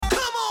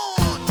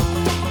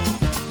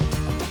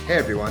Hey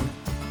everyone,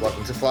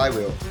 welcome to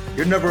Flywheel,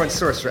 your number one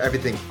source for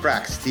everything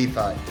Frax,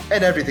 DeFi,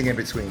 and everything in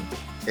between.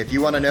 If you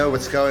want to know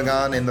what's going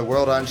on in the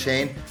world on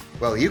chain,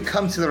 well, you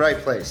come to the right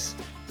place.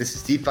 This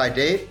is DeFi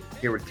Dave,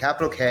 here with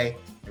Capital K,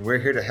 and we're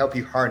here to help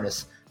you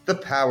harness the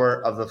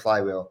power of the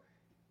Flywheel.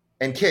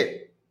 And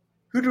Kit,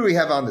 who do we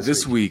have on this week?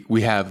 This week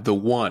we have the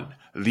one,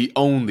 the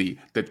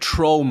only, the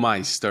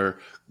Trollmeister,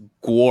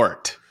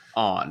 Gwart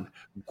on.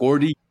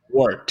 Gwart.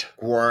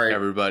 Gwart.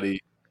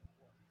 Everybody.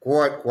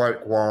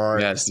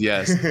 Gwart.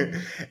 Yes.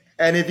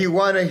 And if you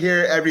want to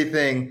hear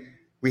everything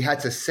we had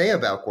to say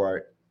about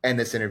Gwart and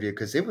this interview,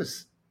 because it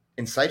was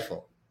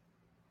insightful,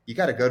 you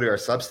got to go to our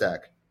Substack.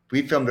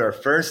 We filmed our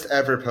first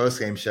ever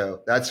post-game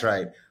show. That's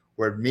right,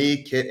 where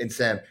me, Kit, and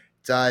Sam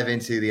dive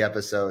into the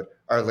episode,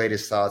 our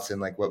latest thoughts, and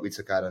like what we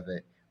took out of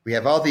it. We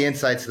have all the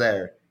insights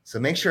there. So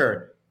make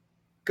sure,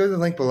 go to the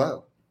link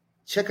below.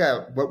 Check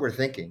out what we're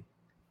thinking.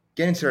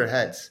 Get into our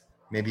heads.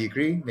 Maybe you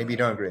agree, maybe you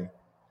don't agree.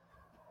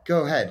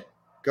 Go ahead.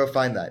 Go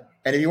find that.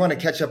 And if you want to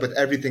catch up with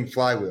everything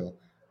Flywheel,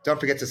 don't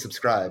forget to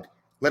subscribe.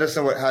 Let us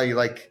know how you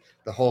like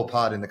the whole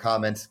pod in the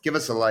comments. Give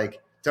us a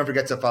like. Don't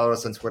forget to follow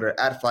us on Twitter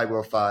at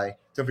FlywheelFi.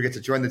 Don't forget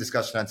to join the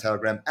discussion on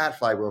Telegram at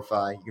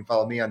FlywheelFi. You can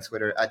follow me on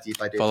Twitter at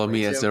DeFi. Follow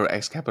me at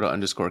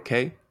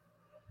 0xcapital_K.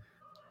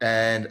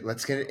 And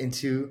let's get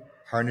into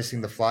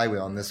harnessing the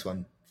flywheel on this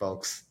one,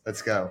 folks.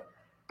 Let's go.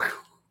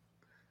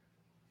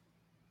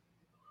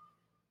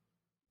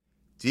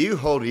 Do you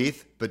hold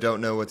ETH but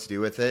don't know what to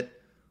do with it?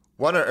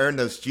 Want to earn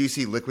those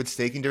juicy liquid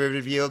staking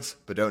derivative yields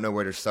but don't know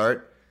where to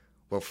start?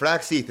 Well,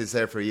 Frax ETH is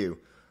there for you.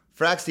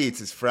 Frax ETH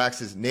is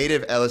Frax's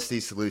native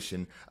LSD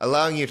solution,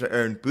 allowing you to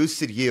earn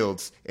boosted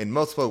yields in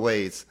multiple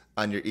ways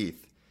on your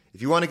ETH.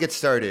 If you want to get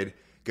started,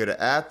 go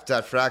to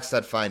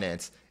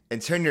app.frax.finance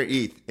and turn your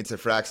ETH into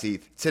Frax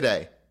ETH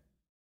today.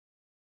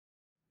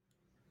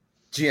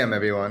 GM,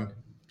 everyone.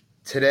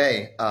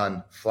 Today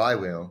on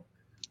Flywheel,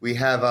 we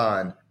have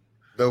on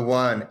the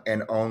one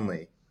and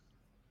only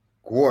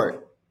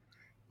Gwart.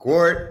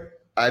 Gwart,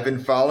 I've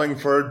been following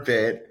for a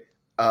bit.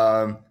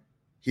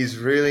 He's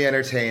really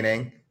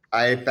entertaining.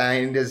 I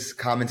find his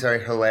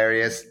commentary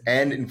hilarious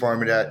and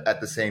informative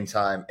at the same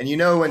time. And you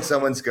know when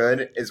someone's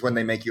good is when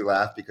they make you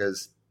laugh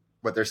because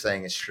what they're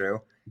saying is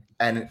true.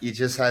 And he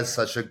just has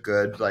such a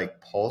good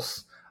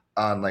pulse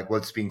on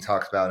what's being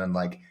talked about and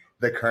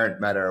the current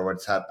meta or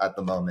what's at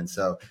the moment.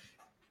 So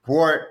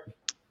Gwart.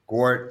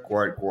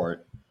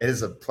 It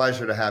is a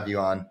pleasure to have you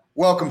on.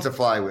 Welcome to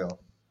Flywheel.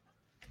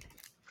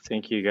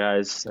 Thank you,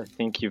 guys. I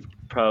think you've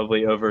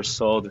probably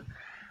oversold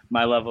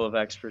my level of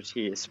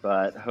expertise,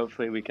 but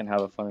hopefully we can have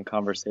a fun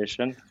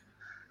conversation.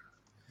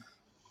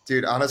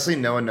 Dude, honestly,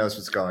 no one knows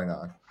what's going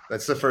on.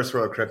 That's the first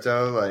rule of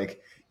crypto.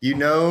 You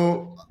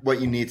know what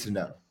you need to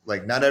know.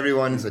 Not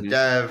everyone's a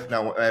dev,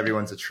 not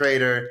everyone's a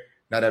trader,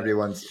 not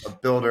everyone's a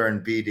builder in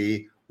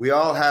BD. We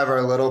all have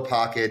our little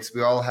pockets.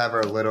 We all have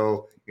our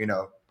little,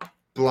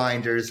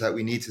 blinders that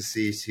we need to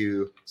see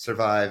to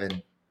survive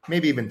and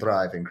maybe even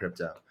thrive in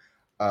crypto.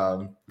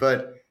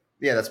 But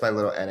yeah, that's my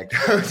little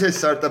anecdote to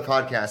start the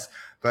podcast.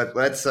 But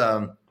let's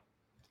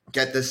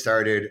get this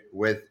started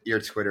with your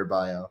Twitter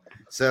bio.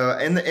 So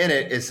in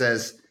it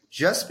says,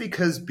 just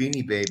because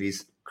Beanie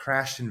Babies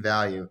crashed in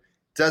value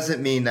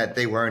doesn't mean that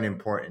they weren't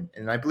important.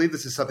 And I believe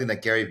this is something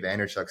that Gary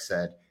Vaynerchuk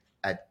said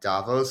at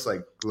Davos,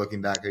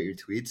 looking back at your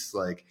tweets,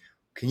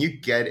 can you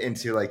get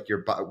into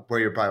where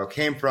your bio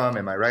came from?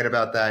 Am I right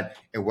about that?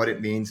 And what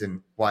it means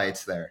and why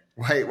it's there?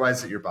 Why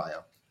is it your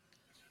bio?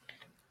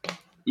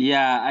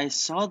 Yeah, I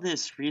saw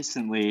this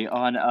recently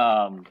on,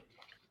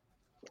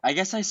 I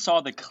guess I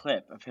saw the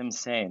clip of him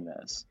saying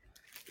this.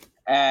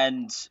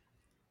 And,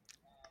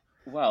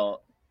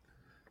 well,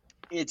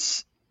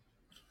 it's,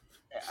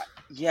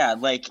 yeah,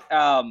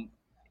 the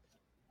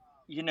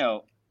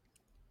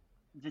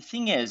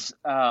thing is,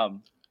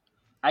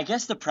 I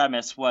guess the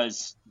premise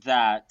was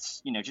that,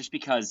 just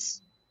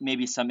because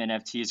maybe some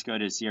NFTs go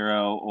to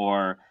zero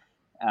or,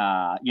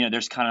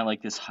 there's kind of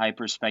this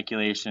hyper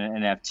speculation in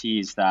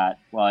NFTs that,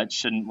 well, it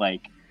shouldn't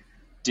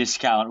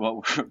discount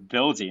what we're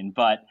building.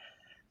 But,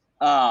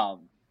 I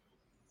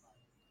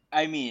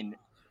mean,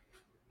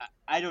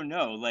 I don't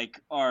know,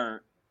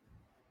 were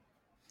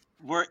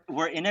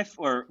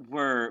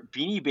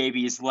Beanie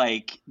Babies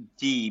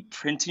the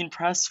printing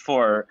press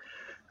for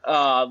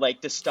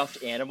the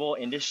stuffed animal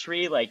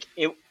industry?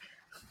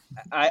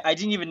 I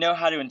didn't even know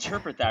how to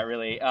interpret that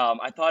really.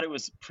 I thought it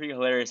was pretty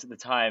hilarious at the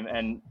time.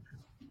 And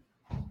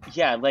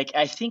yeah,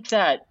 I think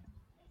that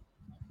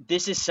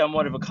this is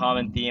somewhat of a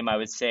common theme, I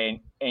would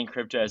say, in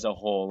crypto as a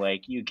whole.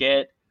 You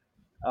get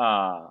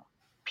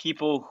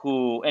people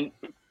who, and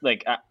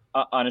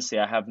honestly,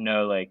 I have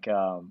no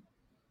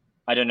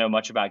I don't know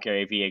much about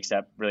Gary Vee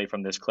except really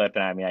from this clip.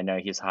 And I mean, I know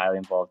he's highly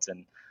involved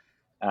in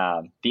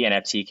the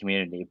NFT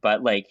community,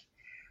 but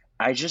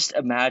I just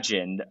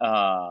imagined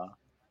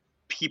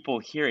people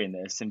hearing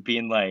this and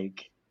being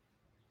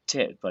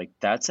Tit,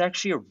 that's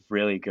actually a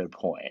really good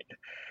point.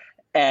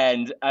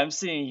 And I'm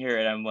sitting here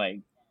and I'm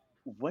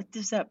what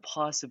does that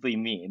possibly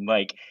mean?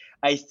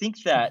 I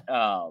think that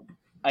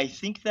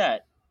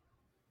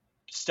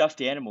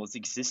stuffed animals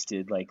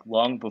existed like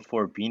long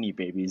before Beanie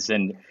Babies,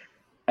 and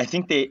I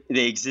think they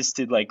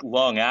existed like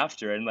long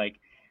after, and like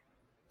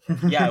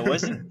yeah, it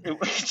was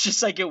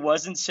just like it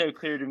wasn't so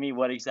clear to me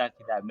what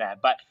exactly that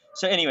meant. But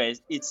so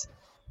anyways, it's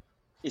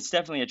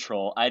definitely a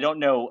troll. I don't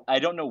know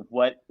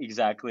what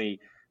exactly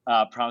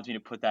prompted me to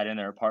put that in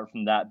there, apart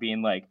from that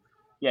being like,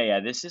 yeah,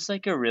 this is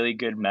like a really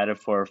good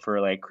metaphor for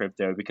like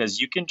crypto, because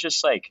you can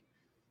just like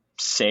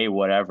say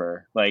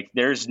whatever. Like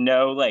there's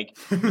no like,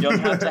 you don't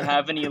have to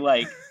have any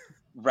like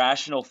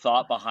rational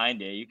thought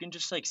behind it. You can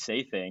just like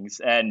say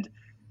things. And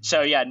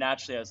so yeah,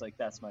 naturally I was like,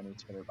 that's my new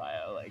Twitter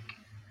bio. Like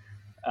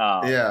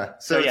yeah.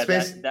 So yeah, it's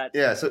basically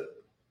yeah. So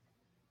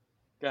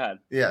go ahead.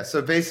 yeah.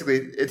 So basically,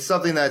 it's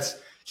something that's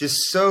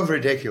just so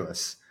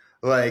ridiculous.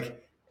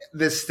 Like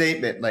this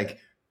statement, like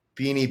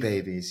Beanie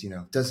Babies,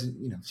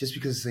 doesn't just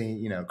because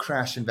they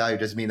crashed in value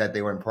doesn't mean that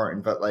they were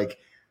important. But like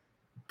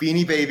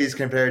Beanie Babies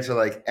compared to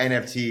like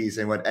NFTs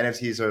and what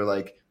NFTs are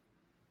like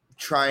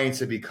trying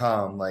to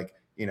become, like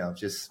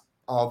just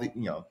all the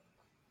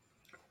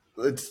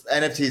it's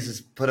NFTs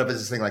is put up as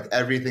this thing, like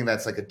everything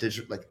that's like a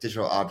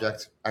digital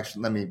object.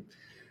 Actually,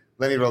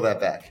 let me roll that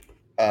back.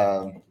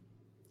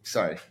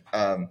 Sorry.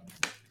 Let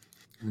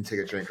me take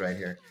a drink right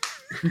here.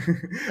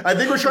 I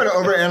think we're trying to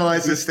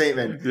overanalyze this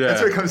statement. Yeah.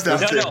 That's what it comes down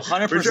to. No,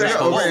 100%. We're trying to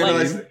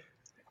overanalyze.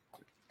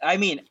 I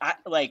mean, I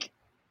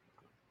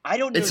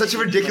don't know. It's such a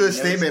ridiculous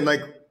statement,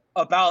 like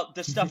about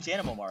the stuffed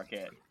animal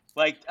market.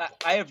 Like,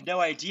 I have no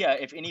idea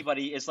if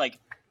anybody is like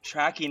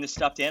tracking the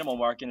stuffed animal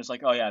market and is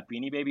like, oh yeah,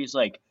 Beanie Babies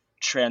like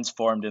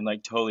transformed and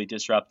like totally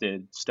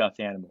disrupted stuffed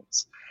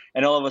animals.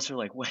 And all of us are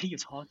like, what are you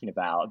talking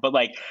about? But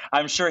like,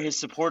 I'm sure his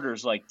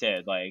supporters like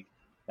did like,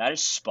 that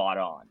is spot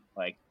on.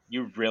 Like,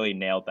 you really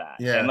nailed that.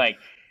 Yeah. And like,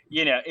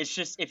 it's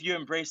just, if you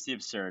embrace the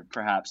absurd,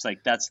 perhaps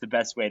like that's the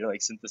best way to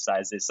like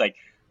synthesize this. Like,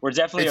 we're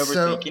definitely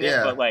overthinking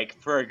it, but like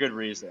for a good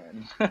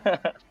reason.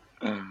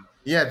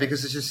 Yeah,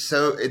 because it's just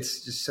so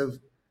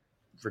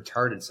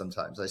retarded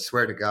sometimes. I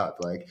swear to God.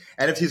 Like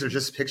NFTs are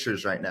just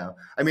pictures right now.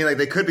 I mean, like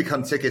they could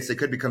become tickets. They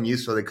could become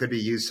useful. They could be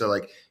used to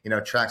like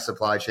track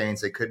supply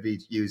chains. They could be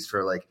used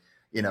for like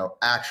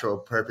actual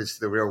purpose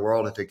to the real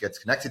world if it gets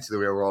connected to the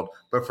real world.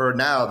 But for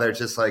now, they're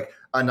just like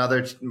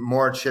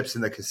more chips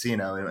in the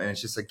casino, and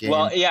it's just a game.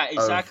 Well, yeah,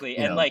 exactly,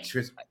 of, and like.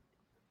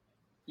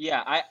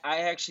 Yeah, I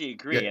actually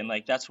agree, and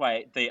like that's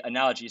why the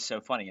analogy is so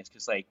funny. It's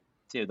because like,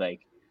 dude,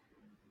 like,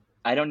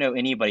 I don't know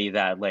anybody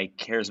that like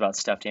cares about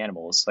stuffed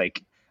animals.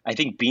 Like, I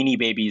think Beanie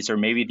Babies are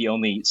maybe the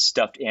only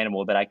stuffed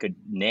animal that I could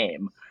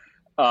name.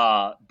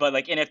 But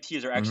like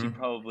NFTs are actually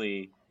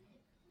probably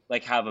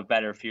like have a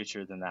better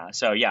future than that.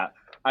 So yeah,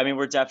 I mean,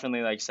 we're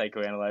definitely like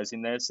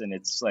psychoanalyzing this, and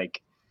it's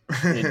like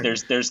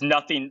there's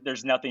nothing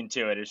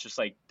to it. It's just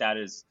like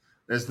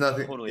there's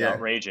nothing totally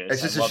outrageous.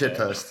 It's just a shit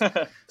post.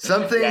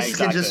 Some things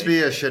can just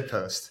be a shit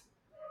post.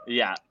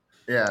 Yeah.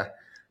 Yeah.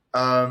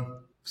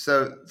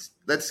 So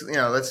let's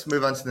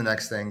move on to the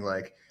next thing.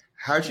 Like,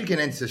 how'd you get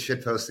into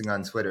shit posting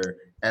on Twitter,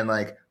 and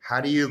like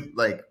how do you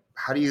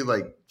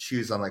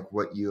choose on like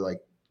what you like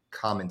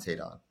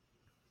commentate on?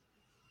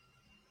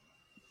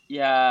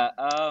 Yeah.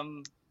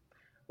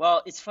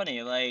 Well, it's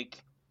funny. Like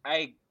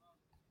I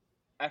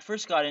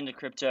first got into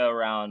crypto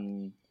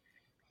around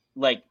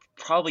like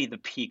probably the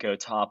Pico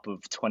top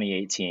of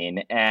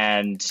 2018,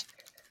 and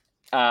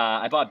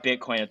I bought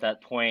Bitcoin at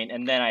that point,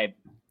 and then I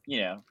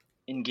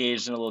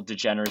engaged in a little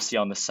degeneracy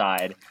on the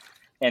side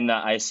in the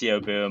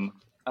ICO boom.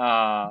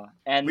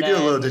 And we do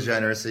a little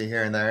degeneracy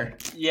here and there.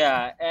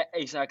 Yeah,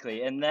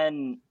 exactly. And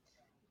then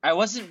I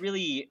wasn't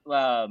really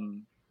I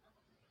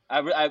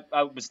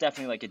was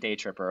definitely like a day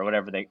tripper, or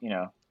whatever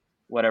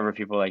whatever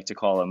people like to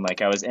call them.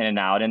 Like I was in and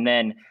out, and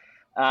then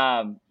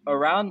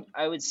around,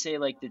 I would say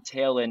like the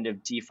tail end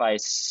of DeFi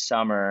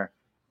summer,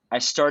 I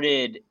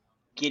started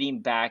getting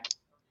back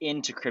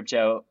into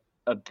crypto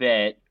a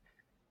bit.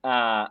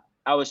 I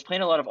was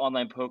playing a lot of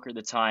online poker at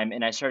the time,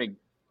 and I started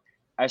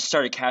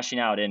cashing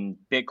out in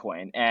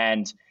Bitcoin,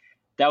 and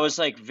that was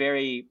like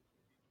it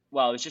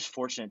was just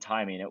fortunate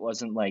timing. It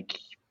wasn't like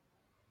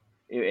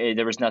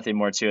there was nothing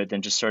more to it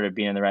than just sort of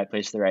being in the right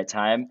place at the right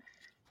time.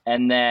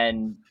 And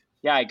then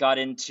yeah, I got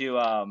into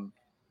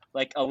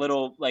like a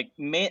little like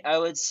I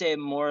would say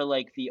more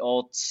like the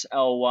alt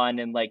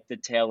L1 and like the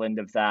tail end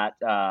of that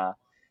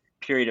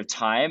period of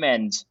time.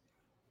 And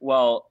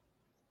well,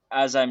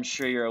 as I'm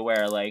sure you're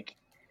aware, like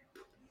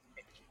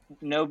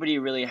nobody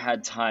really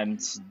had time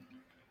to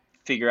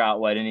figure out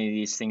what any of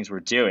these things were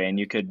doing.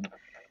 You could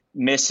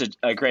miss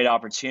a great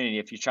opportunity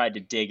if you tried to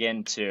dig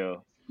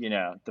into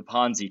the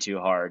Ponzi too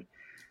hard.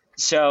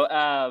 So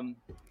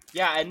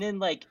yeah, and then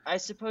like I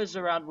suppose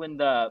around when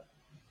the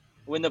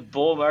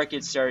bull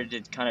market started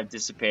to kind of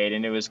dissipate,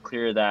 and it was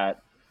clear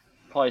that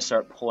probably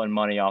start pulling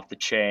money off the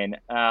chain,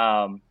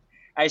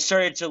 I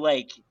started to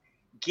like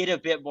get a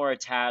bit more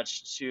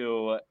attached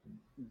to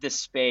the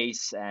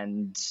space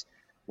and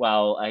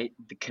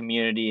the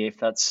community, if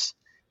that's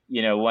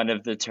one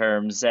of the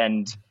terms.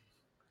 And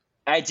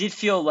I did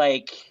feel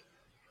like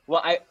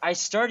I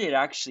started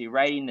actually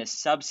writing this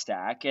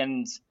Substack,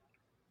 and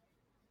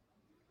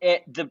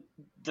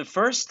the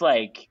first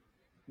like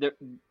there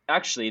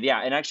actually,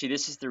 yeah, and actually,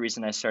 this is the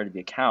reason I started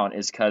the account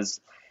is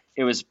because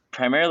it was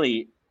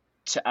primarily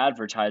to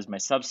advertise my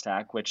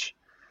Substack, which,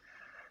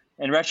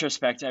 in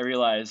retrospect, I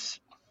realize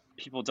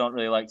people don't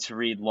really like to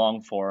read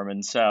long form,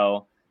 and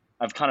so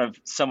I've kind of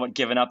somewhat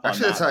given up on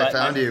Actually, that's that. how I But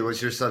found you.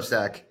 Was your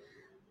Substack?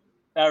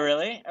 oh,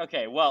 really?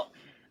 Okay, well,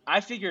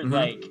 I figured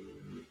like Mm-hmm.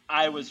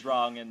 I was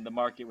wrong and the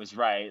market was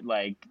right.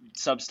 Like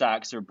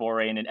Substacks are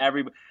boring, and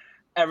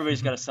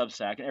everybody's got a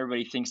Substack, and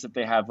everybody thinks that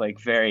they have like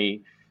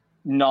very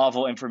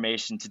novel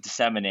information to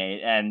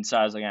disseminate. And so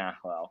I was like,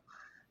 well.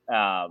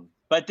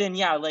 But then,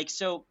 yeah, like,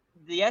 so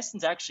the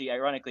essence actually,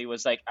 ironically,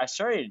 was like I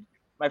started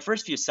my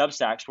first few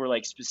Substacks were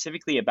like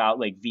specifically about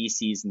like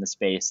VCs in the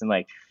space and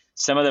like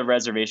some of the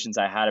reservations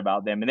I had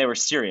about them, and they were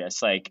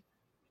serious. Like,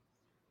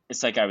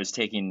 it's like I was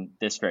taking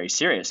this very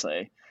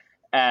seriously.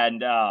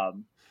 And,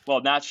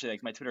 well, naturally,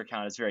 like my Twitter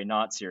account is very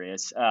not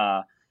serious.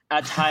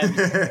 At times,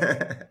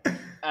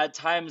 at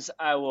times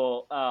I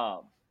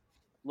will,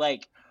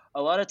 like,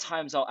 a lot of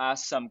times I'll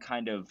ask some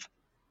kind of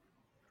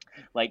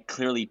like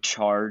clearly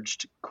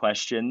charged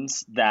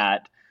questions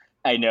that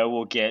I know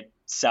will get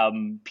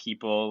some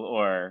people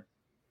or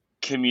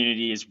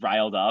communities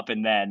riled up,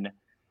 and then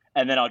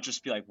I'll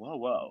just be like,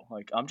 whoa,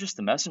 like I'm just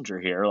the messenger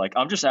here, like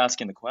I'm just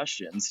asking the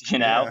questions, you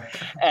know. Yeah.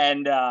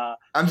 And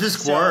I'm just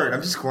so Gwart.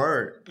 I'm just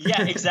Gwart.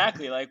 yeah,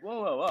 exactly, like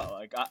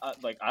whoa,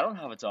 like I don't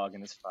have a dog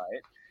in this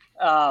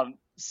fight.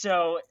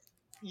 So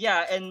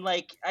yeah, and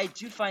like I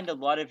do find a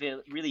lot of it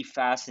really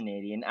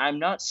fascinating. I'm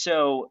not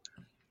so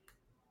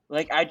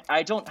like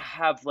I don't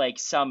have like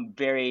some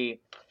very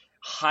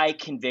high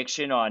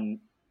conviction on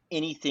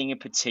anything in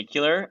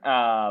particular.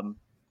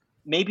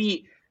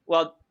 Maybe,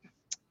 well,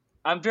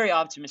 I'm very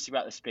optimistic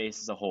about the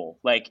space as a whole.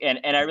 Like, and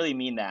I really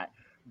mean that.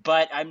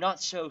 But I'm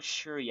not so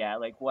sure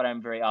yet, like what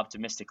I'm very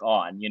optimistic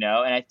on, you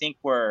know. And I think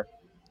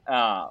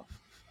uh,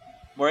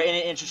 we're in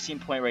an interesting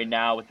point right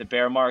now with the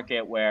bear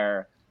market,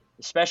 where,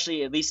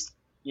 especially at least,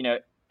 you know,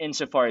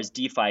 insofar as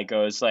DeFi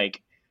goes,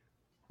 like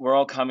we're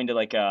all coming to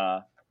like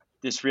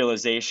this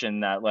realization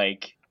that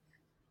like,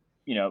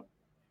 you know,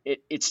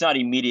 it's not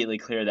immediately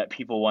clear that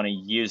people want to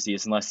use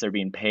these unless they're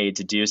being paid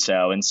to do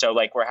so. And so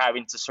like we're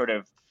having to sort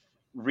of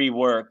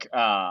rework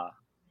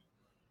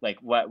like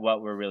what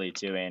we're really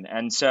doing.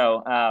 And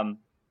so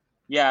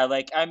yeah,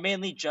 like I'm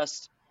mainly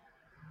just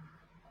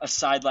a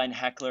sideline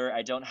heckler.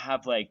 I don't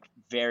have like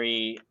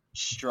very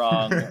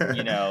strong,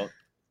 you know,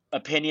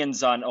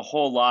 opinions on a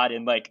whole lot,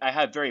 and like I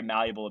have very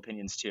malleable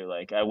opinions too.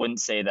 Like I wouldn't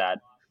say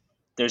that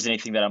there's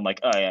anything that I'm like,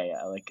 oh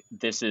yeah, like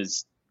this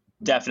is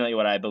definitely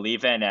what I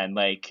believe in, and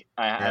like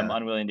I'm Yeah.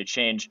 unwilling to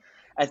change.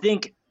 I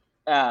think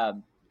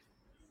um,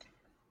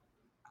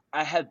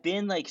 I have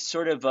been like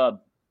sort of a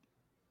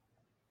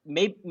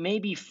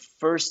maybe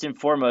first and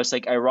foremost,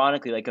 like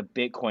ironically, like a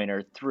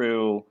Bitcoiner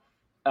through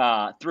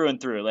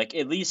and through. Like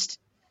at least,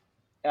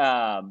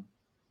 um,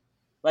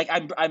 like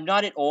I'm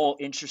not at all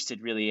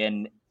interested really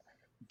in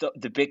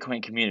the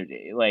Bitcoin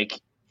community. Like,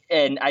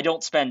 and I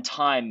don't spend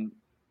time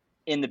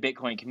in the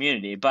Bitcoin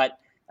community, but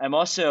I'm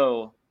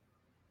also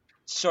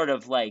sort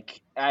of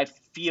like I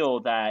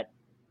feel that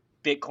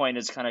Bitcoin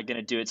is kind of going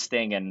to do its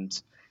thing,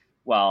 and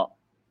well,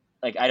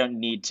 like I don't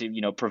need to,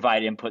 you know,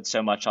 provide input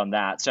so much on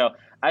that. So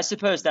I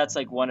suppose that's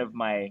like one of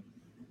my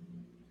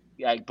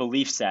like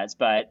belief sets,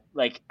 but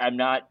like I'm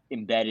not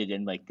embedded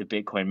in like the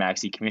Bitcoin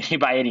maxi community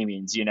by any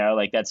means, you know,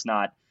 like that's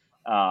not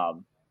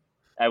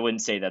I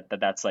wouldn't say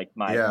that's like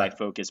my Yeah.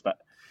 focus, but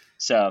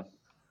so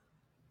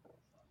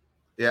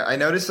Yeah. I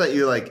noticed that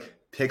you like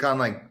pick on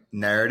like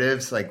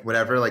narratives, like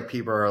whatever like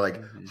people are like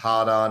Mhm.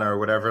 hot on or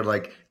whatever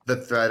like the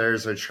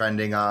threaders are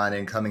trending on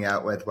and coming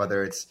out with,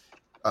 whether it's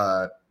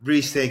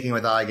restaking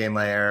with iGame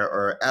layer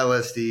or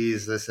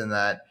LSDs, this and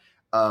that.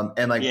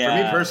 And like for me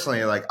yeah,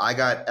 personally, like I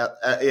got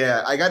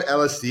I got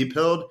LSD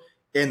pilled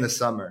in the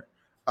summer.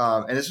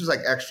 And this was like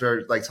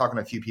extra, like talking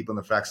to a few people in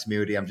the Frax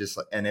community. I'm just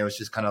like, and it was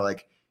just kind of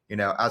like, you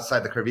know,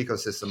 outside the curve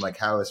ecosystem, like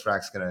how is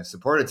Frax going to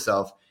support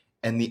itself?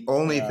 And the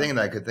only yeah, thing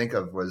that I could think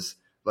of was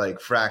like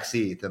Frax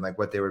ETH and like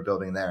what they were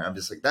building there. I'm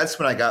just like, that's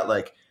when I got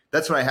like,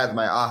 that's when I had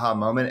my aha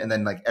moment. And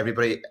then like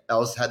everybody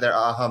else had their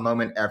aha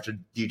moment after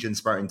Dejan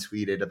Spartan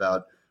tweeted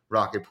about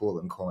Rocket Pool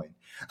and Coin.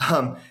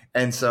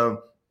 And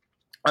so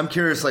I'm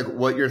curious, like,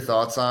 what your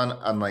thoughts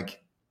on like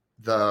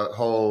the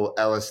whole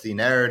LSD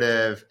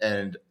narrative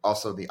and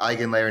also the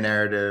Eigenlayer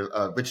narrative,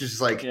 which is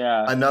just like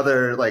yeah,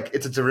 another, like,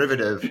 it's a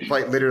derivative,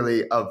 quite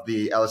literally, of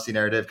the LSD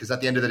narrative. Because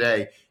at the end of the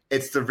day,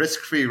 it's the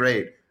risk-free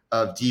rate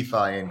of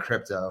DeFi and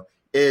crypto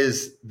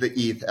is the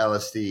ETH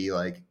LSD,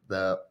 like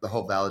the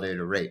whole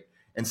validator rate.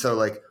 And so,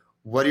 like,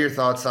 what are your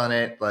thoughts on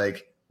it?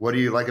 Like, what do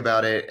you like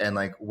about it? And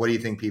like, what do you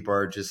think people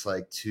are just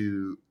like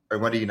too, or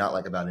what do you not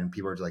like about it? And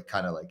people are like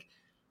kind of like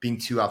being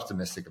too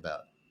optimistic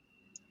about.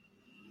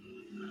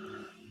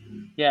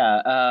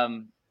 yeah.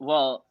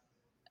 Well,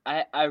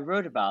 I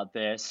wrote about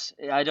this.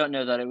 I don't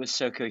know that it was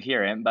so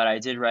coherent, but I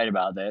did write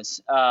about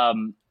this.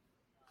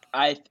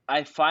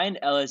 I find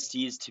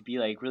LSDs to be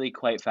like really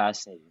quite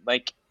fascinating.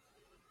 Like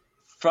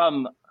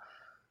from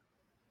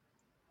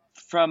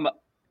from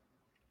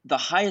the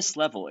highest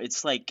level,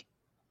 it's like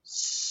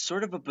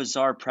sort of a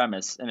bizarre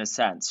premise in a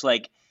sense.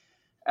 Like,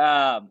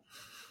 um,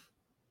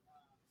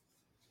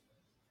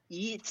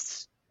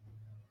 ETH's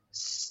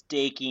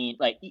staking,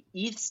 like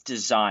ETH's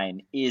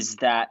design is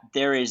that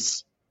there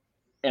is,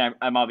 and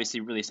I'm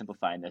obviously really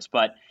simplifying this,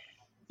 but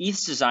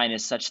ETH's design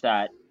is such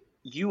that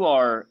you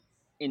are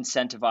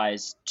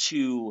incentivized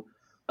to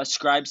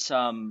ascribe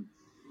some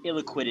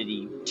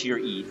illiquidity to your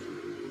ETH,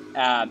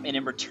 and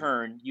in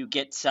return you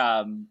get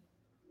some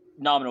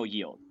nominal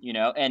yield,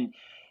 and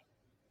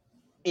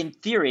in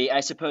theory, I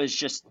suppose,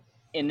 just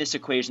in this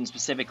equation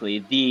specifically,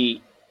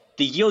 the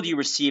yield you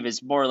receive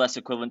is more or less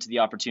equivalent to the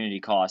opportunity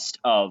cost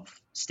of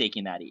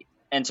staking that ETH.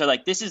 And so,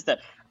 like, this is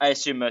I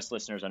assume most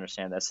listeners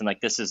understand this, and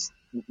like, this is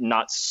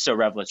not so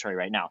revelatory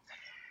right now.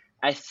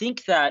 I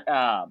think that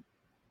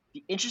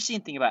the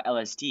interesting thing about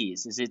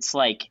LSDs is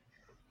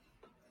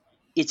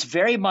it's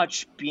very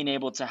much being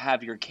able to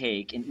have your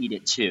cake and eat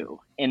it too,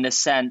 in the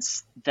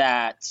sense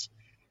that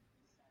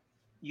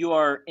you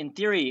are, in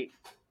theory,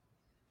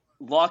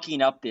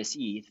 locking up this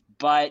ETH,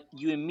 but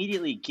you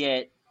immediately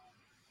get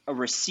a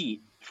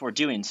receipt for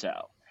doing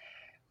so,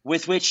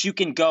 with which you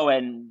can go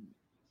and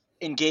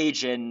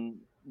engage in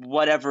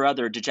whatever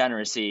other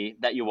degeneracy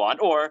that you want,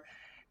 or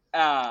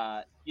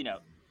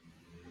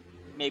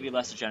maybe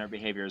less degenerate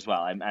behavior as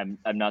well. I'm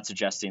not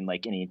suggesting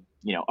like any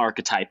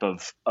archetype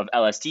of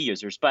LSD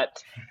users,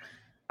 but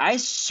I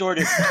sort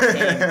of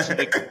came to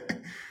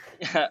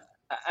the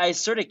I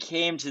sort of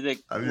came to the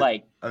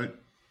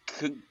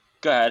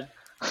go ahead.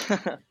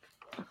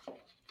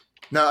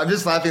 No, I'm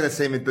just laughing at the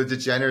same the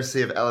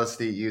degeneracy of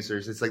LSD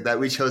users. It's like that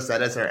we chose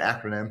that as our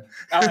acronym.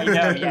 Oh, I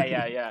know,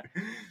 yeah.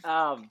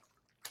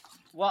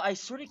 Well, I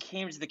sort of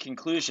came to the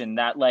conclusion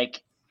that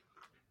like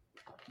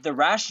the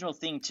rational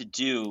thing to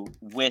do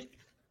with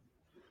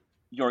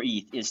your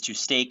ETH is to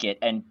stake it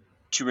and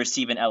to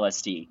receive an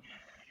LSD.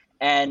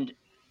 And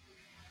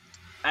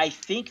I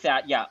think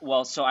that,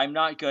 so I'm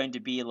not going to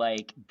be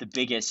like the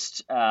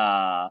biggest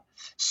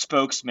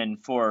spokesman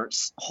for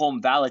home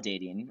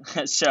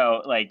validating.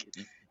 So like,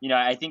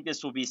 I think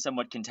this will be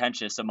somewhat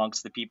contentious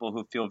amongst the people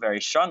who feel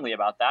very strongly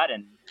about that.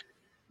 And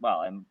well,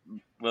 I'm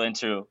willing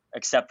to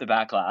accept the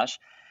backlash.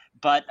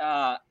 But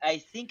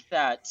I think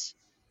that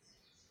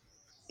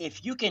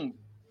if you can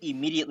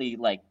immediately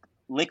like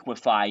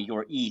liquefy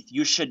your ETH,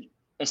 you should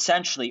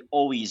essentially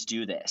always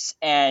do this.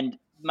 And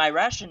my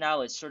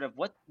rationale is sort of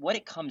what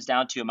it comes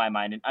down to in my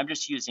mind, and I'm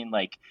just using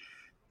like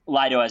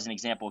Lido as an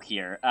example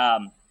here.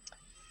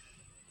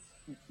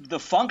 The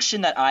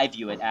function that I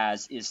view it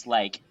as is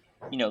like,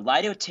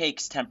 Lido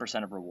takes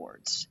 10% of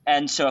rewards.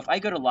 And so if I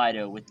go to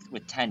Lido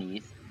with 10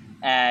 ETH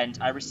and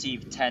I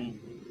receive 10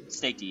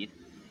 staked ETH,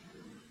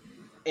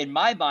 in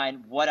my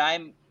mind, what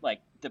I'm like,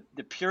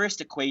 the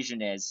purest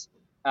equation is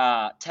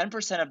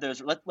 10% of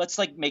those, let's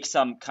like make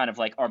some kind of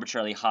like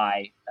arbitrarily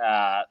high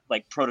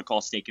like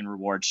protocol stake and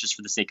rewards just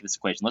for the sake of this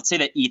equation. Let's say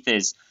that ETH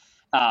is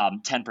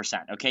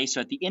 10%. Okay, so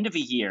at the end of a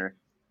year,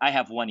 I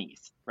have 1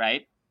 ETH,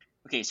 right?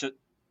 Okay, so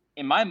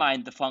in my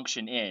mind, the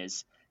function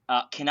is,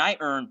 can I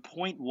earn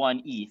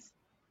 0.1 ETH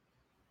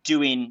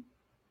doing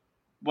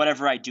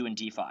whatever I do in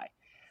DeFi?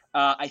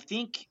 I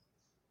think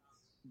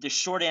the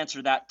short answer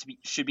to that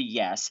should be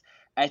yes.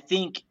 I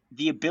think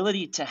the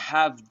ability to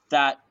have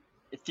that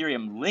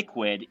Ethereum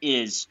liquid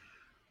is,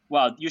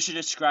 well, you should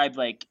ascribe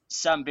like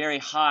some very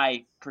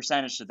high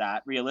percentage to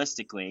that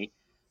realistically.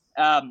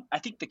 I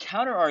think the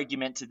counter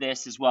argument to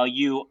this is, well,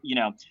 you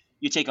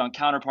take on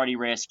counterparty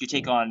risk, you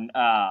take on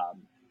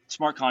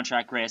smart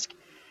contract risk.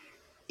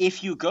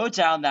 If you go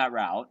down that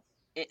route,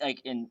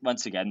 and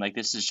once again, like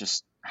this is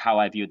just how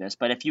I view this,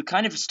 but if you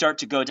kind of start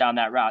to go down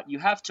that route, you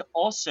have to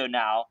also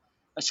now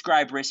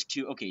ascribe risk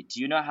to, okay, do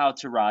you know how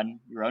to run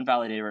your own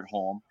validator at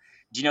home?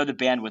 Do you know the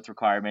bandwidth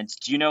requirements?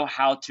 Do you know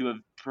how to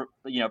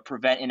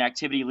prevent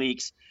inactivity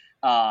leaks,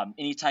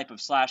 any type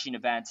of slashing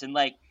events? And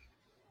like,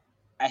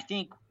 I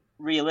think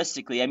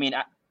realistically, I mean,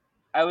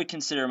 I would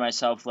consider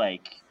myself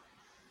like,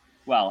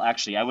 well,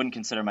 actually, I wouldn't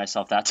consider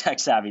myself that tech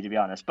savvy, to be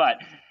honest, but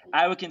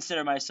I would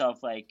consider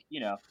myself like,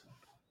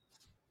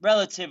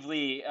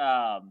 relatively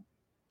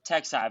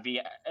tech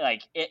savvy,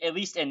 like at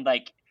least in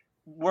like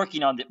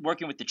working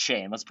with the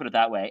chain. Let's put it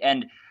that way.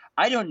 And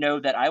I don't know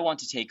that I want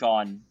to take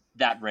on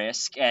that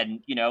risk.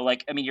 And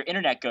like, I mean, your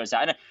internet goes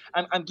out.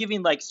 And I'm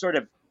giving like sort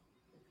of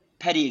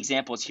petty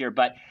examples here,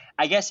 but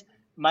I guess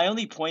my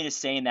only point is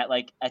saying that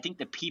like I think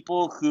the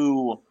people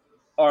who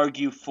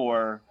argue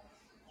for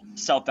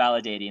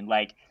self-validating,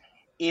 like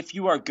if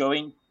you're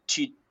going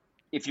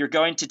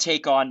to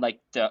take on like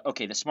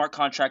the smart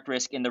contract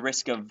risk and the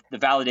risk of the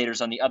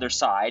validators on the other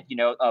side,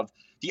 of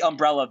the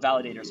umbrella of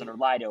validators under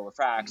Lido or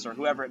Frax or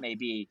whoever it may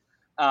be,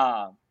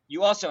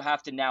 you also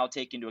have to now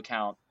take into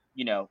account,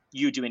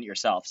 you doing it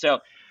yourself. So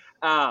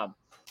I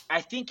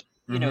think,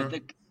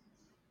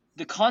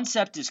 the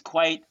concept is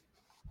quite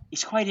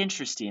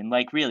interesting,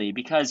 like really,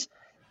 because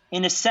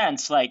in a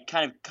sense, like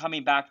kind of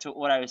coming back to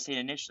what I was saying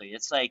initially,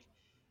 it's like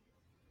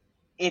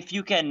if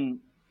you can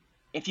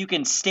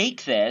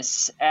stake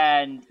this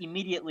and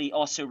immediately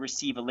also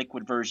receive a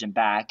liquid version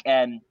back,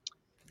 and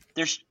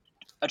there's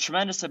a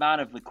tremendous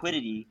amount of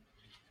liquidity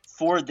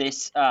for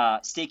this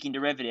staking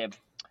derivative,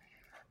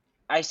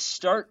 I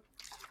start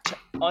to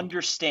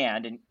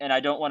understand, and I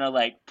don't want to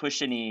like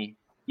push any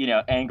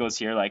angles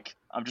here. Like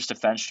I'm just a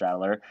fence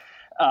straddler,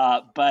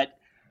 but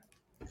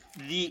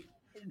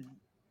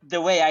the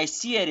way I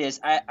see it is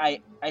I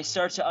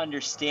start to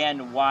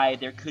understand why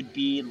there could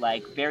be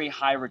like very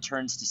high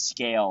returns to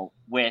scale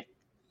with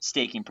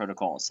staking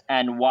protocols,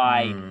 and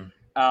why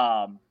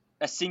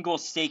a single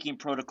staking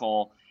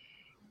protocol,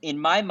 in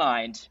my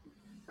mind,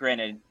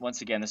 granted,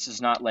 once again, this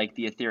is not like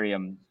the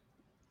Ethereum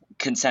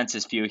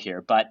consensus view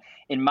here, but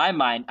in my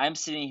mind, I'm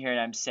sitting here and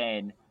I'm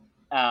saying,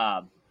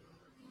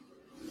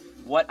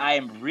 what I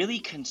am really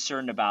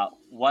concerned about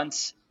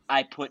once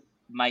I put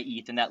my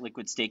ETH in that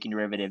liquid staking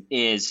derivative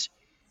is,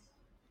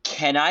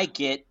 can I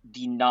get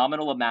the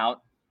nominal amount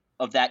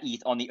of that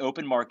ETH on the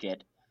open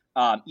market?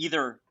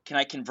 Either can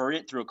I convert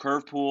it through a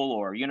curve pool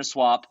or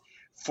Uniswap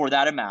for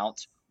that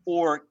amount,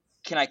 or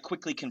can I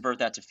quickly convert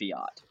that to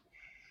fiat?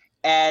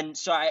 And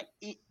so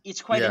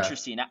it's quite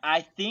interesting.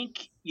 I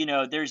think,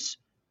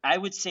 I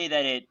would say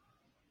that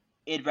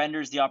it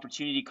renders the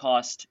opportunity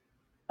cost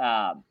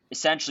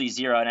essentially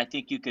zero. And I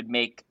think you could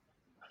make,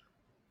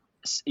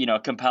 a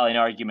compelling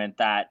argument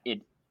that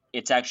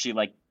it's actually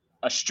like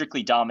a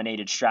strictly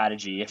dominated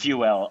strategy, if you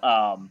will,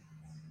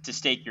 to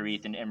stake your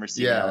ETH and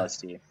receive an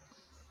LSD.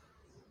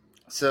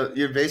 So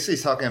you're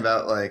basically talking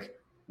about like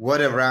what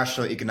a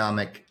rational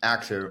economic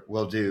actor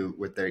will do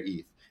with their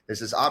ETH. There's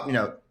this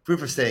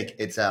proof of stake,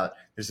 it's out.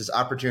 There's this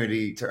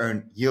opportunity to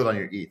earn yield on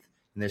your ETH.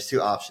 And there's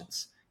two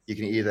options. You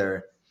can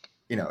either,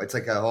 it's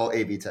like a whole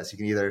A/B test. You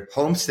can either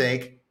home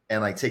stake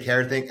and like take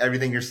care of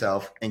everything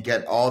yourself and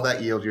get all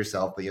that yield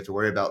yourself, but you have to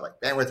worry about like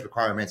bandwidth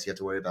requirements. You have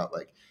to worry about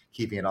like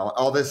keeping it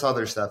all this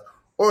other stuff.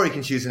 Or you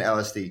can choose an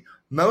LSD.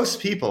 Most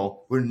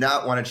people would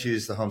not want to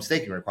choose the home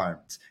staking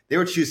requirements. They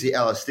would choose the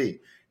LSD.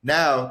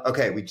 Now,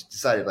 okay, we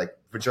decided like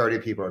majority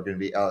of people are going to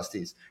be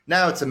LSDs.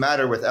 Now it's a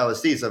matter with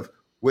LSDs of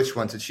which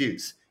one to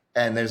choose.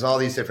 And there's all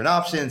these different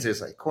options.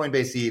 There's like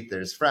Coinbase ETH,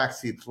 there's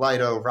Frax ETH,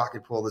 Lido,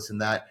 Rocket Pool, this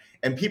and that.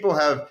 And people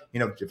have,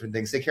 different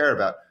things they care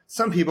about.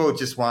 Some people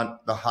just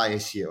want the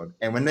highest yield.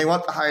 And when they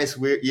want the highest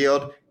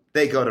yield,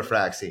 they go to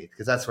Frax ETH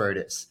because that's where it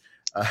is.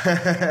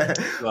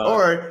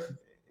 Or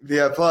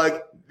the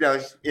plug,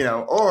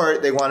 or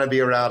they want to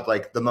be around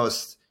like the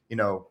most,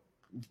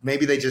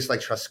 maybe they just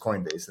like trust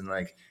Coinbase and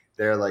like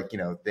they're like,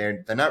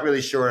 they're not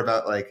really sure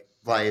about like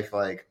life,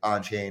 like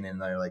on chain,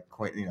 and they're like,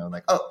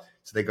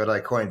 so they go to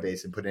like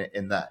Coinbase and put it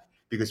in that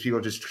because people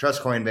just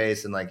trust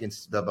Coinbase and like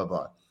blah, blah,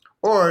 blah.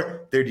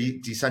 Or they're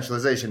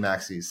decentralization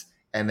maxis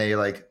and they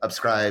like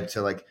subscribe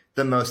to like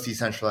the most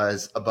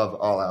decentralized above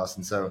all else.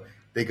 And so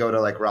they go to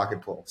like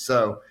Rocket Pool.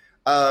 So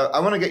I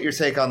want to get your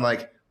take on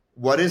like,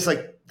 what is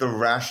like the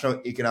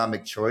rational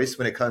economic choice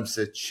when it comes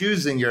to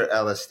choosing your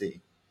LSD?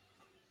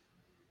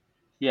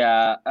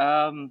 Yeah.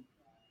 Well,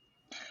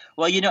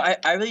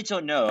 I really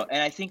don't know.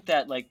 And I think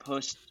that like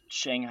post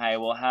Shanghai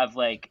we'll have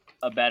like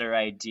a better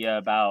idea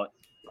about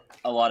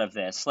a lot of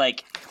this.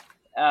 Like,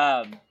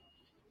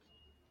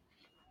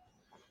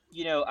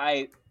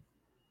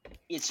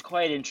 it's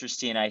quite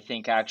interesting, I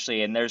think,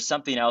 actually. And there's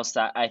something else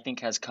that I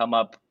think has come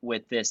up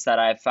with this that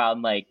I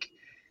found like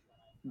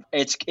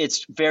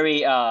it's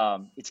very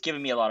it's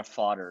given me a lot of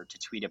fodder to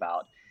tweet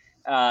about.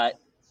 I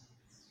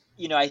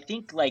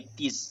think like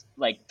these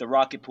like the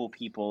Rocket Pool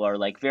people are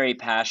like very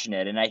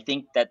passionate, and I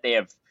think that they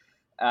have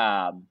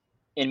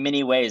in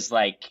many ways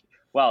like,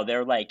 wow,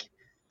 they're like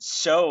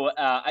so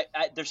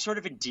they're sort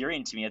of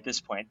endearing to me at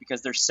this point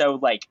because they're so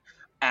like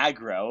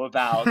aggro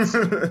about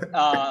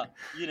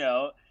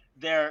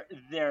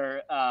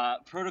their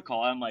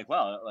protocol. I'm like,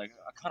 wow, like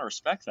I kind of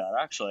respect that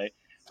actually.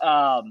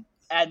 And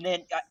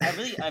then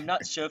I'm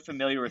not so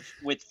familiar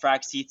with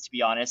Frax ETH, to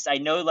be honest. I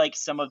know like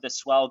some of the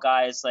swell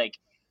guys, like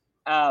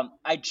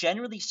I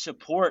generally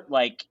support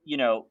like,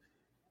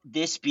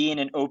 this being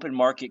an open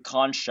market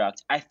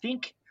construct. I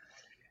think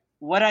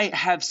what I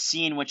have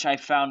seen, which I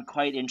found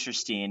quite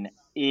interesting,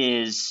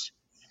 is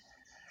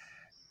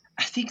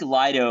I think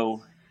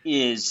Lido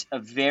is a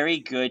very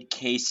good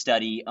case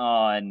study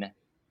on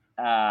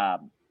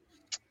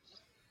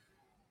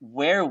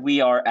where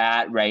we are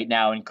at right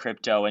now in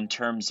crypto in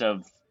terms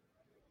of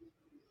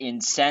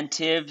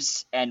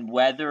incentives and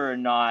whether or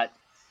not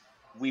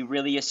we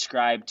really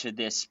ascribe to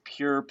this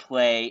pure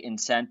play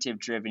incentive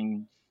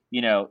driven,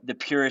 the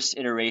purest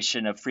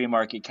iteration of free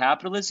market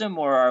capitalism,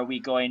 or are we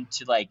going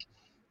to like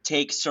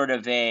take sort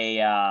of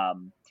a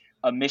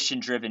mission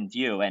driven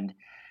view? And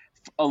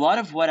a lot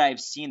of what I've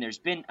seen, there's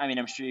been,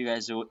 I'm sure you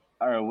guys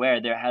are aware,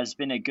 there has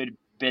been a good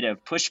bit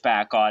of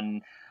pushback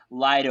on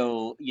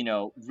Lido,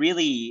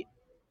 really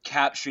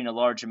capturing a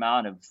large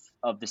amount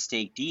of the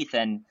staked ETH.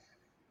 And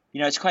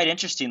it's quite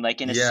interesting.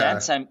 Like in a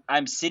sense,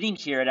 I'm sitting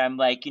here and I'm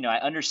like, I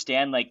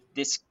understand like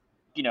this,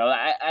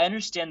 I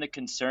understand the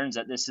concerns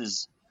that this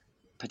is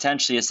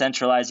potentially a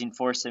centralizing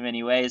force in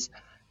many ways.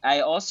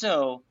 I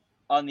also,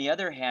 on the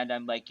other hand,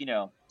 I'm like,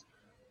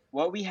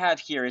 what we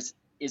have here is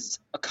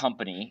a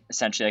company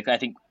essentially. Like I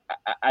think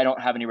I don't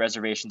have any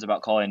reservations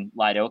about calling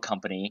Lido a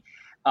company.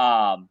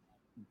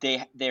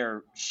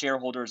 Their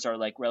shareholders are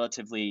like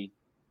relatively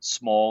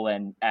small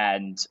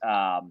and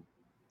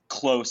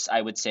close,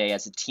 I would say,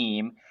 as a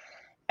team,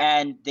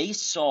 and they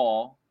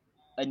saw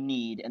a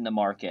need in the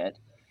market.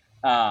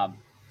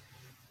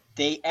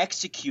 They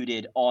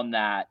executed on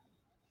that,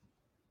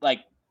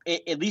 like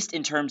at least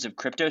in terms of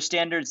crypto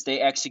standards,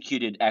 they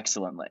executed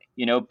excellently.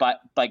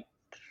 But like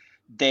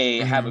they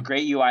have a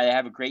great UI, they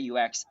have a great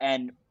UX,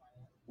 and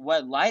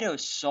what Lido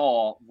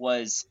saw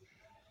was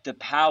the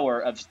power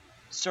of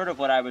sort of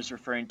what I was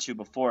referring to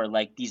before,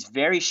 like these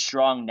very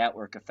strong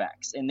network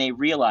effects. And they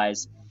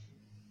realize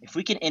if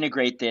we can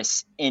integrate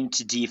this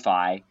into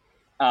DeFi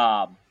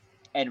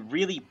and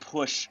really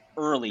push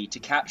early to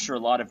capture a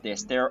lot of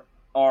this, there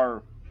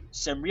are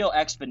some real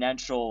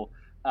exponential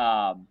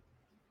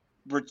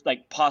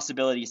like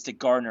possibilities to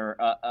garner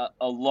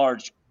a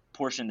large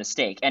portion of the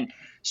stake. And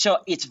so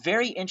it's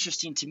very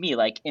interesting to me.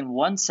 Like in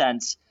one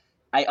sense,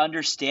 I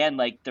understand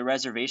like the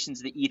reservations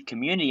of the ETH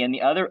community, and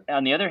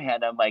on the other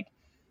hand, I'm like,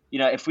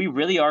 if we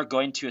really are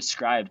going to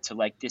ascribe to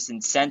like this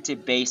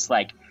incentive based,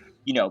 like,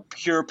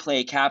 pure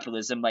play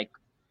capitalism, like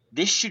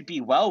this should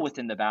be well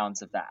within the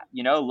bounds of that.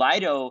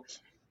 Lido,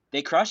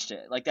 they crushed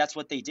it. Like that's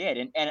what they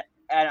did. And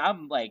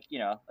I'm like,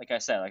 like I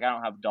said, like I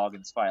don't have a dog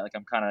in this fight. Like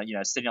I'm kind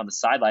of, sitting on the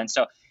sidelines.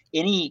 So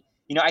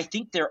I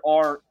think there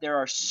are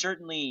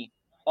certainly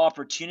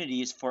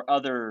opportunities for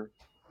other,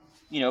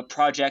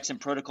 projects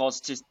and protocols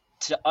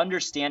to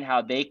understand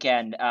how they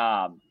can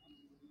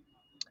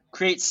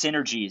create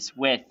synergies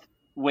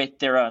with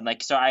their own.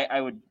 Like, so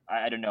I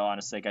don't know,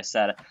 honestly, like I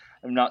said,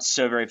 I'm not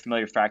so very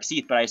familiar with Frax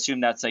ETH, but I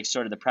assume that's like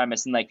sort of the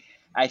premise. And like,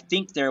 I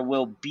think there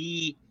will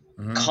be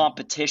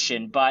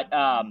competition, but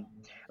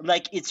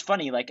like, it's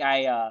funny, like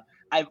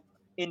I've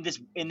in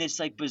this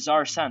like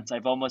bizarre sense,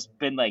 I've almost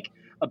been like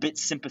a bit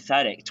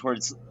sympathetic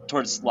towards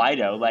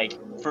Lido, like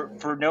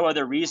for no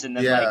other reason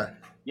than like,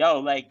 yo,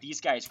 like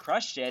these guys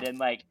crushed it. And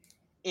like,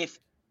 if,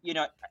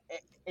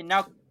 and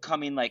now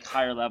coming like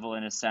higher level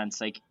in a sense,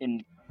 like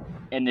in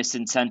this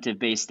incentive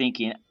based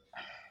thinking,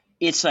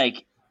 it's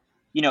like,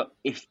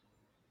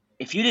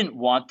 if you didn't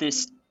want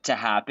this to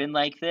happen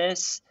like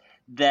this,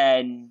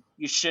 then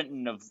you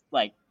shouldn't have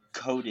like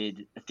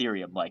coded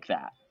Ethereum like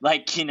that.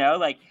 Like,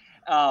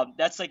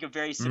 that's like a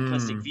very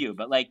simplistic view,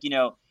 but like,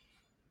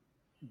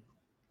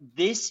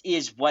 this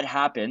is what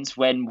happens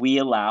when we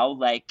allow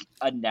like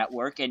a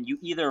network, and you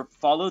either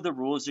follow the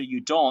rules or you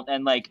don't.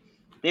 And like,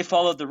 they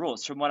followed the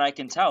rules from what I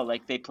can tell.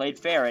 Like they played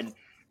fair. And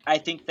I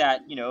think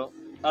that,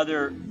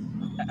 other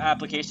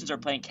applications are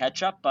playing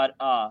catch up, but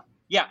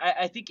yeah,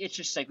 I think it's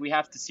just like we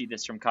have to see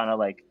this from kind of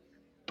like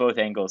both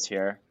angles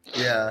here.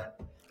 Yeah,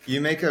 you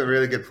make a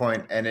really good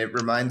point, and it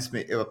reminds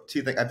me of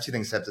two things. I have two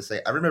things I have to say.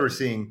 I remember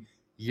seeing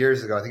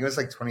years ago, I think it was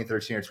like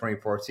 2013 or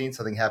 2014,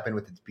 something happened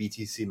with the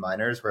BTC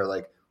miners where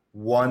like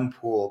one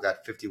pool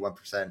got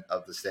 51%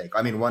 of the stake.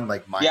 I mean, one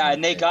like miner. Yeah,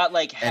 and they got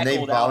like heckled, and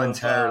they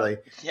voluntarily,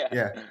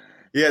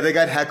 they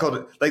got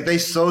heckled. Like they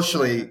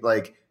socially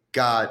like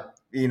got,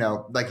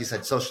 like you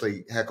said,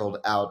 socially heckled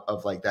out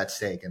of like that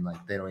stake, and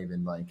like they don't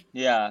even like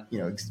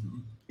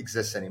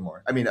exist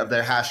anymore. I mean, of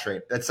their hash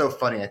rate. That's so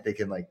funny, I think,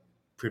 in like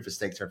proof of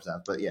stake terms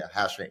now, but yeah,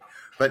 hash rate.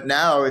 But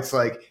now it's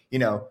like,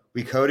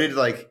 we coded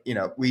like,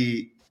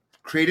 we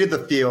created the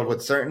field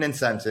with certain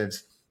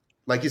incentives.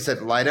 Like you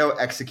said, Lido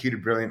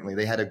executed brilliantly.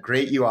 They had a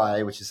great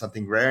UI, which is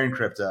something rare in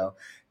crypto.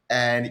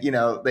 And,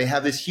 they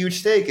have this huge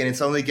stake, and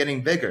it's only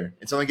getting bigger.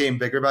 It's only getting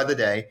bigger by the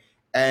day.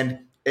 And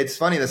it's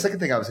funny. The second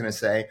thing I was going to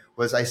say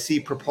was I see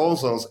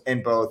proposals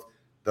in both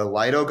the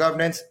Lido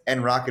governance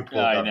and Rocket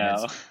Pool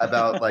governance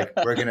about like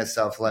we're going to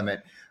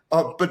self-limit.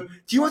 Oh, but do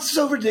you know what's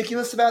so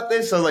ridiculous about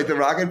this? So like the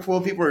Rocket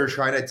Pool people are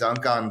trying to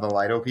dunk on the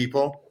Lido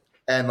people,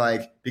 and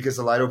like because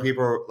the Lido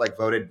people like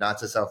voted not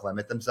to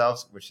self-limit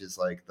themselves, which is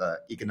like the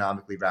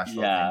economically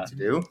rational thing to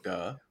do.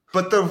 Duh.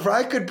 But the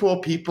Rocket Pool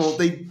people,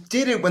 they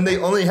did it when they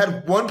only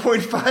had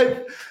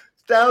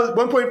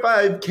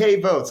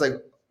 1.5K votes, like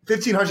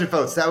 1,500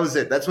 votes. That was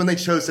it. That's when they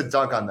chose to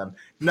dunk on them.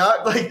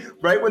 Not like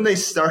right when they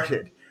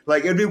started.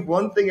 Like it'd be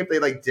one thing if they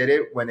like did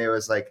it when it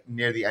was like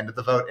near the end of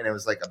the vote and it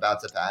was like about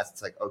to pass.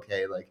 It's like,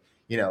 okay, like,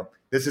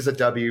 this is a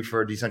W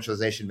for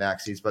decentralization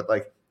maxis, but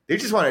like they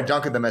just want to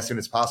dunk at them as soon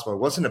as possible. It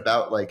wasn't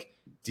about like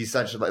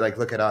decentralization, like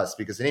look at us,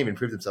 because they didn't even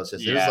prove themselves yet.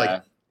 It was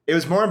like, it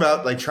was more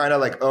about like trying to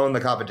like own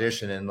the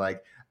competition. And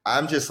like,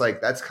 I'm just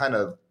like, that's kind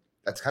of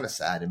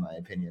sad in my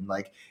opinion.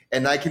 Like,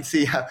 and I can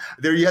see how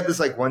there you had this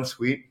like one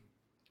tweet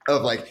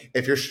of like,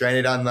 if you're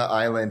stranded on the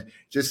island,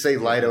 just say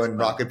Lido and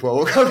Rocket Pool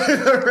will come to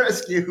the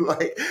rescue.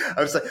 Like,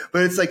 I was like,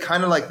 but it's like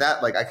kind of like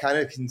that. Like, I kind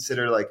of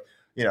consider like,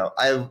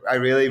 I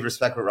really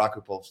respect what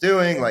Rocket Pool's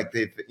doing. Like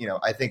they've,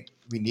 I think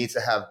we need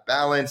to have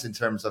balance in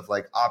terms of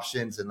like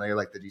options, and they're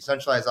like the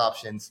decentralized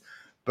options.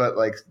 But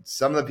like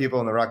some of the people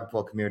in the Rocket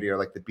Pool community are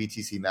like the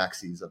BTC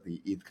maxis of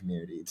the ETH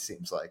community, it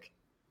seems like.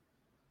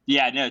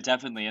 Yeah, no,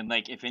 definitely. And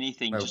like, if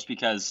anything, just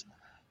because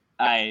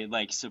I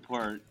like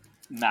support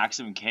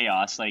maximum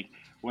chaos, like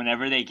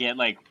whenever they get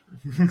like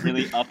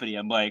really uppity,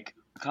 I'm like,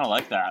 I kind of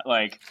like that.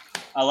 Like,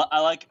 I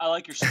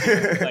like your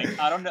spirit. Like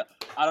I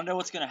don't know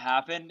what's gonna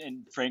happen,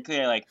 and frankly,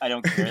 I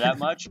don't care that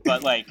much.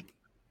 But like,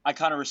 I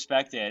kind of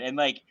respect it, and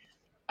like,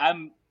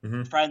 I'm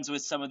Mm-hmm. friends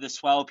with some of the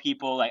swell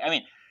people. Like, I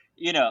mean,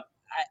 you know,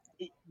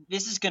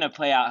 this is gonna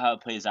play out how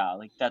it plays out.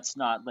 Like, that's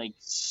not like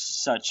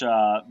such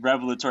a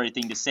revelatory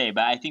thing to say,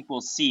 but I think we'll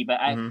see. But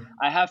Mm-hmm.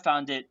 I have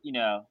found it,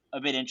 a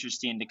bit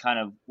interesting to kind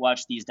of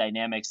watch these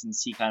dynamics and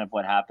see kind of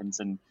what happens.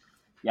 And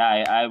yeah,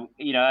 it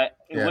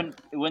Yeah. wouldn't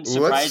What's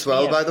surprise me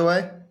swell, if, by the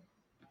way?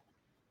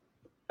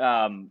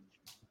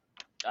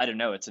 I don't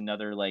know. It's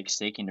another like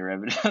staking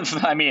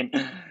derivative. I mean,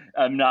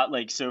 I'm not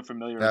like so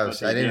familiar with No,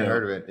 what I they didn't even do.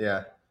 heard of it.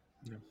 Yeah.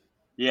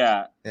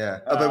 Yeah. Yeah.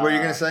 Oh, but what were you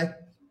gonna Uh, say?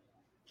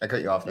 I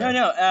cut you off no, there.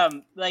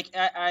 no. Like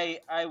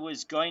I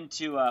was going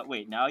to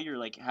wait. Now you're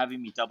like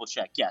having me double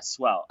check. Yes.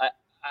 Well,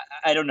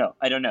 I don't know.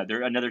 I don't know.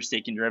 They're another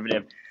staking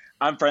derivative.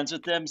 I'm friends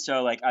with them,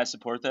 so like I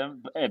support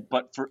them.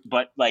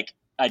 But like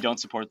I don't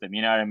support them.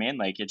 You know what I mean?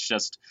 Like it's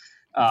just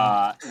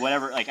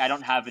whatever. Like I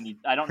don't have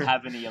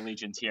any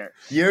allegiance here.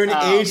 You're an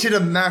Um, agent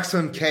of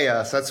maximum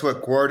chaos. That's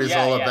what Gwart is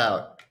yeah, all yeah.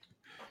 about.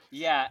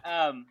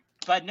 Yeah,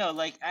 but no,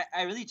 like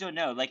I really don't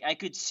know. Like I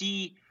could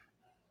see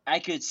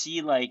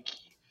like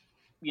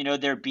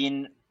there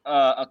being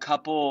a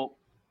couple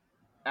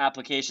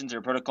applications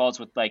or protocols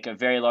with like a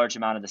very large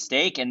amount of the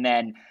stake, and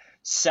then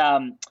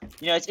some.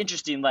 It's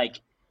interesting. Like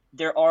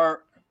there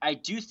are, I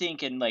do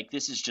think, and like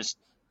this is just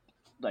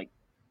like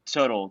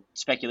total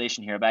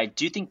speculation here, but I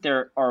do think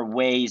there are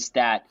ways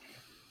that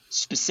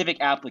specific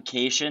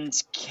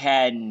applications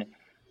can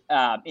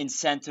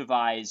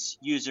incentivize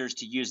users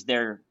to use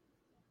their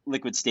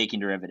liquid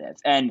staking derivative.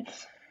 And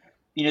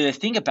the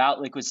thing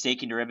about liquid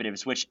staking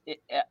derivatives, which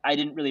I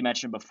didn't really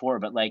mention before,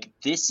 but like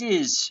this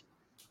is,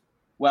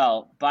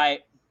 well,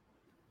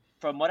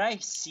 from what I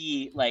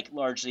see, like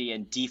largely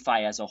in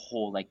DeFi as a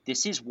whole, like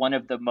this is one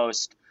of the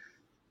most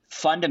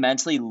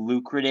fundamentally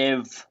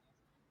lucrative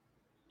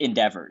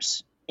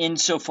endeavors,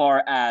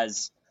 insofar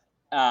as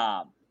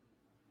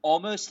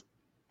almost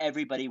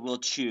everybody will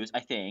choose, I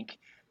think,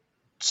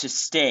 to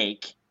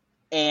stake,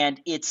 and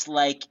it's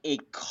like a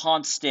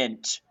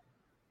constant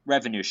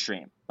revenue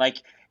stream. Like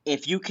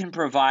if you can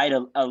provide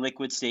a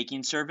liquid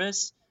staking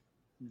service,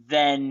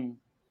 then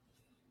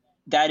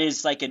that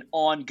is like an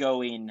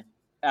ongoing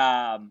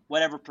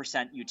whatever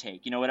percent you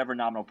take, whatever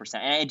nominal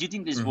percent. And I do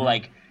think this will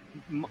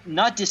Mm-hmm. like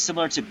not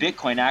dissimilar to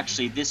Bitcoin.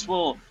 Actually, this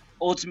will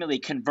ultimately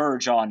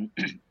converge on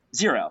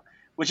zero,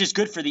 which is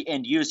good for the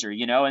end user,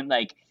 and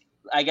like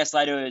I guess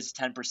Lido is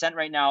 10%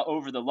 right now.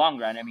 Over the long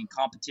run, I mean,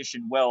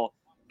 competition will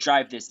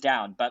drive this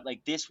down, but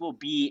like this will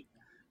be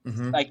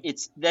Mm-hmm. like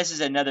this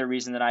is another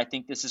reason that I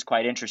think this is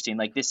quite interesting.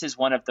 Like this is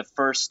one of the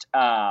first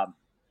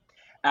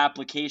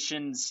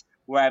applications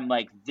where I'm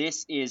like,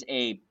 this is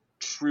a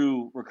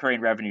true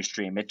recurring revenue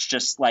stream. It's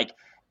just like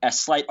a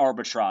slight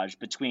arbitrage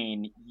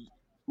between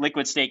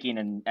liquid staking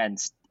and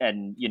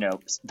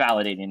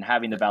validating and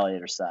having the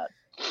validator set.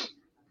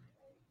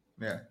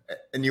 Yeah.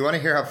 And you want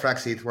to hear how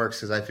Frax ETH works?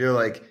 Because I feel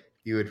like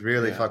you would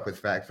really Yeah. fuck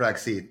with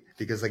Frax ETH,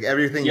 because like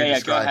everything Yeah, you're yeah, go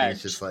describing ahead.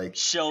 is just like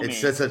Shill me. it's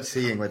just up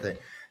seeing with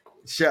it.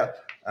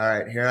 All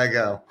right, here I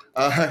go.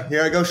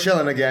 Here I go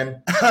shilling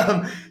again.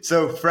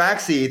 So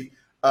Frax ETH.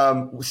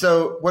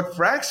 So what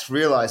Frax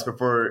realized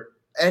before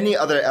any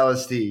other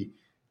LSD,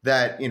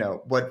 that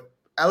what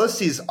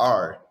LSDs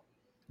are,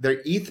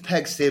 they're ETH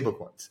peg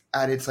stablecoins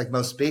at its like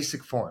most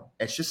basic form.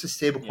 It's just a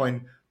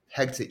stablecoin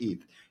pegged to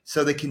ETH.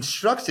 So they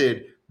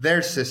constructed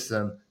their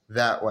system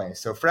that way.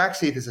 So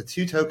Frax ETH is a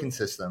 2-token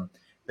system.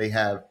 They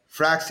have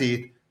Frax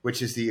ETH,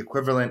 which is the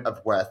equivalent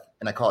of WETH,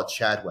 and I call it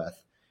Chad WETH.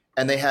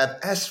 And they have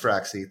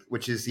sFrax ETH,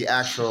 which is the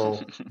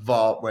actual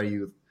vault where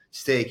you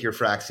stake your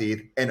Frax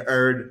ETH and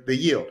earn the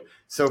yield.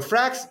 So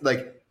Frax,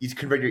 like you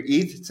convert your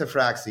ETH to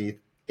Frax ETH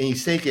and you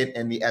stake it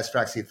in the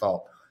sFrax ETH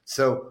vault.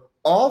 So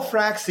all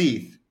Frax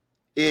ETH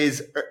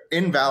is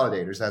in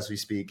validators as we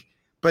speak,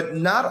 but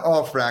not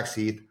all Frax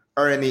ETH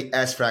are in the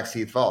sFrax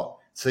ETH vault.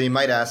 So you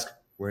might ask,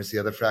 where's the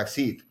other Frax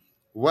ETH?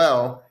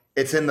 Well,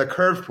 it's in the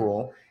curve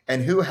pool,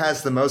 and who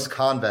has the most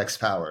convex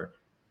power?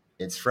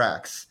 It's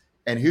Frax.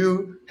 And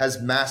who has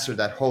mastered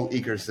that whole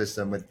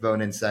ecosystem with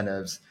bone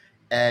incentives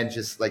and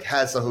just like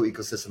has the whole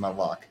ecosystem on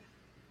lock?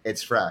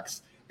 It's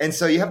Frax. And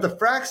so you have the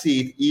Frax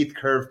ETH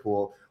curve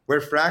pool, where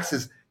Frax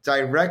is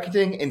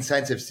directing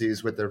incentives to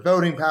use with their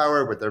voting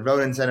power, with their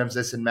vote incentives,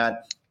 this and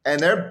that.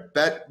 And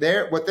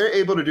what they're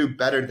able to do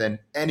better than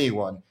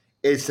anyone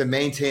is to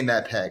maintain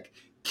that peg.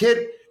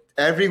 Kid,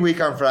 every week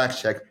on Frax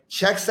Check,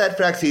 checks that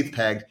Frax ETH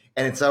pegged,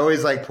 and it's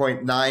always like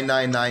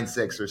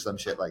 0.9996 or some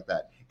shit like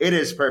that. It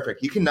is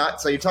perfect. You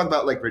cannot, so you talk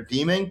about like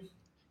redeeming.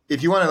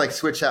 If you want to like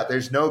switch out,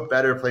 there's no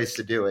better place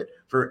to do it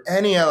for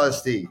any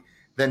LSD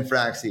than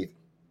Frax ETH.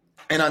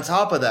 And on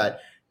top of that,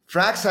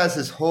 Frax has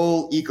this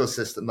whole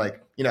ecosystem.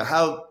 Like,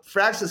 how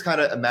Frax has kind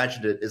of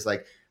imagined it is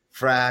like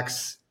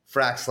Frax,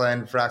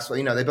 Fraxland,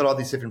 Fraxwell. They built all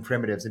these different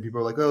primitives, and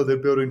people are like, oh, they're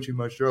building too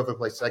much. They're all over the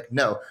place. It's like,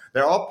 no,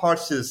 they're all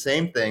parts to the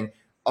same thing.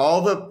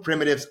 All the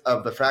primitives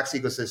of the Frax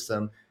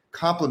ecosystem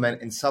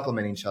complement and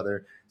supplement each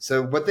other.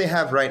 So what they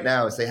have right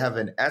now is they have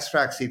an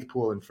S-Frax ETH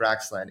pool in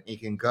Fraxland. And you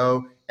can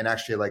go and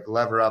actually like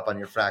lever up on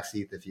your Frax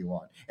ETH if you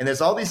want. And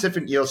there's all these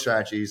different yield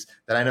strategies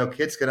that I know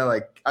Kit's gonna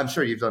like. I'm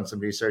sure you've done some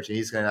research, and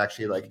he's gonna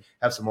actually like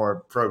have some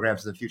more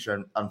programs in the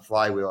future on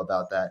Flywheel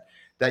about that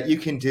you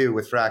can do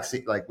with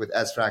Frax, like with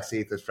S-Frax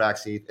ETH, with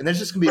Frax ETH, and there's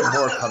just gonna be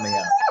more coming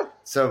out.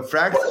 So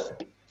Frax.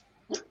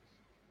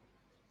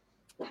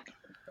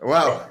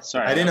 Wow.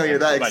 Sorry, I didn't know you're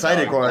that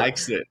excited, Gwart.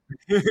 Likes it.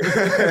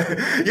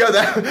 Yo,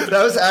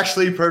 that was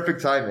actually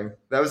perfect timing.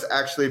 That was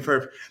actually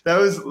perfect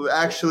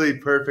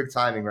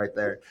timing right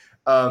there.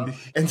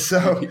 And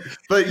so,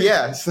 but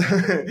yeah, so,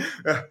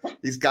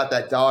 he's got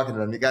that dog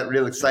in him. He got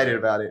real excited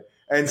about it.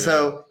 And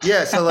so,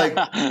 yeah, so like,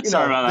 that's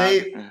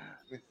like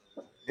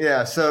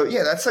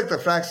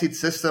the Frax seed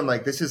system.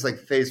 Like this is like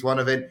phase one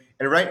of it.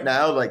 And right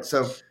now, like,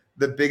 so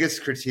the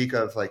biggest critique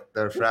of like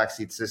the Frax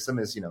seed system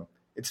is,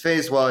 it's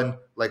phase one.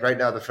 Like right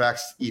now, the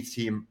Frax ETH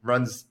team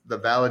runs the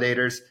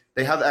validators.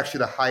 They have actually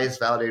the highest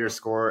validator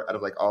score out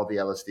of like all the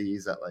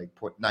LSDs at like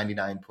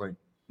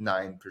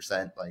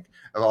 99.9%, like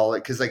of all it,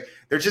 because like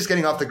they're just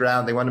getting off the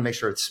ground. They want to make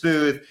sure it's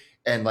smooth,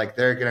 and like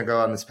they're gonna go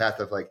on this path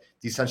of like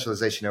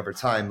decentralization over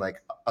time,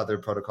 like other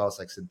protocols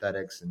like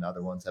Synthetics and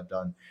other ones have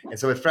done. And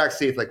so with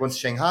Frax ETH, like once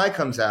Shanghai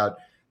comes out,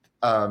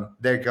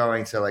 they're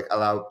going to like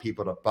allow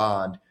people to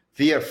bond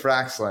via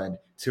Fraxland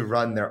to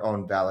run their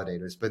own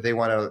validators, but they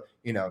want to,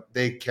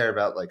 they care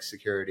about like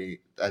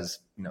security as,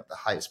 the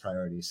highest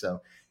priority.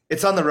 So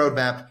it's on the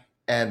roadmap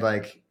and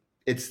like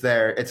it's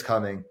there, it's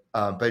coming.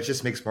 But it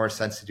just makes more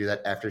sense to do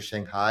that after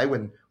Shanghai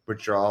when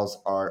withdrawals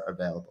are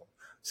available.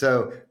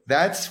 So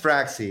that's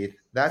Frax ETH.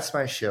 That's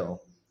my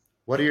shill.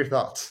 What are your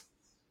thoughts?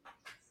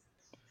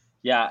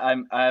 Yeah,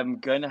 I'm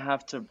going to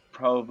have to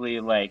probably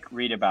like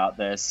read about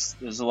this.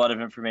 There's a lot of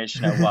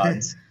information at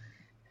once.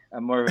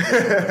 I'm more of a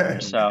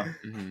learner, so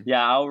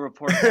yeah, I'll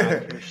report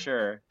back for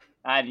sure.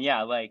 And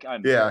yeah, like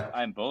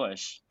I'm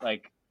bullish,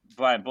 like,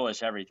 but I'm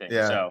bullish everything.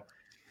 Yeah. So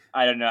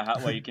I don't know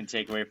what you can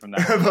take away from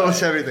that.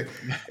 Bullish everything.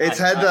 It's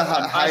had the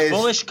highest. I'm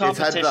bullish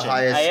competition. It's had the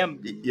highest. I am.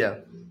 Yeah.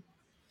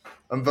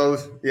 I'm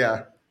both.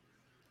 Yeah.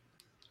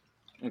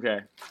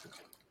 Okay.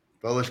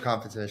 Bullish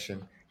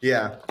competition.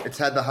 Yeah, it's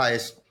had the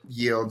highest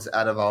yields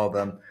out of all of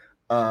them.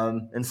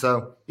 And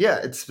so yeah,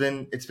 it's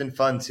been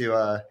fun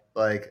to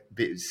ride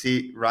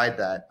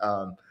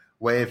that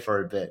wave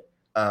for a bit.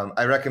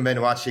 I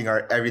recommend watching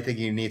our Everything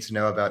You Need to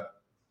Know About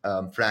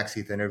Frax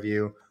ETH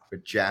interview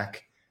with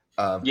Jack.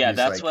 Yeah,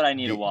 that's like, what I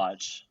need to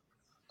watch.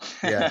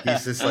 Yeah,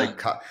 he's this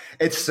like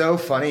it's so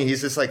funny.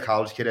 He's this like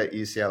college kid at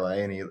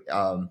UCLA, and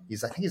I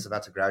think he's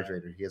about to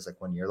graduate, or he has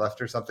like 1 year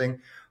left or something.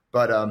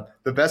 But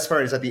the best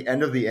part is at the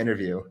end of the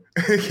interview,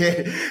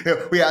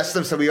 we asked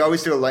him. So we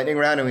always do a lightning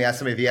round, and we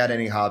asked him if he had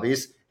any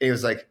hobbies. And he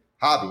was like,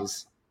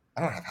 "Hobbies?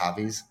 I don't have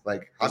hobbies.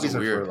 Like hobbies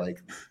are for like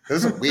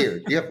those are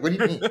weird. What do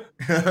you mean?"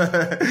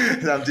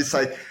 And I'm just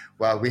like,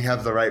 "Wow, we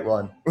have the right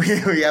one.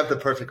 We have the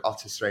perfect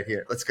autist right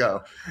here. Let's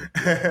go."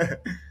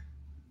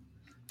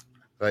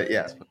 But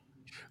yeah.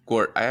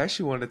 Gwart, I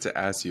actually wanted to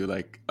ask you,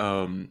 like,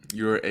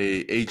 you're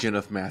a agent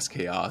of mass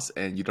chaos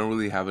and you don't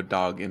really have a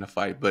dog in a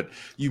fight, but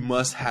you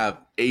must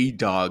have a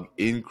dog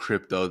in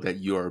crypto that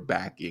you're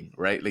backing,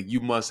 right? Like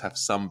you must have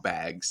some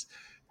bags.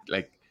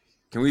 Like,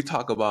 can we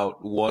talk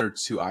about one or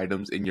two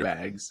items in your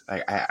bags?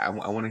 I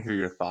want to hear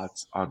your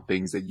thoughts on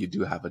things that you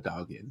do have a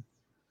dog in.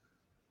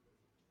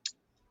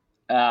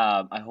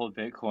 I hold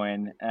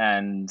Bitcoin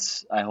and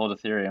I hold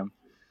Ethereum.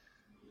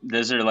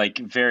 Those are like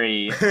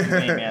very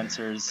lame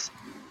answers.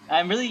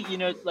 I'm really,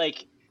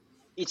 like,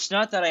 it's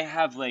not that I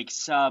have like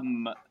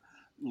some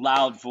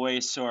loud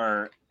voice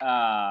or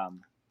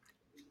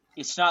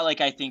it's not like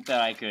I think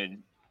that I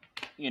could,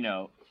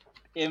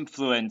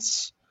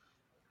 influence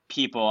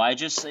people.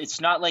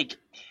 It's not like,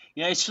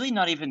 it's really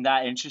not even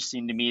that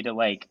interesting to me to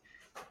like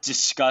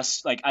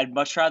discuss. Like, I'd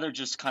much rather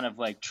just kind of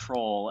like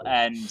troll.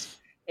 And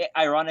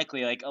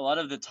ironically, like a lot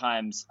of the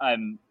times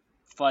I'm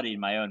fudding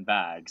my own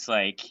bags.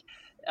 Like,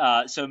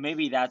 so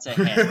maybe that's a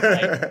hint.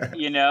 Like,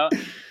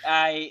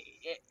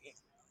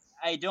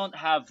 I don't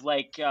have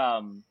like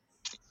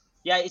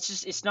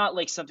it's not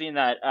like something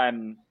that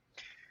I'm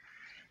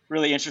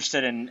really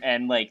interested in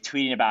and like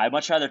tweeting about. I'd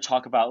much rather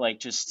talk about like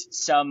just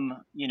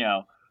some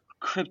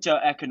crypto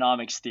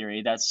economics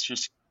theory that's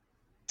just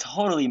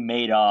totally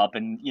made up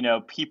and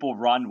people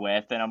run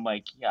with, and I'm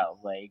like,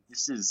 like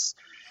this is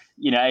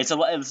it's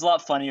a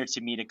lot funnier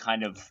to me to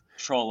kind of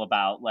troll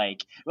about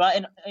like, well,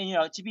 and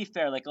to be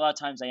fair, like a lot of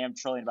times I am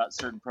trolling about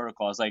certain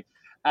protocols, like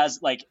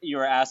as like you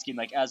were asking,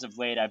 like as of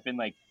late I've been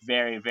like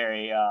very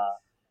very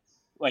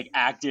like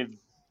active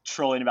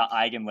trolling about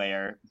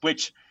Eigenlayer,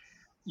 which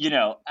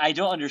I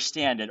don't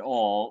understand at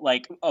all,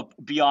 like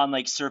beyond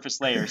like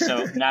surface layer.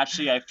 So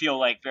naturally I feel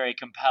like very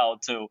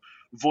compelled to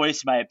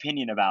voice my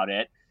opinion about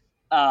it.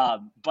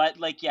 But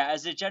like, yeah,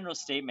 as a general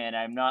statement,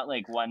 I'm not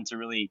like one to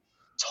really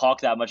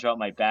talk that much about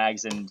my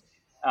bags. And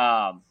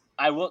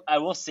I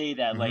will say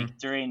that like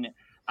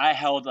I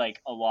held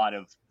like a lot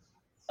of,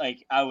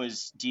 like I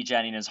was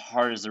degenning as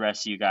hard as the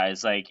rest of you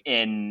guys, like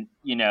in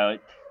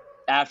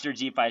after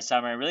DeFi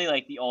summer, I really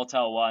like the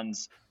Ultel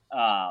ones.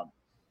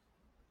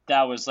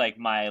 That was like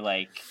my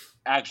like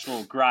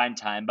actual grind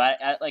time. But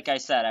like I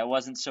said, I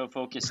wasn't so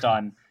focused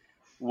on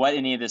what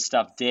any of this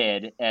stuff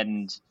did.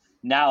 And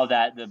now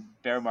that the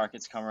bear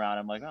market's come around,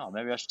 I'm like, oh,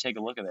 maybe I should take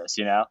a look at this,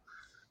 you know?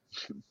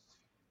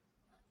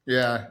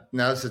 Yeah,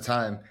 now's the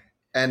time.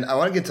 And I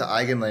want to get to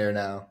Eigenlayer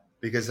now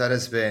because that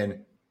has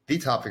been the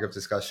topic of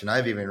discussion.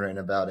 I've even written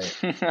about it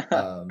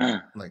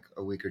like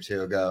a week or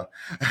two ago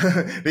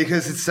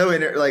because it's so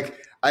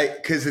I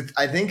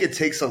think it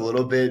takes a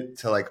little bit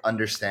to like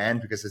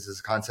understand because it's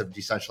this concept of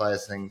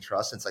decentralizing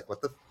trust. It's like,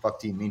 what the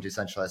fuck do you mean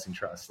decentralizing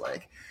trust?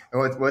 Like,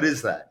 and what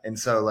is that? And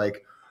so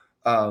like,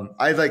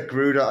 I like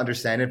grew to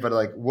understand it, but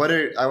like, I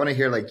want to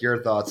hear like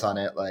your thoughts on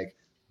it. Like,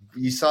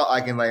 you saw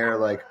Eigenlayer,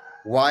 like,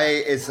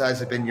 why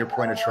has it been your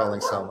point of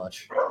trolling so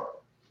much?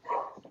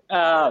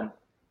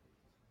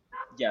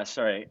 Yeah,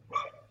 sorry.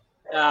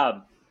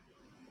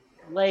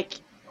 Like,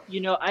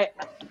 you know,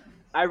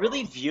 I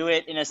really view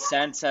it in a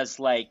sense as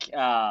like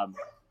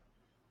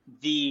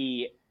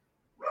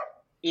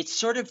it's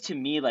sort of to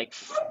me like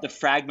the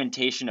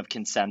fragmentation of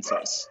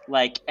consensus.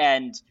 Like,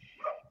 and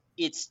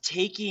it's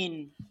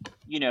taking,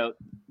 you know,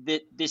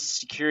 this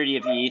security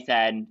of ETH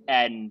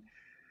and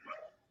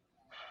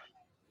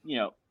you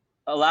know,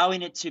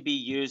 allowing it to be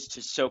used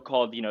to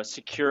so-called, you know,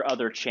 secure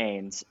other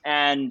chains.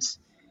 And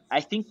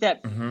I think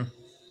that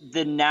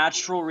the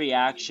natural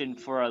reaction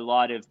for a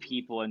lot of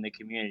people in the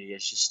community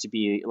is just to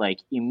be like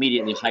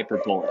immediately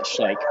hyper bullish.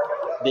 Like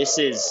this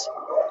is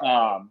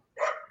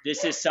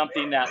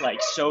something that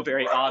like so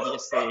very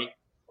obviously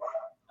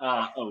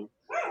oh,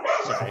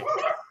 sorry.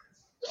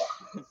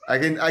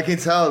 I can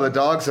tell the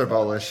dogs are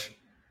bullish.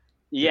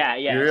 Yeah.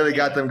 You really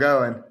got them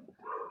going.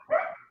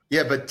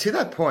 Yeah, but to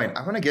that point,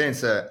 I want to get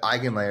into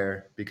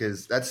Eigenlayer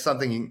because that's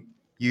something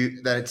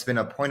that it's been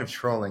a point of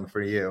trolling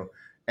for you,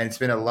 and it's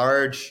been a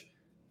large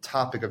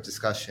topic of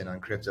discussion on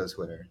crypto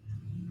Twitter,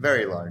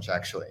 very large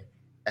actually.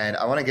 And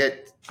I want to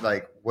get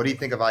like, what do you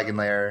think of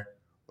Eigenlayer?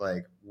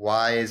 Like,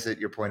 why is it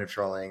your point of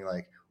trolling?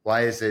 Like,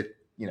 why is it,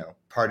 you know,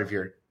 part of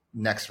your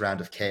next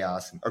round of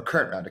chaos or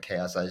current round of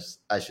chaos?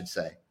 I should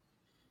say.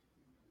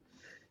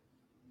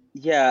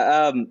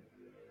 Yeah.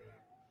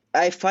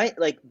 I find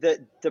like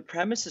the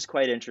premise is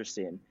quite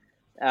interesting.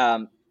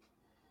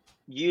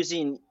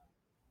 Using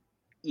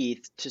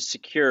ETH to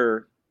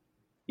secure,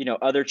 you know,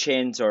 other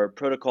chains or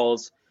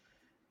protocols.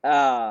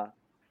 I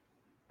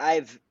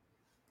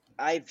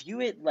view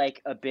it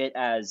like a bit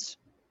as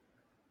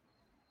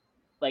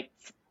like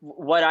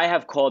what I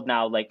have called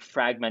now like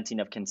fragmenting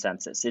of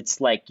consensus.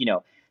 It's like, you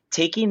know,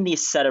 taking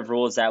these set of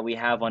rules that we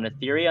have on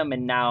Ethereum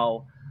and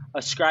now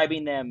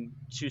ascribing them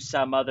to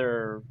some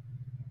other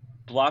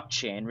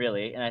blockchain,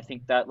 really. And I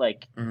think that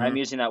like I'm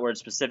using that word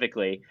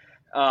specifically.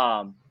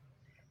 And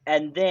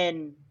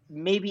then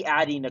maybe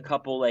adding a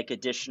couple like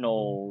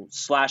additional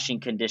slashing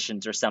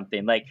conditions or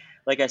something. Like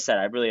I said,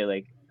 I really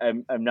like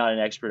I'm not an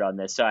expert on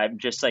this, so I'm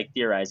just like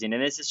theorizing,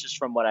 and this is just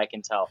from what I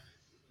can tell.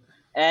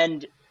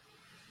 And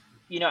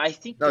you know, I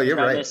think you're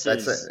right.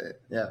 That's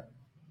yeah.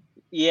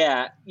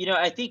 Yeah, you know,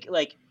 I think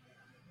like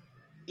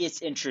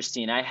it's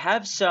interesting. I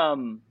have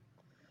some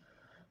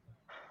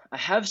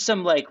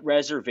like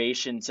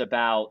reservations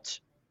about,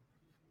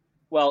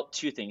 well,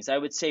 two things. I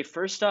would say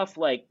first off,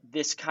 like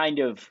this kind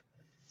of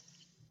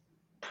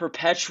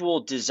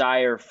perpetual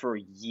desire for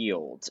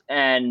yield.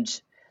 And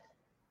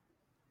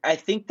I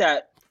think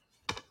that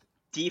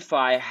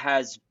DeFi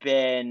has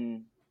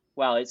been,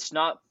 well, it's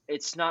not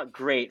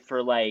great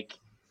for like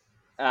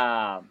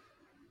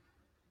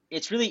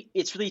it's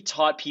really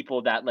taught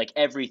people that like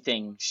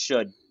everything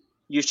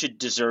you should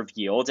deserve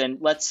yield. And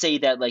let's say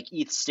that like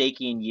ETH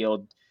staking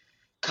yield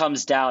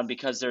comes down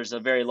because there's a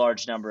very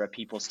large number of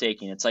people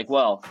staking. It's like,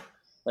 well,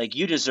 like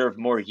you deserve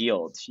more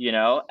yield, you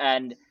know?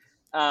 And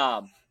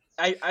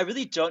I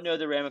really don't know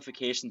the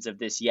ramifications of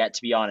this yet,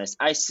 to be honest.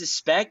 I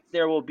suspect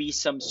there will be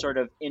some sort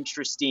of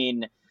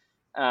interesting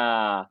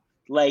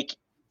like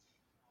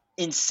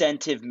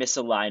incentive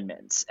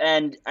misalignments.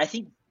 And I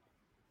think,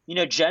 you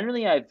know,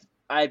 generally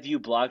I view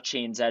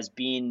blockchains as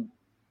being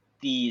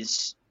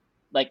these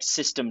like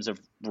systems of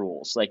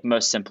rules, like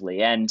most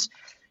simply. And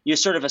you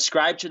sort of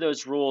ascribe to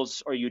those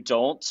rules or you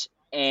don't.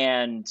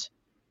 And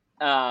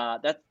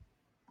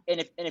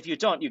if you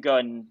don't, you go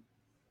and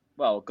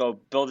go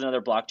build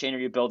another blockchain or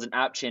you build an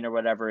app chain or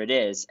whatever it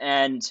is.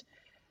 And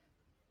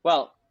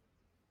well,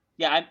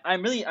 yeah,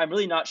 I'm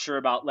really not sure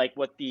about like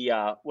what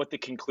the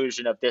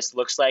conclusion of this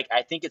looks like.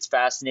 I think it's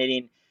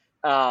fascinating.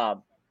 I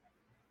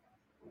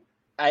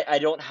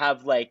don't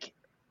have like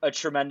a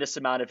tremendous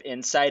amount of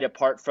insight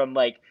apart from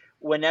like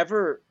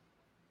whenever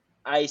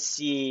I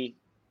see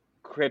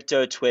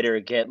crypto Twitter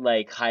get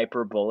like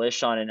hyper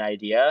bullish on an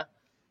idea,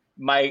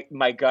 my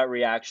gut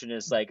reaction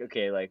is like,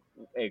 okay, like,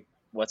 hey,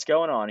 what's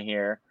going on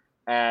here?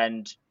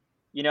 And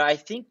you know, I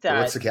think that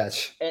what's the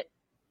catch?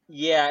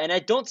 Yeah, and I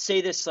don't say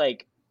this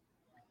like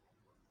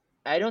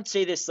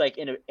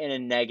in a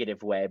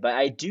negative way, but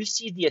I do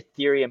see the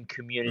Ethereum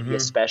community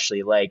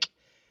especially like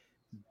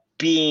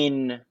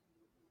being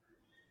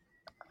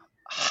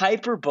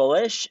hyper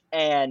bullish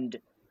and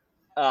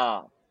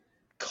uh,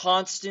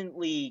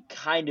 constantly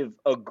kind of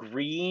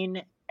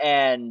agreeing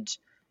and,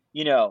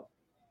 you know,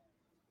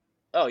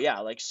 oh yeah,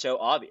 like so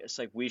obvious,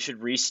 like we should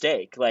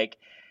restake. Like,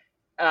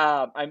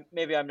 I'm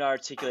not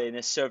articulating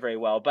this so very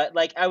well, but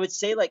like I would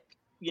say, like,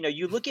 you know,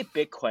 you look at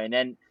Bitcoin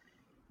and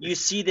you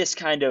see this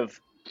kind of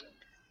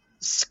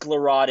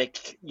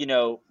sclerotic, you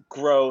know,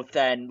 growth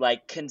and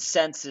like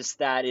consensus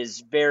that is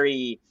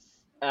very,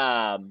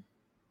 um,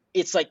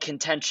 it's like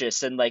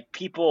contentious and like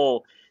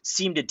people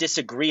seem to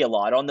disagree a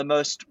lot on the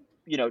most,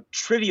 you know,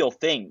 trivial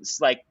things.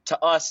 Like to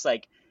us,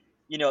 like,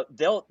 you know,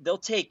 they'll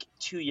take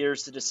 2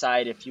 years to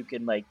decide if you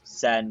can like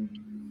send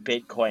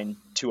Bitcoin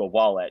to a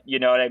wallet. You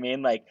know what I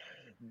mean? Like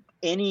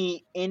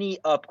any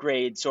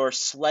upgrades or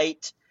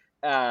slight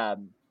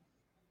um,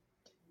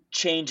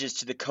 changes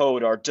to the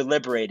code are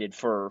deliberated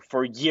for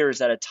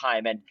years at a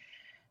time. And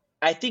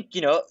I think,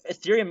 you know,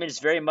 Ethereum is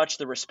very much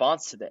the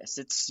response to this.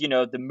 It's, you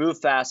know, the move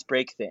fast,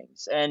 break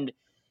things. And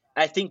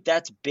I think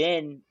that's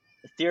been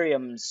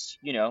Ethereum's,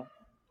 you know,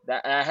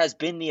 that has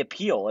been the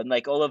appeal and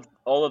like all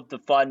of the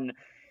fun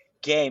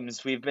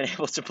games we've been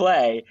able to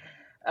play.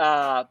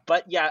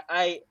 But yeah,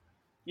 I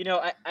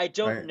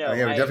don't Right. Oh, know.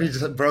 yeah, we definitely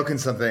just broken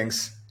some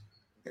things.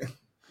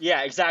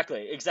 Yeah,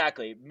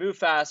 exactly. Move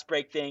fast,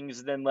 break things,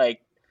 and then like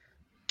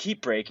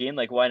keep breaking.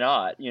 Like, why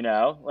not? You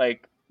know,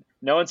 like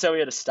no one said we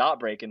had to stop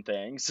breaking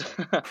things.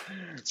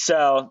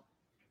 So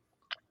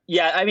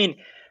yeah, I mean,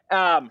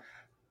 um,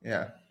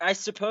 Yeah. I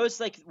suppose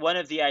like one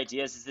of the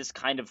ideas is this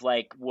kind of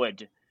like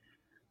would,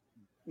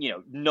 you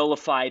know,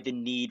 nullify the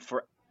need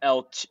for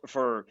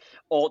for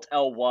alt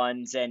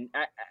L1s and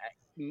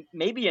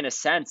maybe in a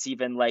sense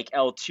even like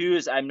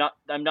L2s.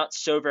 I'm not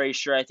so very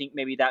sure. I think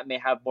maybe that may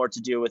have more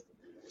to do with,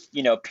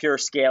 you know, pure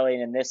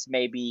scaling, and this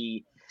may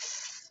be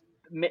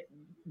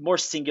more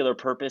singular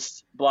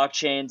purpose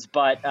blockchains.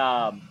 But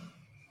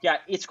yeah,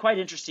 it's quite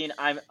interesting.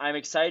 I'm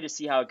excited to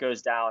see how it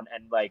goes down,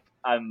 and like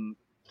I'm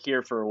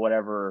here for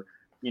whatever,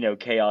 you know,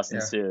 chaos Yeah.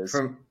 ensues.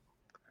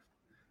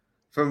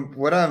 From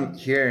what I'm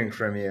hearing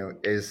from you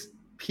is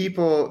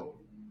people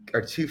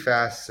are too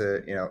fast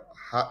to, you know,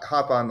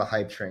 hop on the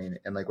hype train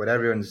and like what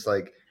everyone's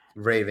like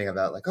raving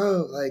about, like,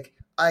 oh, like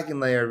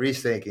eigenlayer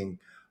restaking,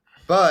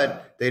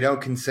 but they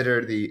don't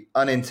consider the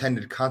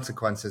unintended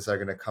consequences that are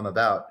going to come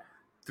about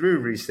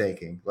through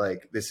restaking.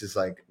 Like this is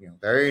like, you know,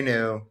 very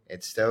new.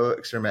 It's still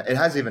experiment. It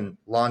hasn't even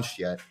launched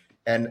yet.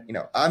 And you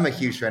know, I'm a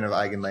huge fan of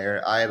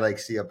eigenlayer. I like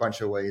see a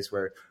bunch of ways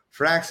where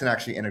Frax can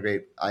actually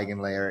integrate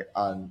eigenlayer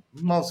on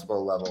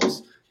multiple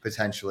levels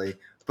potentially.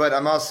 But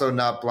I'm also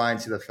not blind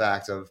to the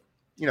fact of,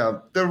 you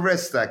know, the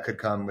risks that could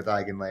come with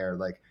eigenlayer.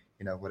 Like,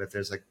 you know, what if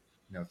there's like,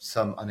 you know,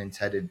 some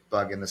unintended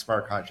bug in the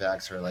smart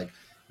contracts or like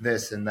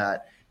this and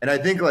that. And I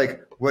think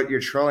like what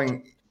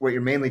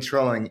you're mainly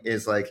trolling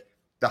is like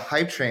the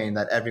hype train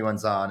that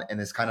everyone's on, and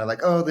it's kind of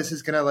like, oh, this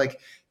is gonna like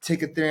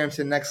take Ethereum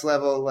to the next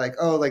level. Like,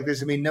 oh, like there's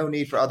gonna be no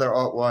need for other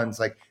alt ones.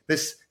 Like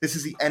this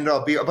is the end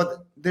all be all.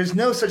 But there's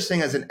no such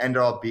thing as an end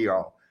all be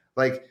all.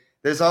 Like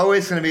there's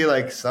always gonna be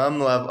like some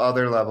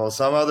other level,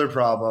 some other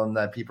problem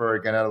that people are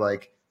gonna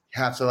like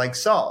have to like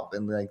solve.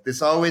 And like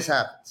this always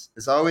happens.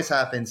 This always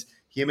happens.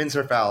 Humans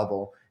are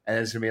fallible, and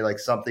there's gonna be like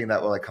something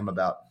that will like come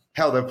about.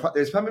 Hell,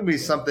 there's probably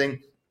something.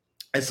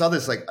 I saw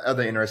this like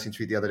other interesting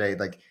tweet the other day.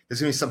 Like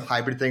there's gonna be some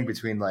hybrid thing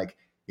between like,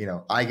 you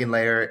know,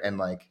 eigenlayer and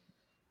like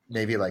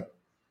maybe like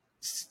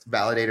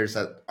validators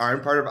that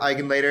aren't part of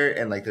eigenlayer,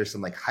 and like there's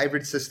some like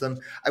hybrid system.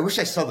 I wish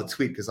I saw the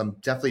tweet because I'm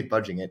definitely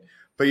budging it.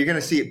 But you're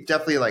gonna see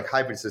definitely like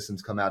hybrid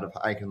systems come out of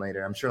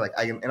eigenlayer. I'm sure like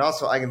and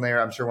also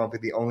eigenlayer I'm sure won't be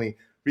the only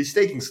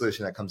restaking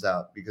solution that comes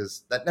out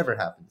because that never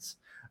happens.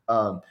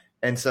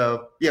 And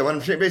so yeah, what I'm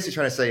basically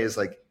trying to say is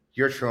like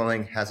your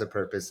trolling has a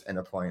purpose and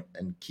a point,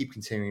 and keep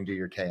continuing to do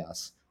your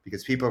chaos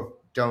because people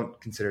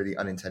don't consider the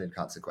unintended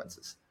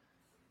consequences.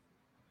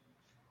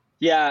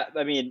 Yeah,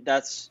 I mean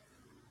that's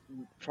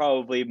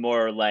probably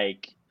more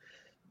like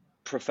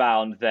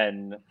profound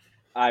than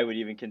I would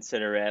even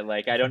consider it.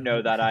 Like I don't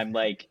know that I'm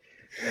like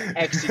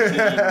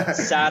executing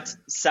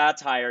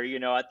satire, you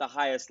know, at the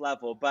highest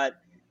level, but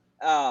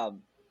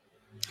um,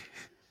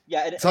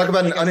 yeah. Talk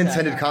about an like I said,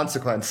 unintended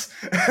consequence.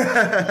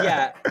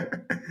 yeah,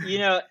 you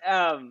know,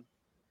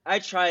 I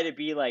try to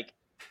be like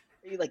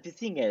the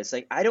thing is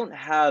like I don't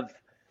have,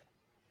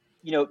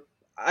 you know,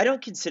 I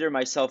don't consider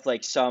myself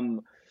like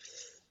some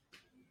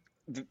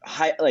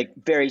high, like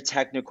very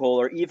technical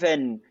or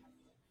even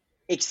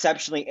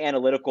exceptionally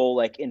analytical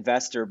like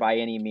investor by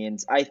any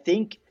means. I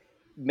think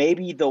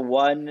maybe the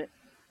one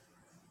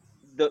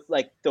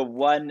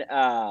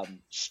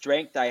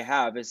strength I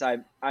have is I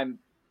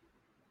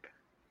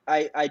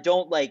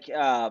don't like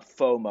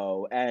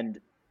FOMO, and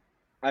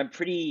I'm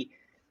pretty,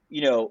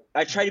 you know,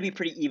 I try to be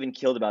pretty even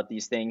keeled about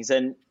these things.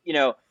 And you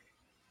know,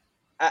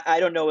 I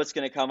don't know what's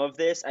going to come of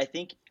this. I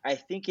think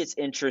it's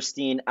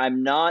interesting.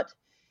 I'm not,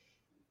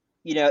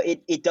 you know,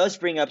 it does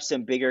bring up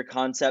some bigger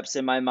concepts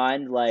in my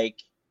mind, like,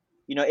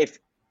 you know, if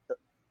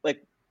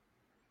like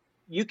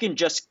you can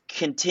just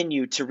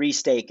continue to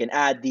restake and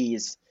add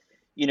these,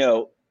 you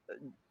know,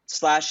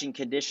 slashing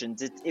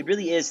conditions. It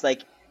really is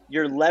like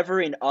you're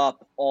levering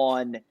up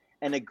on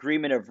an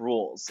agreement of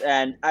rules.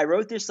 And I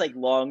wrote this like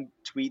long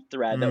tweet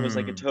thread that was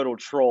like a total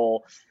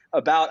troll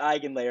about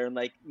Eigenlayer, and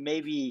like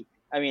maybe,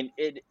 I mean,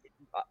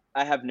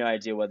 I have no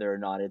idea whether or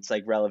not it's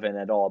like relevant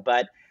at all,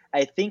 but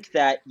I think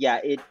that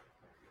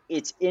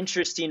it's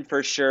interesting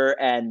for sure.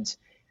 And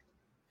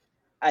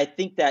I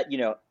think that,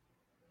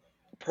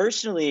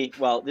 personally,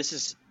 well, this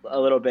is a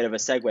little bit of a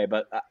segue,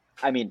 but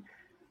I mean,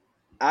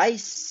 I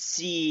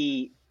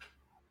see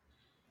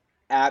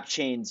app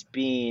chains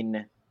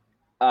being,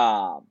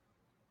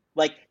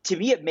 like, to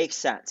me, it makes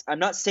sense. I'm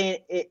not saying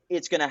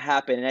it's going to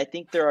happen. And I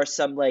think there are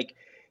some like,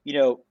 you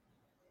know,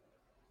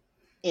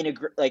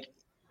 like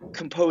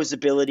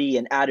composability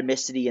and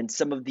atomicity and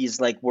some of these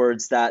like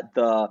words that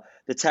the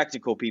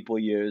technical people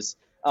use,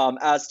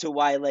 as to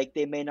why like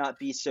they may not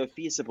be so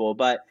feasible.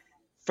 But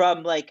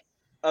from like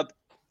a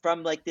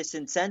from like this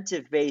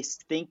incentive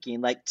based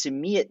thinking, like to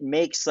me it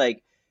makes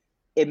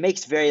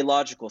very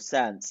logical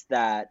sense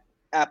that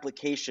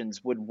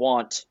applications would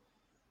want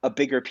a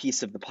bigger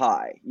piece of the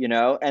pie,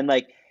 and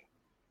like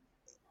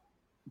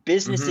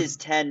businesses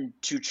tend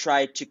to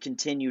try to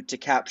continue to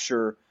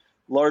capture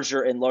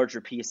larger and larger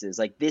pieces.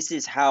 Like this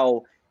is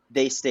how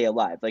they stay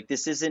alive. Like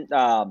this isn't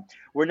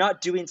we're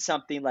not doing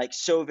something like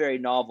so very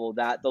novel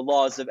that the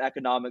laws of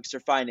economics or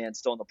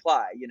finance don't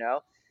apply,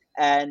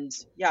 and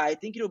yeah, I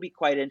think it'll be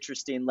quite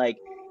interesting. Like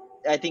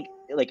I think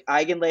like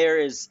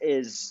Eigenlayer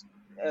is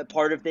a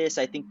part of this.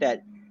 I think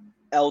that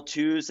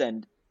L2s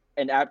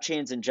and app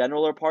chains in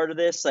general are part of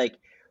this. Like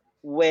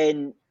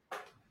when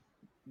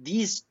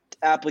these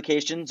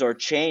applications or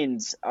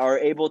chains are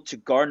able to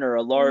garner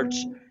a large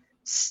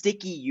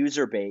sticky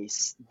user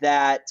base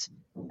that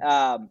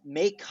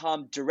may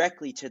come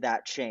directly to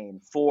that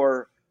chain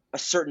for a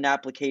certain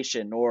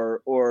application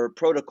or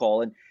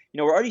protocol. And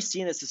we're already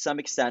seeing this to some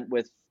extent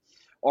with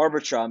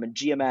Arbitrum and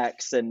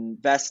GMX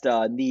and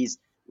Vesta and these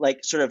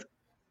like sort of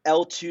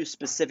L2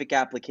 specific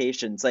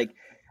applications. Like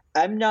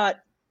I'm not,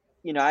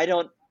 I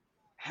don't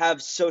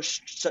have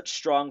such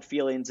strong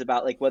feelings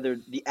about like whether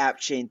the app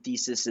chain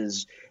thesis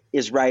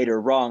is right or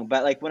wrong,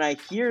 but like when I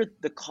hear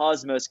the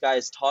Cosmos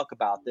guys talk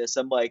about this,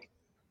 I'm like,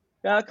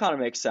 yeah, that kind of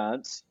makes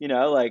sense,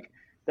 like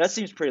that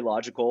seems pretty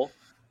logical.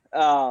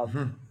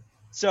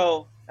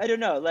 So I don't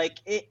know, like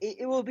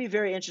it will be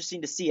very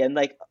interesting to see. And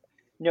like,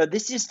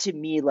 this is to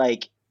me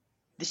like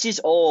this is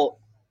all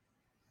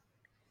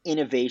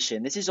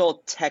innovation, this is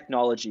all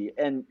technology.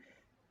 And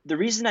the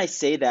reason I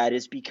say that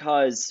is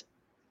because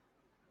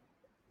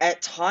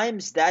at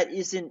times that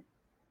isn't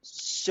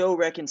so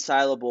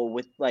reconcilable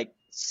with like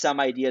some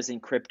ideas in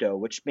crypto,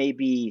 which may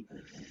be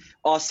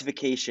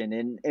ossification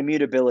and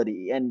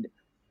immutability. And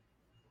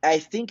I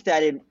think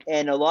that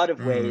in a lot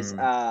of ways,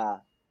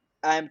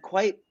 I'm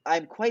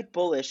quite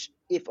bullish,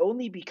 if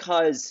only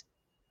because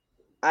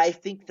I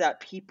think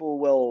that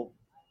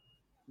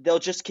they'll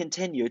just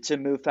continue to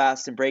move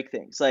fast and break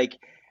things.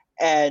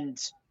 And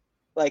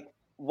like,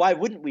 why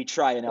wouldn't we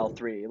try an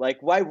L3? Like,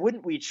 why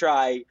wouldn't we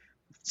try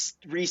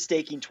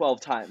restaking 12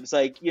 times?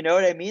 Like, you know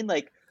what I mean?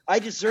 Like, I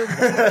deserve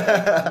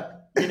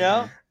that,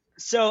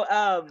 So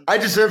I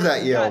deserve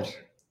that yield. Yeah,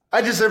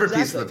 I deserve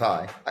exactly. a piece of the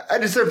pie. I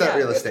deserve that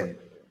real estate.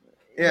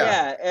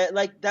 Yeah,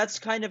 like that's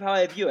kind of how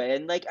I view it.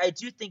 And like I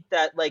do think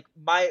that like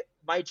my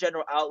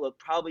general outlook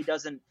probably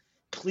doesn't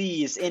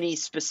please any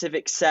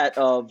specific set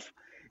of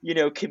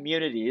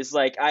communities.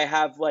 Like I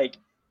have like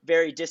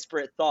very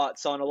disparate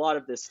thoughts on a lot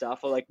of this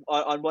stuff. Like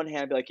on one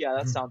hand, I'd be like, yeah,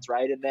 that sounds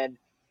right, and then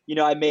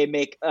I may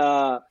make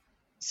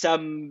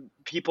some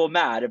people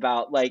mad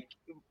about like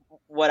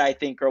what I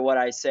think or what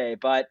I say.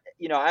 But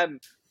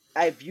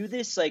I view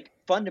this like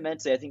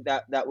fundamentally. I think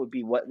that would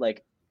be what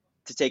like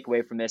to take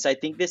away from this. I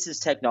think this is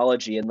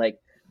technology, and like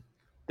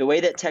the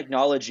way that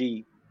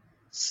technology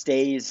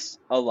stays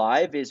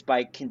alive is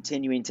by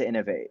continuing to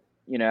innovate,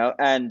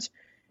 and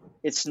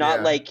it's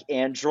not like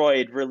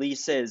Android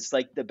releases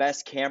like the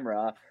best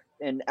camera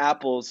and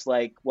Apple's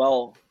like,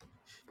 well,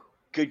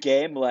 good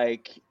game,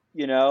 like,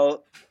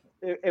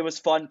 it was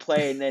fun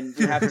playing and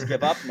we have to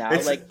give up now.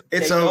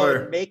 It's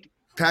over.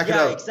 Pack it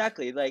up.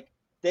 Exactly. Like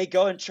they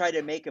go and try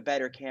to make a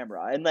better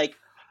camera. And like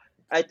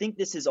I think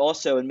this is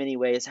also in many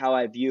ways how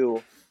I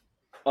view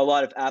a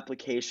lot of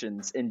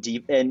applications and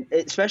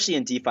especially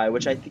in DeFi,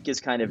 which I think is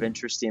kind of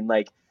interesting.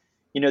 Like,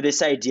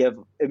 this idea of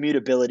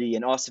immutability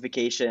and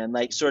ossification and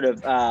like sort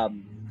of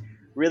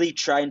really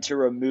trying to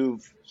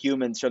remove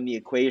humans from the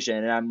equation.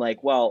 And I'm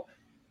like, well,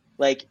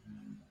 like,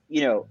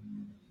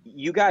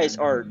 you guys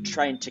are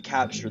trying to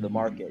capture the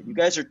market. You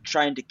guys are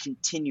trying to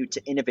continue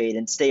to innovate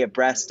and stay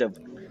abreast of,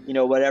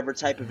 whatever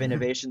type of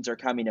innovations are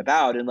coming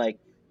about. And like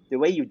the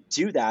way you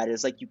do that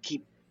is like you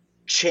keep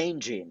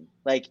changing.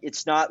 Like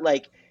it's not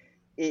like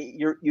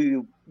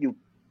you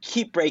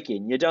keep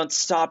breaking. You don't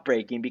stop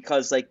breaking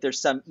because like there's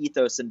some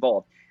ethos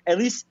involved. At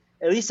least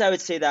I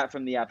would say that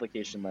from the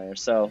application layer.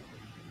 So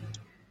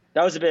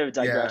that was a bit of a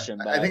digression.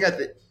 Yeah, but I think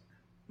that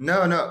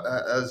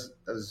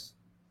was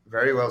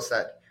very well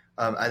said.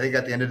 I think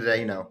at the end of the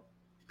day,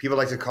 people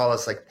like to call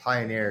us like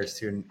pioneers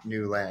to a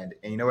new land,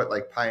 and you know what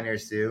like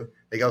pioneers do?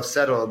 They go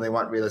settle and they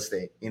want real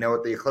estate. You know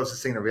what the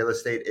closest thing to real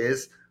estate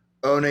is?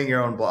 Owning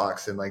your own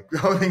blocks and like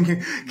owning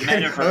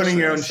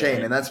your own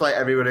chain. And that's why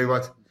everybody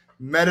wants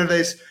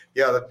metaverse.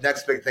 Yo, the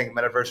next big thing,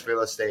 metaverse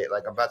real estate.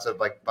 Like I'm about to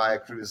like buy a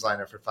cruise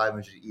liner for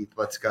 500 ETH.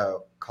 Let's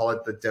go. Call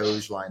it the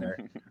Doge liner.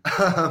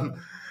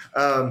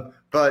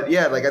 But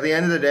yeah, like at the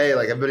end of the day,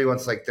 like everybody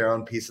wants like their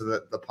own piece of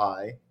the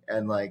pie.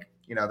 And like,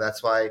 you know,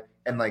 that's why.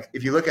 And like,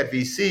 if you look at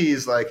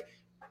VCs, like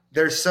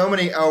there's so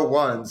many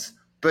L1s,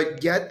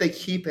 but yet they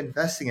keep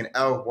investing in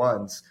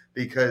L1s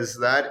because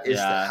that is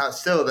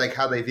still like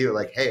how they view it.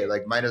 Like, hey,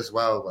 like might as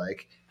well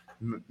like,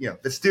 you know,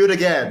 let's do it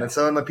again. Let's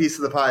own a piece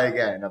of the pie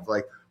again of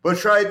like, we'll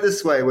try it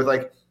this way with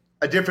like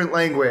a different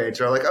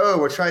language, or like, oh,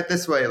 we'll try it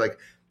this way, like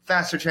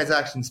faster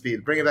transaction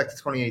speed, bring it back to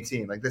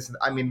 2018. Like this,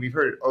 I mean, we've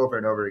heard it over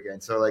and over again.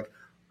 So like,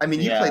 I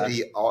mean, you played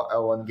the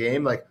L1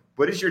 game. Like,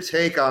 what is your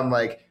take on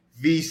like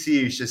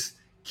VCs just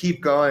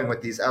keep going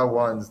with these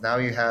L1s? Now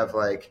you have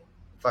like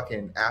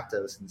fucking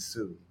Aptos and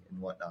Sui and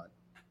whatnot.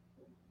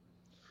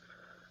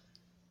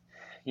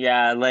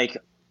 Yeah, like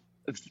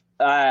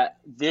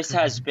this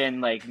has been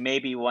like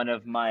maybe one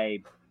of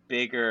my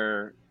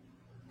bigger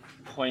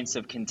points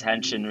of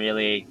contention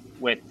really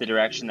with the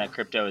direction that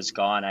crypto has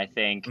gone. I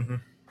think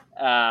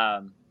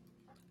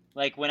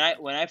like when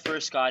I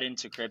first got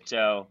into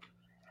crypto,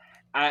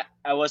 I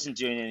wasn't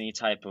doing any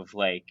type of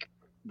like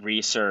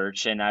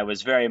research, and I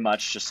was very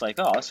much just like,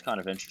 oh, that's kind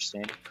of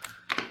interesting.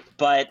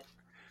 But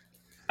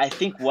I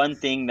think one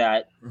thing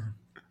that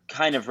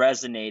kind of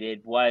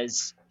resonated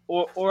was,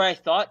 or I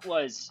thought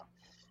was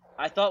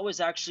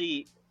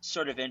actually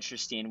sort of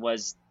interesting,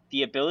 was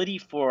the ability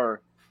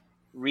for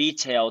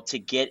retail to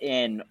get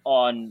in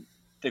on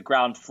the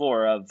ground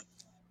floor of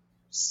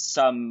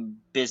some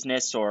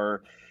business,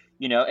 or,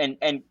 you know,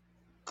 and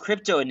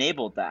crypto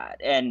enabled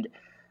that. And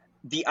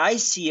the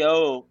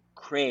ICO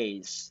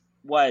craze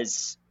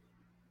was,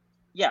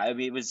 I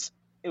mean,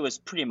 it was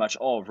pretty much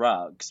all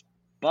rugs,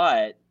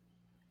 but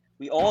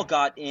we all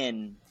got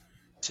in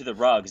to the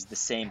rugs at the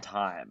same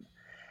time.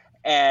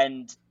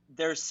 And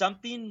there's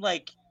something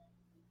like,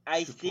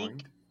 I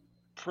think,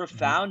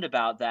 profound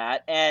about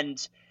that. And,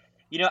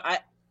 you know,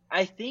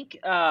 I think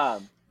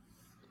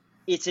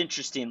it's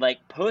interesting,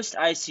 like post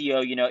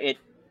ICO, you know,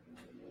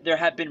 there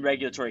have been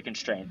regulatory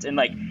constraints, and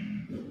like,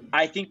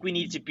 I think we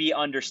need to be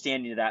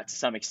understanding of that to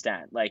some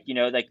extent. Like, you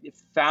know, like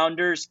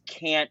founders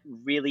can't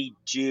really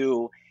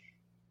do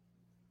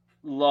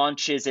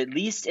launches, at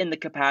least in the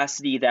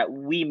capacity that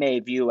we may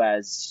view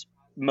as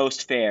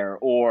most fair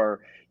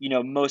or, you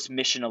know, most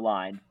mission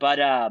aligned.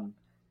 But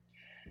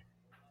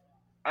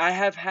I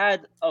have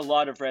had a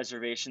lot of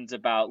reservations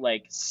about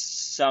like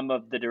some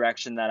of the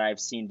direction that I've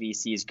seen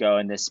VCs go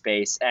in this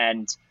space.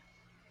 And,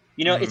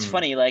 you know, it's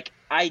funny, like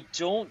I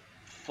don't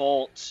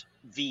fault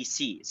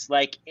VCs,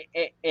 like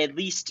at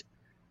least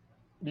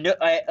no,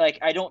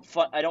 I don't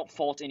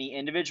fault any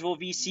individual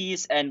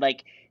VCs, and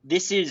like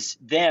this is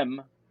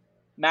them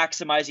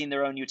maximizing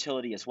their own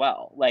utility as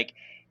well. Like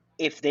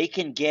if they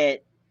can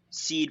get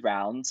seed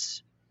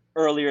rounds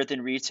earlier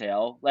than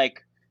retail,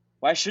 like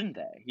why shouldn't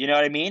they? You know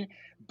what I mean?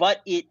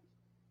 But it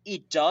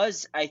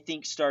does, I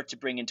think, start to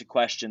bring into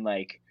question,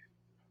 like,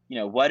 you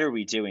know, what are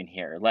we doing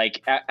here?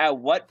 Like at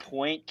what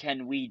point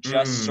can we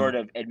just sort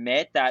of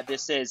admit that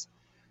this is,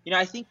 you know,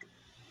 I think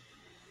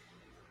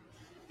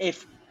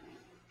if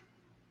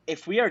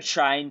we are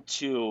trying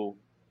to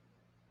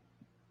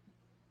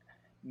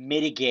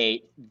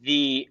mitigate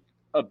the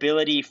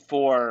ability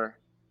for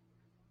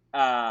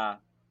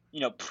you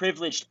know,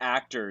 privileged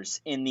actors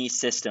in these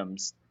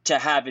systems to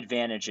have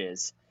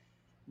advantages,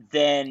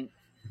 then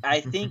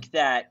I think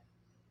that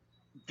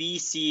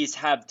VCs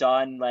have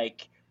done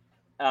like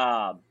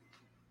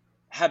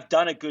have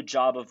done a good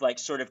job of like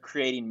sort of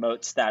creating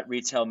moats that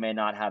retail may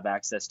not have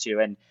access to.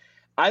 And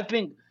I've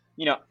been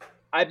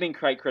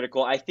quite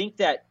critical. I think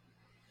that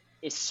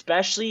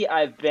especially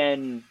I've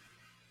been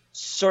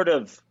sort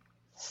of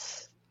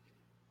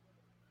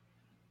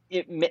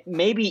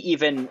maybe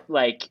even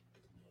like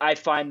I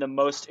find the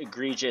most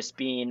egregious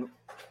being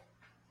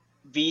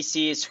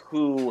VCs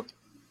who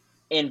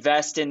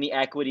invest in the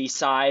equity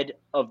side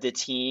of the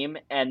team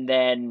and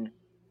then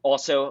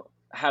also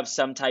have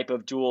some type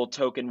of dual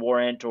token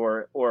warrant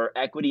or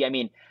equity. I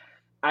mean,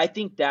 I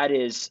think that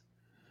is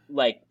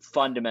like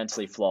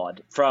fundamentally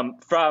flawed from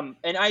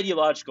an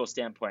ideological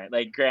standpoint.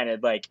 Like,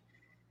 granted, like,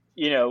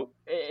 you know,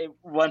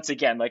 once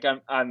again, like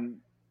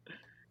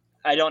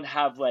I don't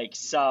have like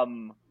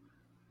some,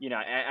 you know,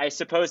 I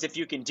suppose if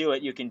you can do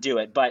it, you can do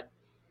it. But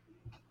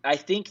I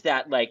think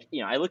that, like,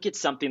 you know, I look at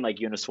something like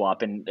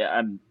Uniswap,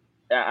 and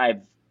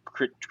I've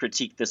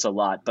critiqued this a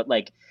lot, but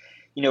like,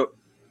 you know,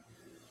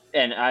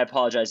 and I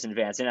apologize in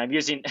advance. And I'm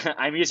using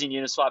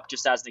Uniswap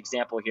just as an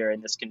example here,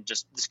 and this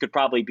could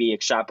probably be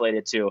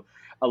extrapolated to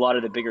a lot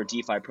of the bigger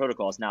DeFi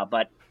protocols now.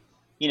 But,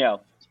 you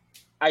know,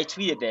 I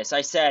tweeted this.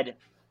 I said,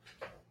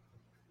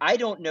 I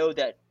don't know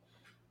that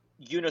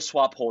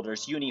Uniswap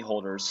holders, Uni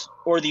holders,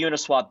 or the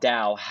Uniswap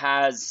DAO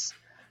has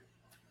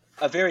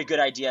a very good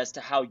idea as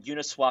to how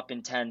Uniswap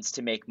intends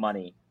to make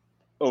money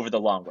over the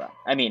long run.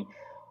 I mean,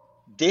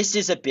 this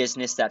is a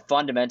business that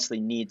fundamentally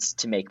needs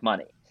to make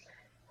money.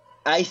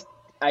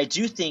 I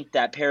do think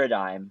that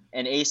Paradigm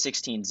and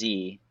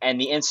A16Z and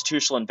the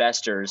institutional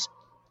investors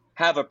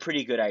have a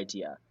pretty good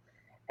idea.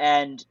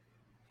 And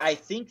I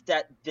think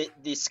that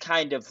this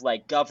kind of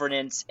like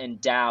governance and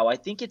DAO, I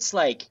think it's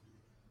like,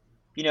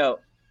 you know,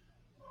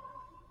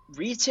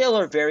 retail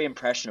are very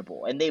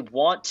impressionable and they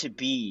want to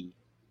be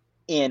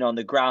in on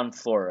the ground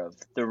floor of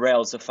the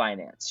rails of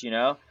finance, you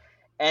know?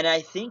 And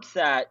I think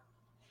that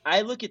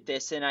I look at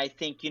this and I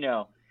think, you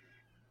know,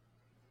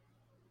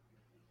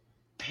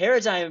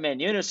 Paradigm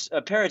and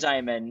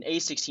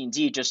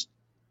A16Z just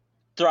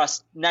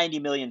thrust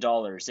 $90 million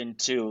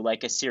into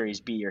like a Series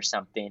B or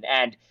something.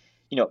 And,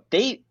 you know,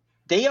 they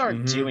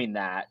aren't doing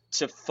that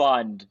to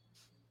fund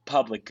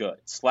public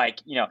goods. Like,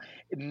 you know,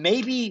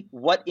 maybe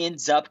what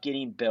ends up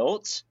getting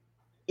built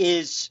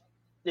is,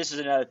 this is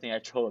another thing I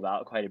troll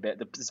about quite a bit,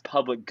 this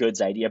public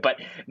goods idea, but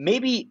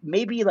maybe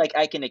like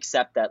I can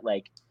accept that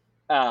like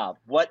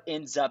what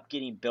ends up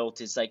getting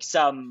built is like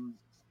some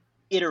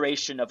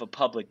iteration of a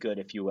public good,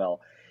 if you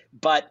will.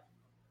 But,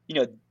 you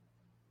know,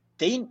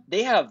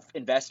 they have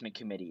investment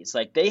committees,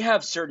 like they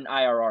have certain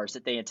IRRs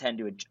that they intend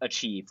to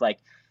achieve. Like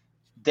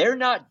they're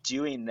not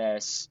doing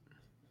this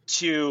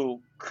to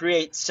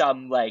create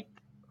some like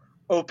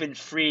open,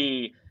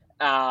 free,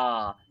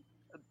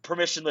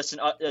 permissionless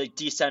and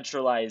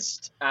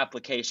decentralized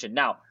application.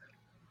 Now,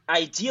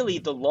 ideally,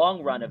 the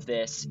long run of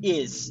this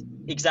is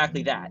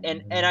exactly that.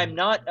 And I'm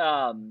not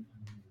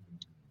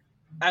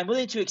I'm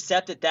willing to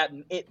accept that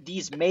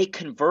these may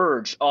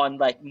converge on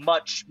like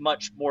much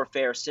more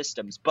fair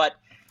systems. But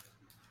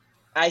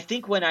I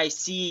think when I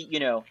see,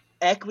 you know,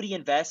 equity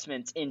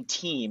investments in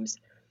teams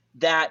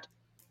that,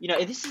 you know,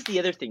 and this is the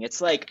other thing, it's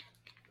like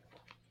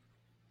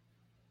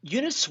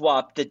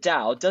Uniswap, the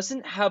DAO,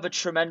 doesn't have a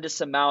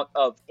tremendous amount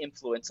of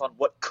influence on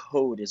what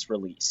code is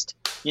released.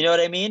 You know what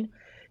I mean?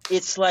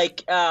 It's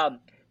like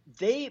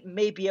they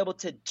may be able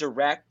to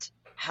direct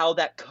how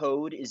that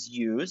code is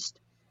used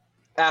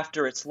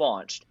after it's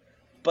launched.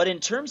 But in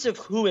terms of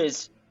who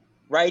is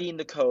writing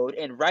the code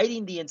and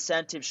writing the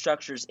incentive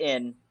structures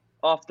in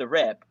off the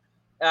rip,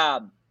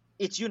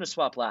 it's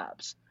Uniswap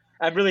Labs.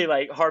 I'm really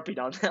like harping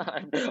on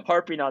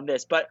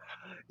this, but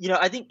you know,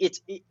 I think it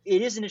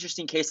is an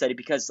interesting case study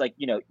because like,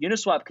 you know,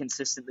 Uniswap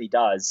consistently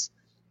does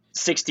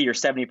 60 or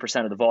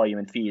 70% of the volume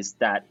and fees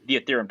that the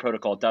Ethereum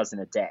protocol does in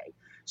a day.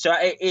 So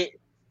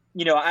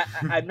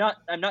I'm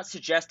not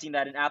suggesting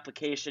that an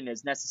application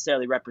is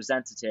necessarily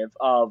representative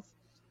of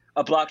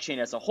a blockchain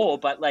as a whole,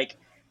 but like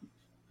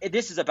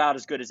this is about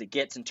as good as it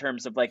gets in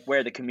terms of like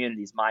where the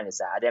community's mind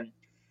is at. And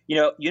you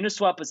know,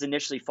 Uniswap was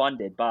initially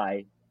funded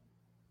by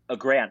a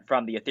grant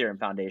from the Ethereum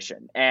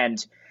Foundation,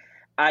 and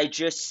I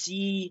just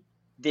see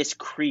this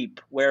creep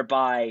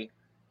whereby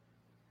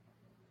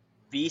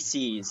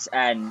VCs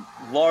and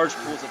large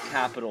pools of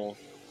capital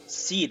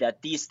see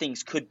that these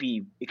things could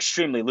be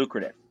extremely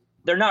lucrative.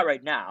 They're not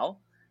right now,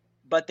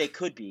 but they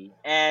could be.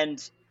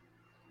 And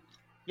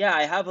yeah,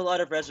 I have a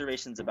lot of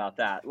reservations about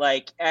that.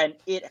 Like, and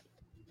it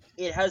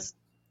has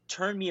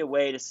turned me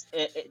away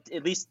to,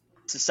 at least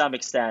to some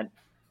extent,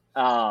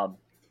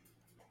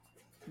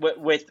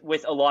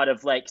 with a lot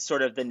of like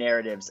sort of the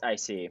narratives I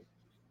see.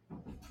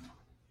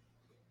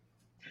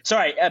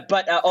 Sorry,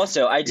 but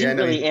also I didn't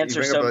really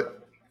answer. So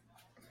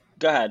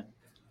go ahead.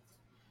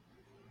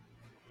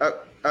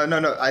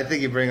 No. I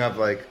think you bring up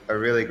like a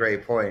really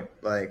great point.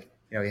 Like,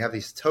 you know, you have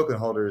these token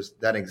holders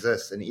that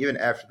exist, and even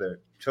after the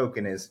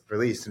token is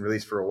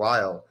released for a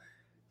while,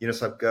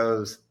 Uniswap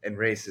goes and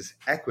raises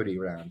equity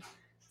round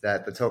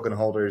that the token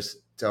holders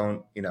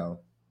don't, you know,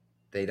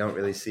 they don't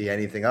really see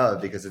anything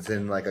of because it's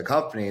in like a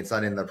company. It's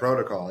not in the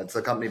protocol. It's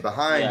the company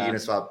behind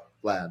Uniswap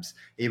Labs.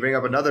 And you bring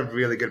up another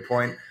really good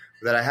point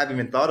that I haven't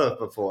even thought of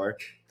before,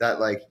 that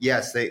like,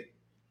 yes, the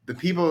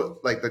people,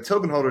 like the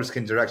token holders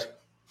can direct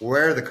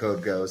where the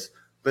code goes,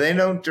 but they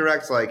don't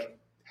direct like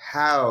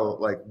how,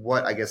 like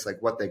what, I guess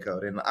like what they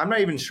code. And I'm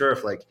not even sure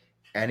if like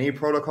any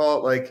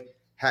protocol, like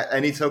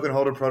any token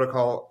holder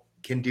protocol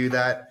can do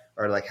that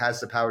or like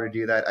has the power to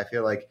do that. I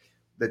feel like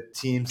the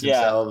teams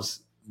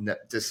themselves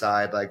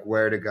decide like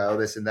where to go,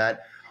 this and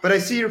that. But I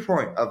see your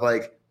point of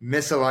like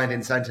misaligned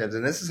incentives.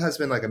 And this has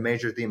been like a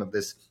major theme of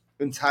this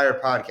entire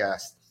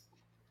podcast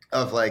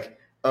of like,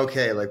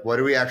 okay, like what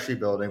are we actually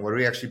building? What are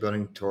we actually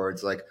building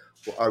towards? Like,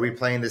 are we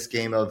playing this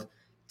game of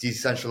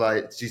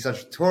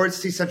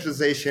towards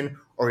decentralization,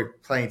 or are we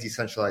playing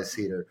decentralized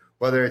theater?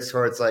 Whether it's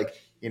towards like,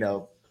 you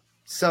know,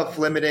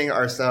 self-limiting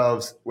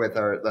ourselves with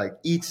our like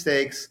ETH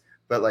stakes,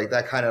 but like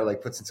that kind of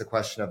like puts into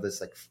question of this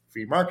like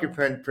free market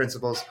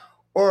principles,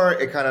 or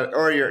it kind of,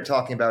 or you're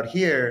talking about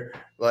here,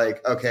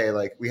 like, okay,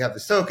 like we have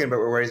this token, but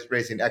we're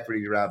raising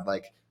equity around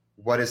like,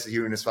 what is the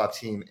Uniswap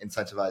team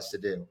incentivized to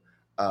do?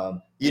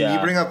 You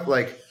bring up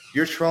like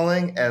you're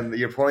trolling and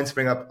your points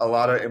bring up a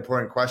lot of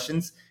important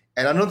questions.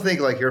 And I don't think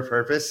like your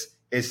purpose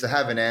is to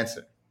have an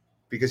answer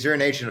because you're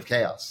an agent of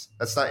chaos.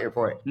 That's not your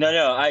point.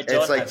 No, I don't.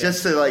 It's like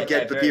just to like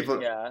get the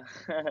people. Yeah.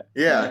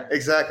 Yeah,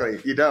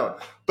 exactly. You don't.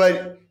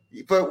 But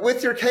but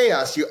with your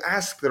chaos, you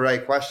ask the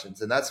right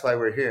questions, and that's why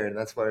we're here, and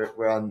that's why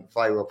we're on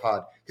Flywheel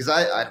Pod. Because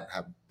I don't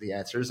have the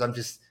answers. I'm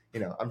just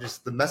I'm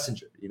just the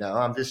messenger.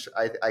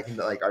 I can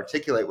like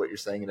articulate what you're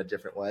saying in a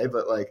different way,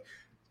 but like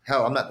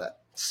hell, I'm not that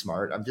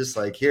smart. I'm just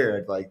like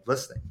here, like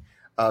listening.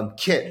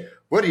 Kit,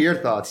 what are your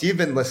thoughts? You've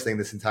been listening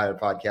this entire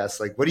podcast.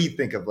 Like, what do you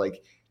think of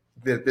like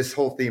this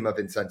whole theme of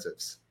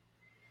incentives?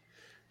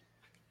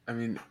 I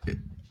mean,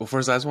 well,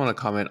 first I just want to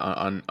comment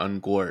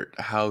on Gwart,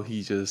 how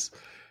he just,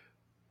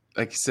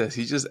 like he says,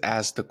 he just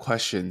asks the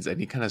questions and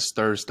he kind of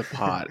stirs the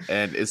pot.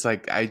 And it's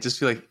like, I just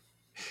feel like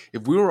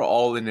if we were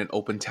all in an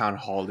open town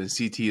hall and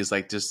CT is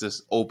like just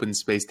this open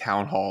space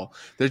town hall,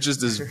 there's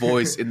just this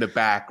voice in the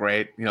back,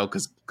 right?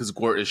 Because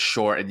Gwart is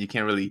short and you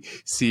can't really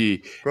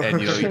see.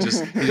 And, he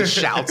just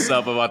shouts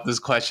up about this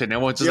question.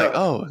 Everyone's just like,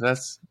 oh,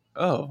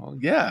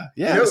 yeah.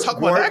 Let's talk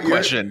about that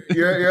question.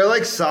 You're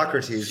like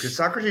Socrates, because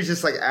Socrates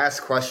just like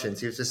asked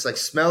questions. He was just like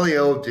smelly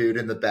old dude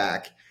in the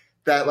back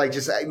that like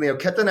just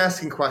kept on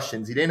asking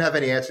questions. He didn't have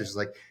any answers. He's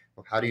like,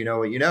 well, how do you know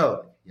what you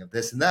know?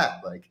 This and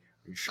that. Like,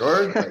 are you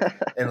sure?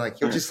 And like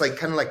he'll just like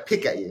kind of like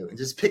pick at you and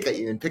just pick at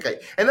you and pick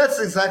at you. And that's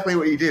exactly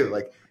what you do.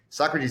 Like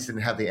Socrates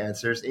didn't have the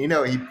answers. And,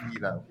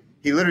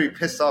 he literally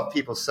pissed off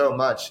people so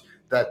much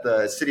that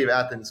the city of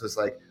Athens was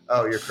like,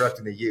 oh, you're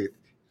corrupting the youth,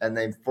 and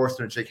they forced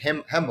him to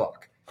drink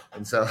hemlock.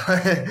 And so,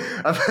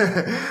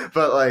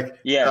 but like,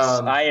 yes,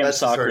 I am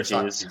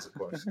Socrates, of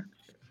course.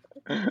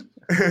 Perfect.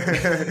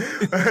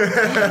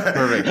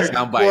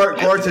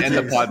 Soundbite. End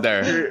the pod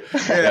there.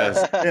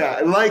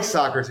 Yeah, like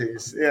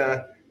Socrates.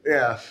 Yeah.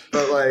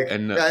 But like,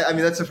 and I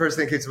mean, that's the first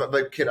thing kids about.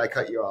 But kid, I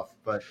cut you off.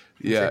 But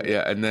continue.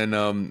 Yeah, and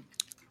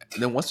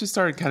then once we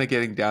started kind of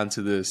getting down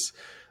to this,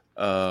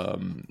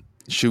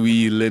 should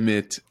we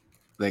limit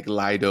like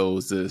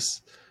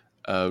Lido's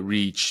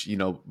reach?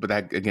 But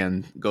that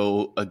again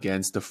go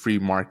against the free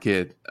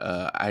market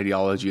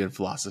ideology and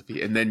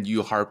philosophy. And then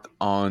you harped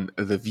on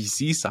the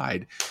VC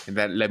side, and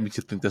that led me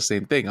to think the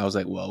same thing. I was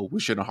like, well, we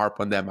shouldn't harp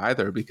on them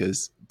either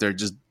because they're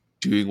just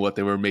doing what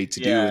they were made to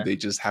do, and they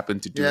just happen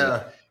to do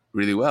it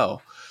really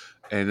well.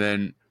 And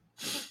then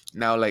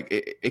now like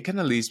it kind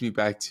of leads me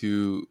back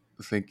to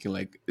thinking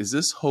like, is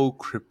this whole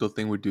crypto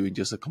thing we're doing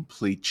just a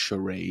complete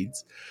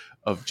charades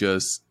of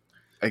just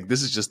like,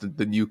 this is just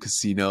the new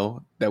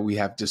casino that we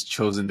have just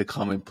chosen to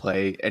come and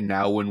play. And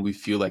now when we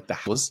feel like the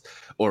house,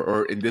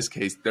 or in this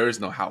case, there is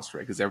no house,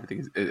 right? Because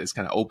everything is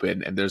kind of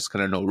open and there's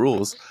kind of no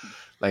rules.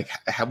 Like,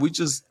 have we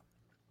just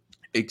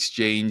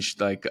exchanged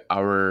like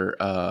our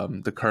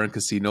the current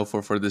casino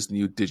for this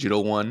new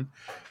digital one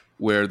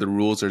where the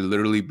rules are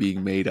literally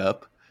being made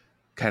up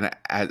kind of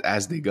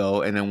as they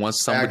go? And then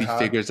once somebody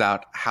figures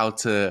out how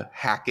to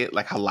hack it,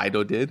 like how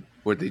Lido did,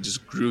 where they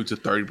just grew to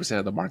 30%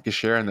 of the market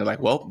share, and they're like,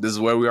 well, this is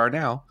where we are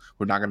now.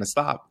 We're not going to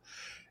stop.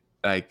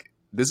 Like,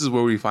 this is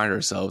where we find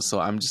ourselves.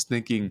 So I'm just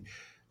thinking,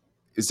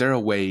 is there a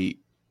way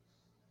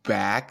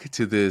back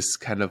to this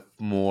kind of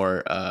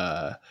more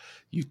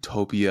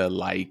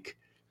utopia-like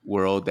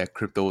world that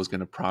crypto was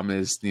going to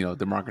promise,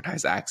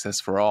 democratized access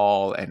for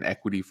all and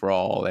equity for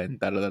all and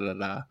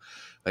da-da-da-da-da?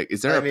 Like,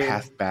 is there a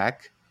path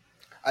back?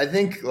 I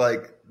think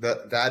like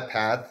that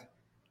path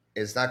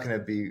is not going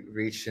to be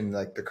reached in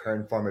like the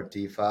current form of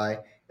DeFi,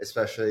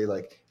 especially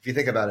like if you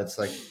think about it, it's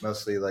like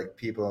mostly like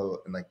people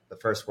in like the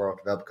first world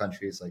developed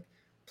countries like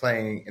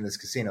playing in this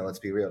casino. Let's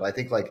be real. I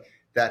think like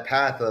that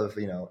path of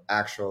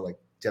actual like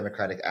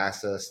democratic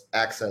access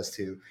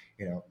to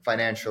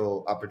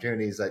financial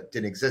opportunities that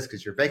didn't exist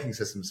because your banking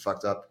system's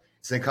fucked up.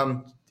 It's going to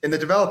come in the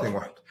developing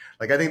world.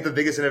 Like I think the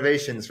biggest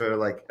innovations for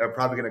like are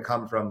probably going to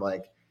come from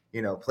like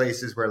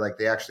places where like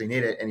they actually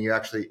need it, and you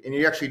actually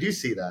do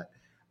see that.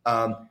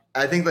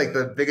 I think like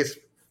the biggest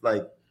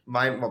like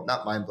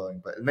not mind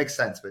blowing, but it makes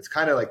sense. But it's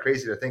kind of like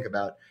crazy to think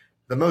about.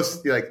 The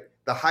most like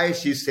the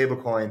highest used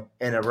stablecoin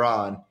in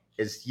Iran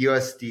is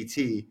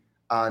USDT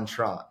on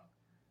Tron,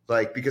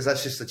 like because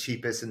that's just the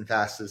cheapest and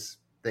fastest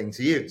thing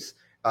to use.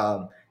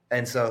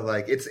 And so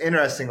like it's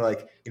interesting,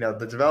 like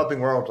the developing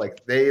world,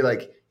 like they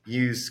like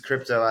use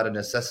crypto out of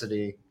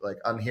necessity. Like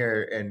I'm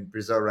here in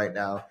Brazil right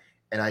now,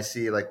 and I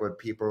see like what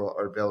people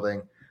are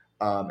building.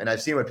 And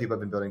I've seen what people have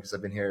been building because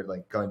I've been here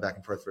like going back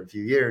and forth for a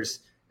few years.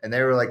 And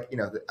they were like,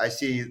 I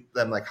see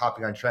them like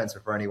hopping on trends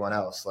before anyone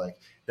else. Like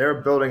they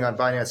were building on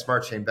Binance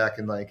Smart Chain back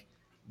in like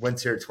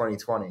winter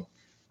 2020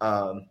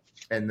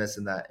 and this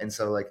and that. And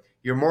so like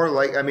you're more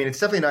like, I mean, it's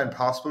definitely not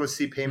impossible to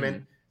see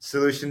payment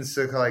solutions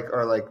to like,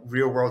 or like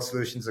real world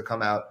solutions that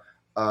come out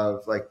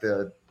of like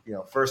the,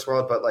 first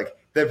world. But like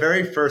the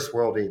very first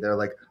worldy, they're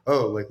like,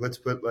 oh, like let's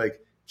put like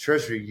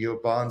treasury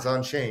yield bonds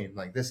on chain,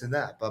 like this and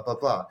that, blah, blah,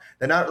 blah.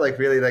 They're not like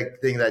really like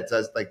thing that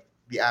does like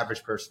the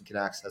average person can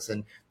access.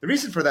 And the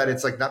reason for that,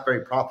 it's like not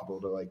very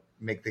profitable to like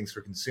make things for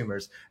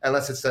consumers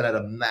unless it's done at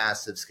a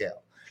massive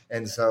scale.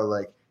 And so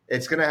like,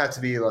 it's going to have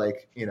to be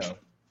like,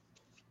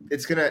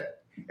 it's kind of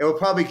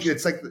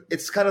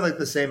like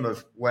the same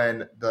of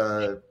when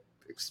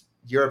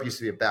Europe used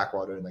to be a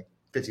backwater in like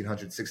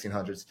 1500s,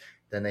 1600s.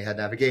 then they had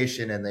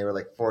navigation, and they were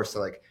like forced to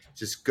like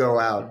just go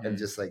out and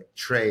just like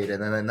trade,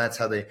 and then that's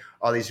how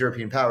all these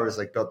European powers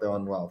like built their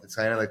own wealth. It's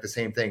kind of like the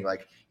same thing.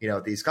 Like, you know,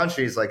 these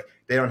countries, like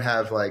they don't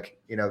have like,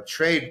 you know,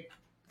 trade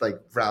like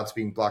routes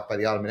being blocked by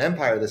the Ottoman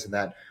Empire, this and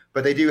that,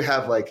 but they do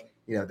have like,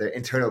 you know, their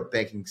internal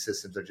banking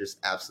systems are just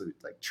absolute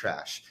like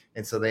trash.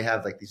 And so they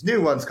have like these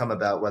new ones come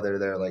about, whether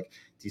they're like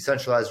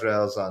decentralized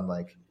rails on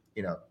like,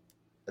 you know,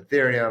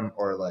 Ethereum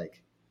or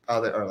like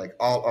other, or like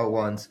all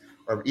ones,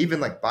 or even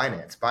like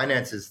Binance.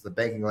 Binance is the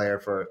banking layer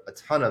for a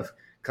ton of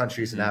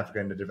countries in Africa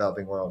and the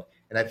developing world.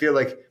 And I feel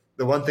like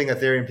the one thing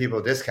Ethereum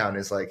people discount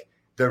is like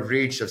the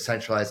reach of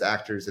centralized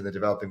actors in the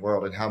developing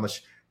world and how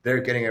much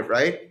they're getting it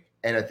right.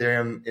 And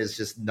Ethereum is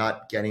just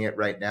not getting it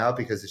right now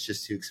because it's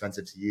just too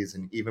expensive to use.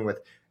 And even with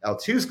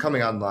L2s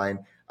coming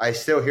online, I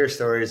still hear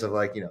stories of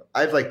like, you know,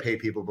 I've like paid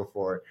people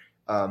before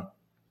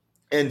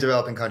in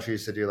developing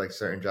countries to do like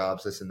certain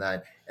jobs, this and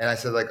that. And I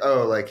said like,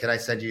 oh, like, can I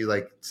send you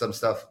like some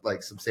stuff,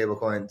 like some stable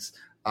coins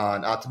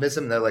on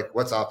Optimism? And they're like,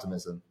 what's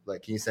Optimism?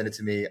 Like, can you send it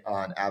to me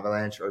on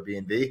Avalanche or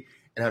BNB?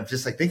 And I'm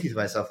just like thinking to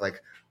myself,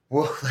 like,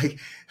 well, it's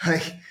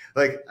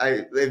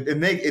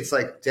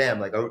like, damn,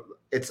 like,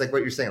 it's like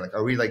what you're saying. Like,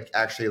 are we like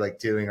actually like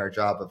doing our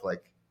job of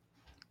like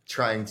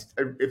trying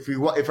to,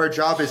 if our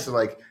job is to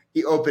like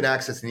open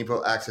access and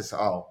equal access to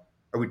all,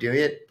 are we doing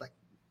it? Like,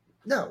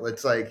 no,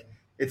 it's like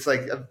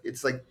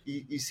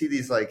you see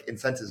these like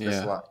incentives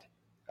misaligned.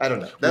 I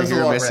don't know. That's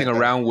you're messing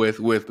around with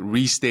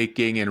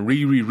restaking and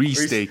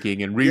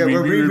restaking and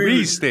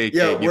restaking.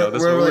 Yeah, you know,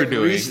 that's what we're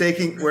doing.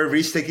 We're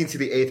restaking to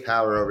the 8th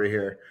power over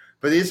here.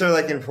 But these are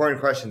like important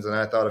questions, and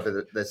I thought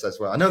of this as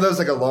well. I know that was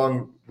like a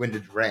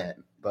long-winded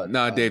rant, but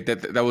no, Dave,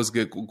 that was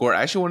good. Gwart,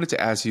 I actually wanted to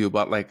ask you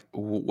about like,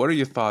 what are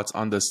your thoughts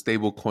on the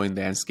stablecoin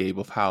landscape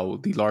of how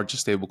the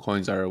largest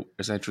stablecoins are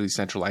essentially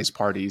centralized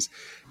parties?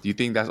 Do you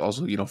think that's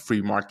also, you know,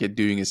 free market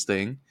doing its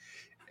thing,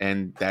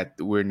 and that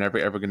we're never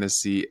ever going to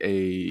see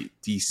a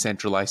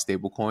decentralized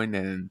stablecoin,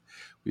 and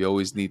we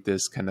always need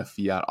this kind of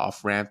fiat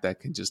off ramp that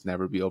can just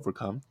never be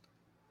overcome?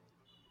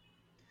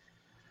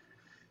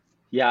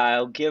 Yeah,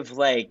 I'll give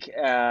like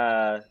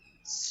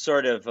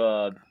sort of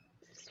a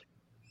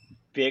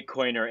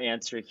Bitcoiner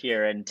answer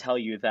here and tell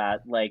you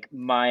that like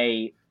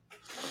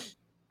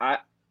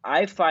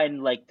I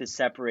find like the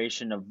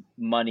separation of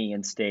money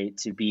and state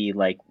to be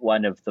like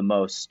one of the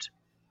most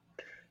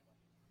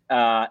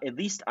at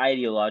least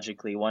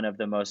ideologically one of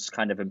the most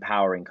kind of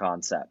empowering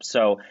concepts.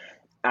 So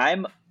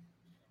I'm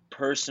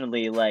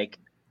personally like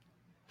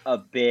a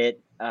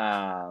bit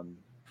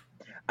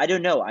I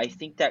don't know. I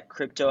think that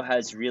crypto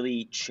has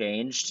really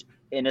changed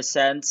in a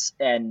sense,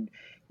 and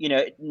you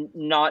know,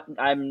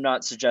 I'm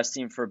not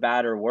suggesting for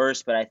bad or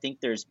worse, but I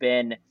think there's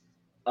been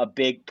a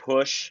big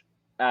push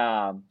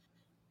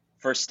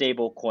for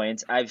stable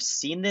coins. I've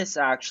seen this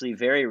actually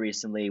very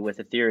recently with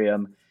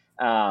Ethereum,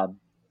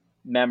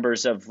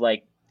 members of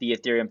like the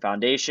Ethereum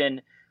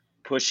Foundation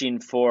pushing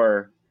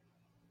for,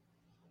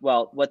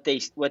 well, what they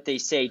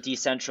say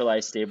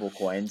decentralized stable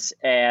coins.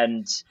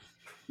 And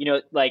you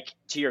know, like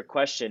to your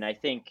question, I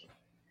think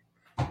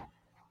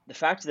the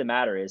fact of the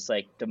matter is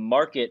like the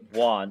market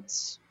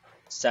wants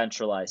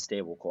centralized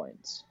stable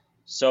coins.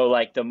 So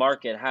like the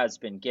market has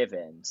been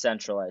given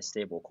centralized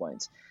stable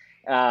coins,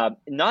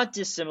 not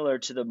dissimilar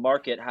to the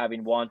market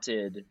having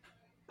wanted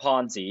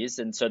Ponzi's,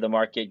 and so the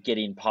market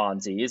getting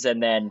Ponzi's,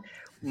 and then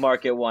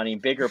market wanting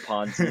bigger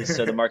Ponzi's,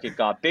 so the market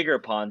got bigger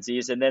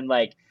Ponzi's, and then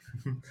like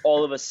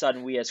all of a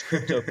sudden we as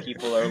crypto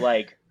people are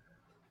like,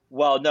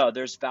 well, no,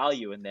 there's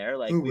value in there.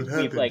 Like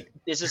we've like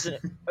this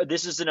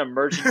is an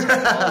emerging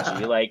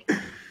technology. Like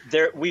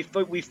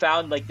we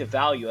found like the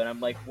value, and I'm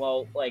like,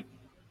 well, like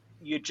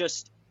you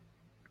just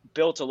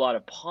built a lot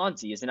of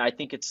Ponzi's, and I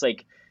think it's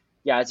like,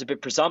 yeah, it's a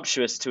bit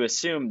presumptuous to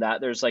assume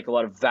that there's like a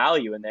lot of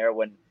value in there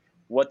when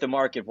what the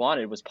market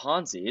wanted was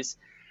Ponzi's.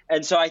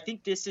 And so I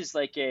think this is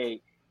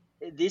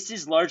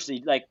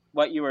largely like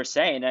what you were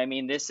saying. I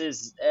mean, this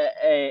is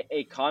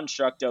a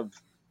construct of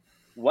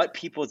what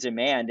people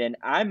demand, and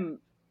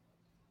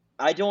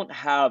I don't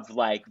have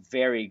like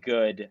very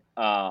good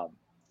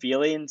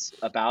feelings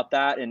about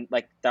that. And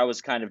like that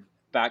was kind of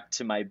back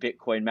to my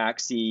Bitcoin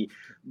maxi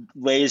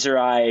laser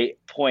eye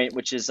point,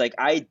 which is like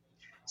I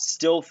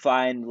still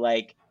find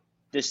like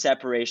the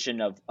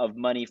separation of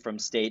money from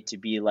state to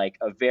be like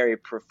a very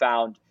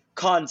profound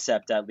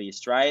concept, at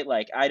least, right?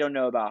 Like I don't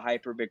know about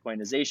hyper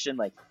Bitcoinization.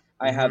 Like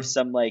I have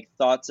some like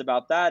thoughts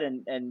about that,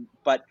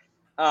 but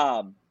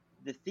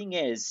the thing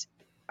is,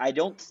 I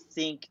don't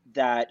think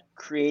that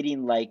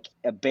creating like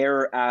a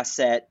bearer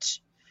asset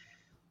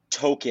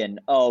token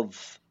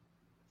of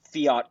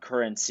fiat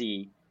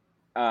currency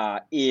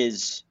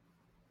is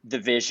the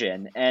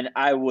vision. And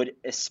I would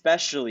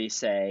especially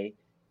say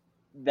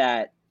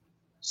that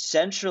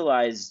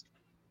centralized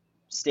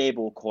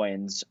stable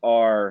coins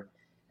are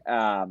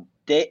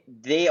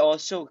they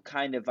also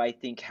kind of, I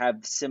think,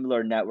 have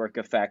similar network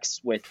effects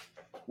with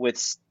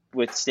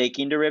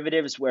staking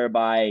derivatives,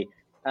 whereby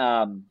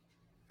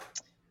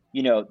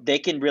you know, they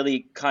can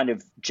really kind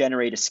of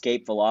generate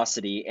escape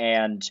velocity,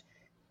 and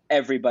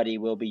everybody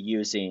will be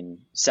using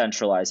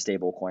centralized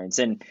stable coins.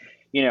 And,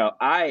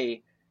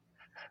 I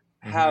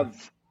Mm-hmm.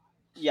 have,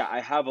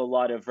 I have a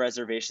lot of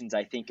reservations.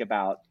 I think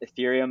about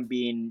Ethereum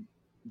being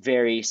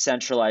very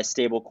centralized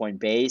stablecoin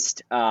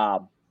based. I,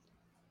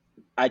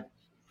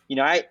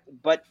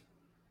 but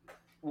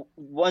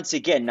once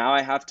again, now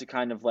I have to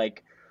kind of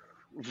like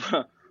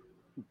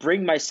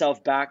bring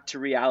myself back to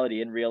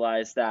reality and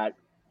realize that,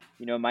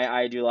 my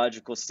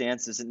ideological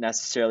stance isn't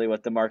necessarily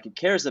what the market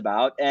cares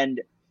about.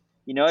 And,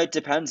 it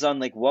depends on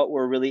like what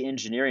we're really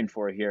engineering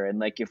for here. And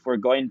like, if we're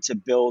going to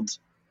build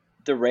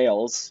the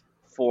rails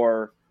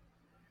for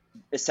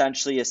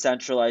essentially a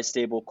centralized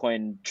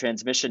stablecoin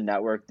transmission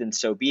network, then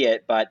so be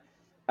it. But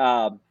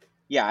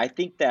I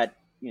think that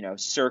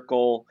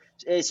Circle,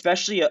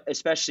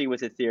 especially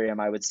with Ethereum,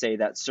 I would say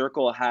that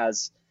Circle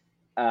has,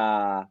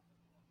 I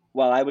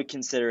would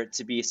consider it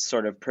to be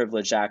sort of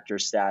privileged actor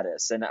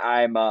status, and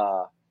I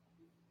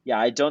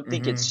don't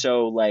think it's Mm-hmm.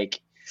 so like.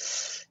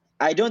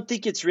 I don't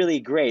think it's really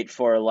great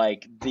for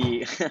like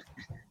the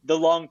the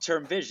long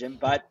term vision,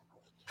 but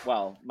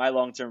my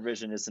long term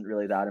vision isn't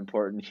really that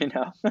important.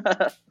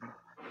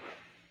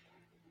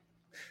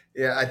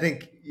 Yeah, I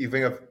think you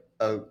bring up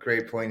a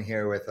great point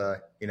here with,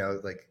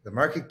 like the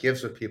market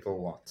gives what people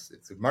want.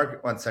 If the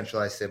market wants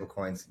centralized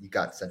stablecoins, you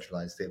got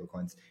centralized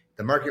stablecoins. If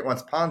the market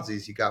wants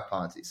Ponzi's, you got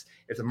Ponzi's.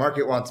 If the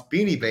market wants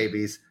Beanie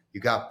Babies, you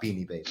got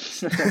Beanie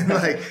Babies. And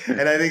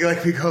I think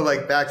like we go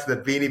like back to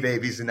the Beanie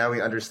Babies, and now we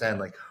understand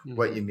like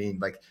what you mean.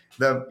 Like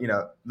the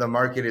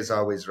market is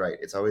always right.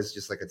 It's always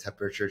just like a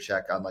temperature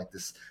check on like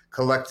this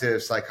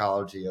collective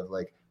psychology of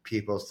like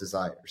people's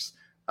desires.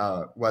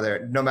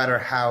 Whether no matter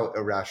how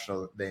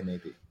irrational they may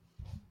be.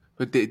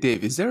 But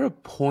Dave, is there a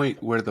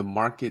point where the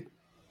market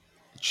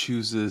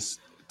chooses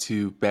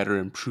to better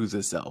improve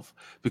itself?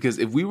 Because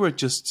if we were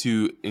just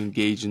to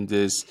engage in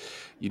this,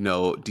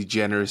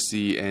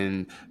 degeneracy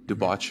and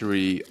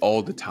debauchery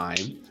all the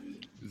time,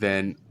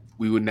 then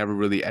we would never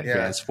really Yeah,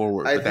 advance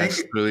forward. I But think.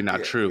 that's really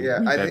not true. Yeah,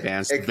 We've I think.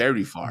 advanced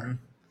very Mhm. far.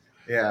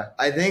 Yeah,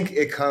 I think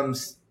it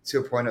comes to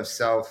a point of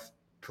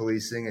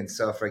self-policing and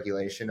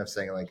self-regulation of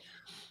saying like,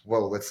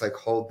 "Whoa, let's like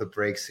hold the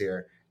brakes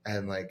here."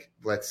 And like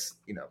let's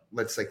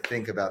like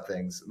think about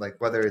things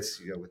like whether it's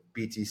with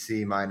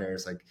BTC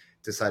miners like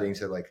deciding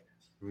to like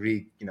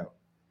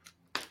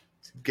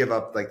give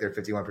up like their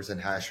 51%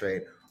 hash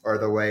rate, or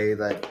the way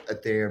that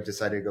Ethereum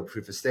decided to go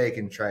proof of stake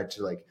and tried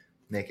to like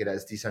make it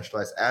as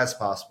decentralized as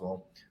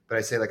possible. But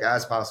I say like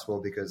as possible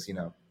because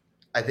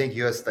I think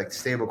US like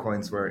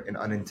stablecoins were an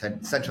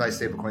unintended centralized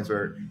stablecoins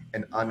were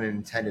an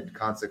unintended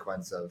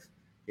consequence of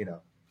you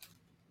know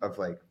of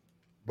like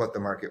what the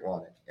market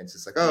wanted. And it's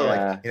just like, oh,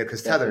 like Yeah,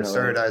 because Tether definitely.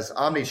 started as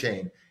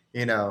Omnichain,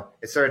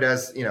 it started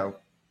as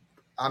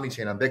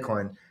Omnichain on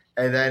Bitcoin,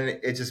 and then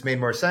it just made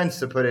more sense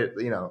to put it,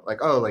 like,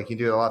 oh, like you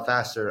do it a lot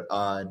faster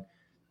on,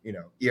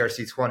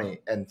 ERC20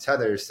 and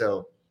Tether.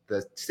 So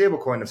the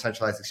stablecoin of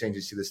centralized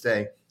exchanges to this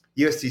day,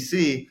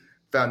 USDC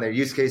found their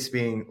use case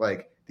being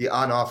like the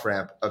on-off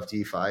ramp of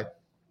DeFi,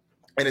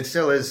 and it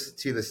still is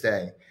to this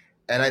day.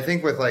 And I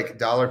think with like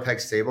dollar peg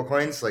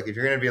stablecoins, like if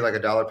you're going to be like a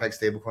dollar peg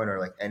stablecoin or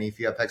like any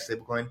fiat peg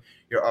stablecoin,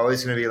 you're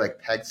always going to be like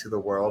pegged to the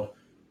world,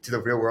 to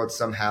the real world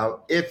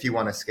somehow. If you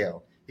want to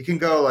scale, you can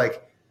go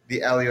like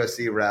the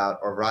LUSD route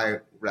or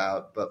Riot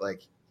route, but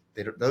like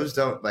those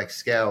don't like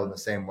scale in the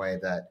same way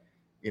that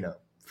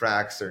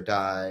Frax or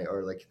Dai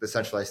or like the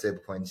centralized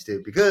stablecoins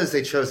do, because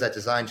they chose that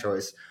design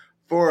choice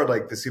for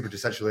like the super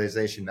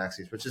decentralization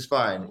axis, which is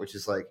fine, which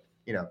is like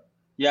Yeah,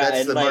 that's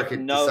and the like market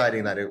no,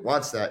 deciding that it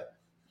wants that.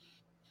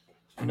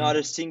 not a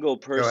Mhm. single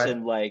Go ahead.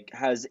 person like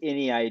has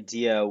any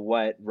idea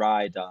what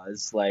Rye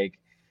does. Like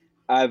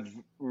I've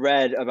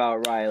read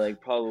about Rye like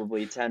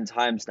probably 10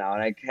 times now,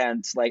 and I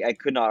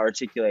could not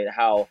articulate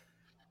how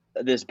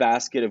this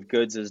basket of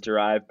goods is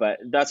derived, but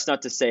that's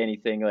not to say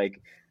anything. Like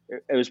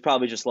it was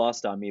probably just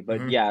lost on me. But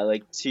Hmm. yeah,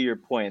 like to your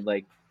point,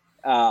 like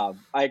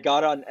I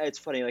got on. It's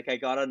funny. Like I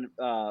got on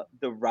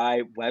the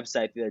Rye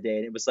website the other day,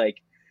 and it was like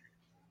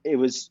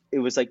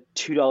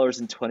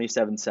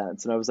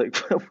 $2.27, and I was like,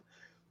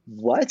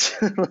 what?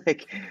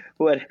 Like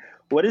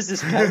what is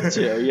this pegged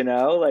to?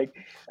 Like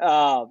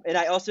and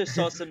I also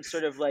saw some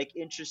sort of like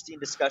interesting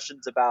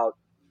discussions about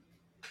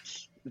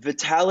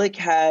Vitalik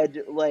had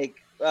like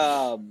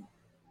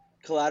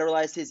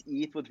collateralized his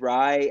ETH with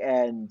Rye,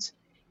 and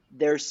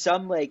there's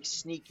some like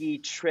sneaky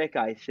trick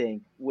I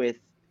think with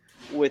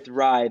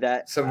Rye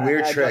that Some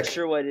weird I'm not trick.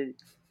 sure what it.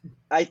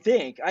 I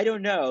think I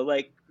don't know.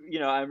 Like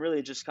I'm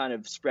really just kind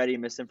of spreading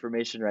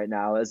misinformation right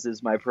now, as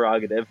is my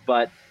prerogative.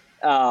 But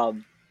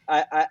I'm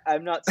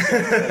not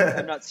so like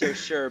I'm not so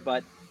sure.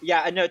 But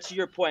yeah, I know to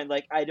your point.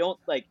 Like I don't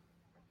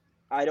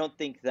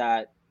think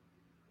that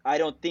I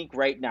don't think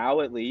right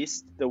now at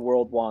least the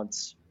world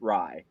wants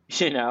Rye.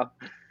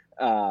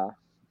 Uh,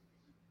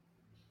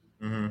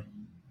 Hmm.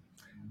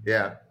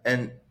 Yeah,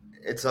 and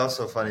it's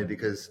also funny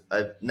because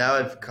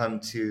I've come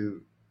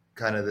to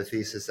kind of the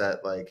thesis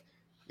that like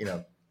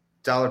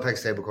dollar peg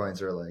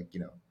stablecoins are like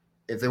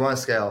if they want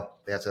to scale,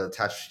 they have to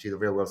attach to the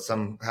real world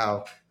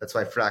somehow. That's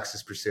why Frax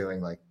is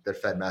pursuing like their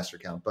Fed master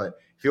account. But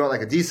if you want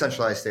like a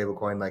decentralized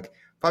stablecoin, like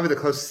probably the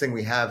closest thing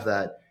we have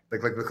that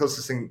like the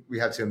closest thing we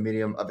have to a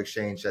medium of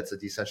exchange that's a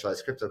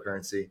decentralized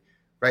cryptocurrency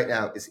right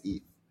now is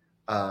ETH.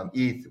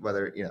 ETH,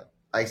 whether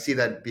I see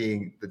that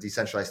being the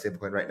decentralized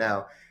stablecoin right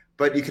now,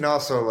 but you can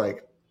also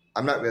like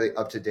I'm not really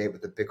up to date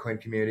with the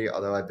Bitcoin community,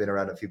 although I've been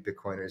around a few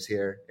Bitcoiners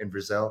here in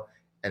Brazil,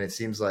 and it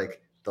seems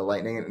like the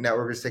Lightning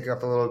network is taking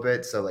up a little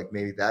bit. So like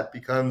maybe that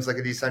becomes like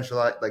a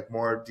decentralized, like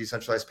more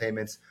decentralized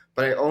payments.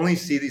 But I only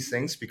see these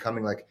things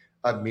becoming like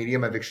a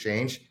medium of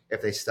exchange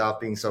if they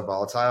stop being so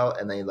volatile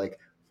and they like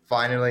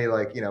finally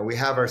like we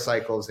have our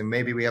cycles and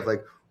maybe we have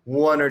like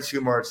one or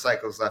two more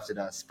cycles left in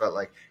us. But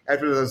like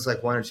after those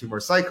like one or two more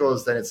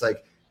cycles, then it's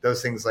like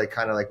those things like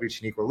kind of like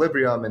reach an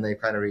equilibrium and they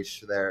kind of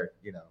reach their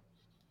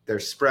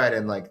spread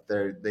and like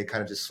they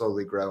kind of just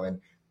slowly grow.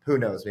 And who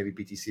knows, maybe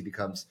BTC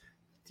becomes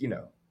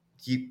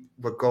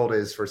what gold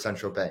is for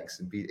central banks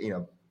and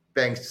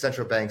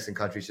central banks and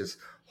countries just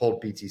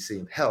hold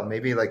BTC. Hell,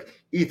 maybe like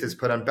ETH is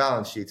put on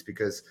balance sheets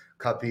because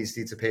companies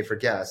need to pay for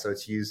gas, so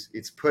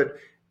it's put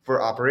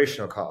for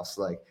operational costs.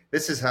 Like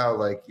this is how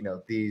like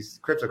these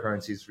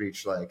cryptocurrencies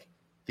reach like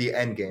the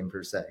end game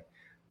per se.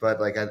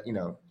 But like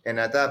and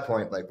at that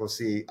point, like we'll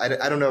see. I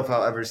don't know if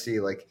I'll ever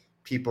see like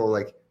people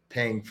like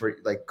paying for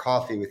like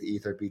coffee with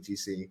ETH or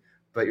BTC,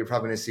 but you're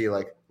probably going to see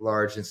like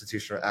large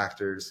institutional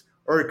actors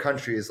or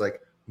countries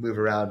like move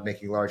around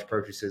making large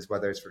purchases,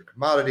 whether it's for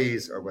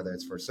commodities or whether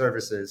it's for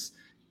services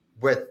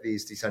with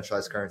these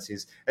decentralized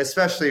currencies,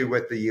 especially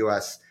with the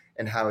US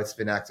and how it's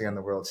been acting on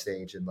the world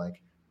stage and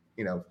like,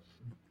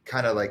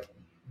 kind of like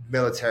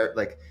military,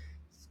 like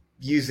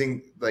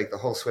using like the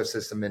whole SWIFT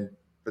system and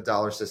the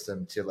dollar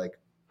system to like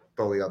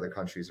bully other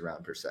countries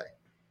around per se.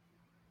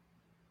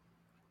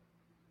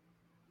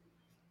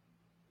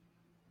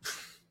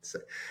 So,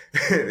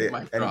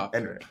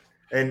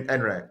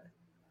 and right.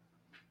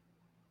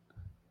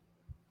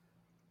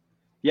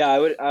 Yeah, I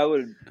would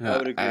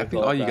agree. I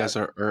think all you guys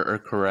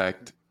are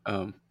correct.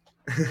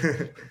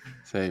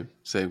 Same.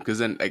 Because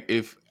then, like,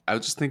 if I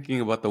was just thinking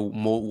about the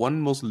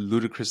one most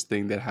ludicrous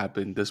thing that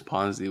happened this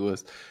Ponzi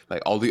was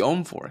like all the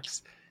ohm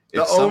forks.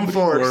 If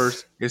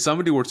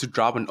somebody were to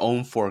drop an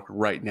ohm fork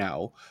right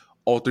now,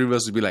 all three of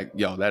us would be like,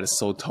 "Yo, that is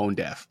so tone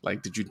deaf.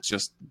 Like, did you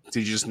just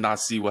not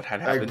see what had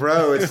happened?" Like,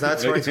 bro, it's not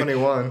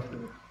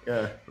 2021.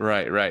 Yeah.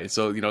 Right.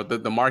 So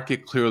the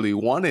market clearly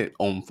wanted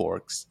ohm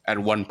forks at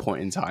one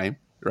point in time.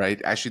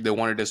 Right. Actually, they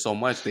wanted it so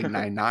much they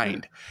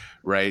 9-9'd,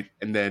 right?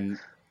 And then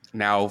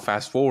now,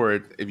 fast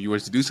forward, if you were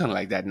to do something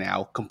like that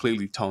now,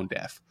 completely tone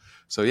deaf.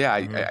 So yeah,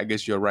 I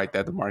guess you're right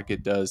that the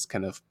market does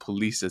kind of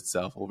police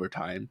itself over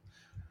time.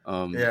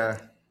 Yeah,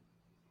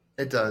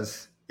 it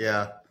does.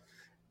 Yeah,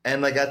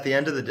 and like at the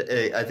end of the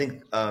day, I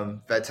think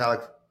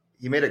Vitalik,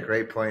 he made a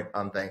great point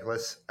on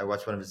Bankless. I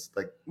watched one of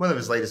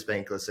his latest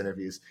Bankless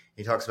interviews.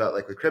 He talks about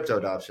like with crypto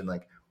adoption,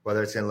 like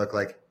whether it's going to look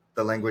like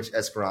the language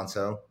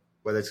Esperanto,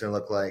 whether it's going to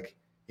look like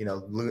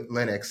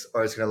Linux,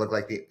 or it's going to look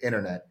like the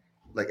internet.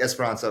 Like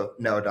Esperanto,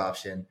 no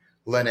adoption.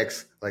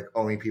 Linux, like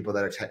only people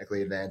that are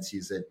technically advanced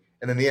use it,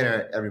 and then the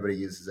internet, everybody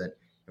uses it.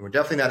 And we're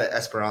definitely not at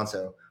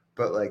Esperanto,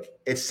 but like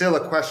it's still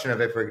a question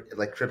of if we're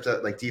like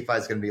crypto, like DeFi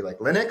is going to be like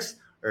Linux,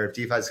 or if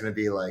DeFi is going to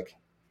be like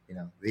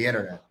the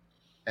internet.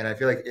 And I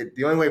feel like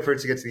the only way for it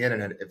to get to the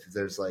internet if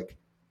there's like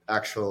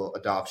actual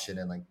adoption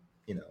and like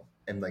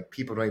and like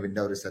people don't even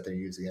notice that they're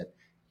using it.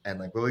 And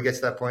like will we get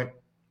to that point?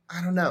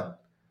 I don't know.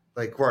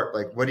 Like Gwart,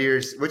 like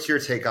what's your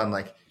take on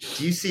like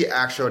do you see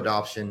actual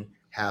adoption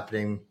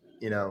happening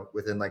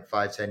within like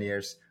 5-10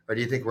 years, or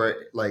do you think we're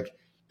like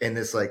in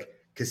this like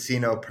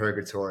casino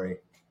purgatory?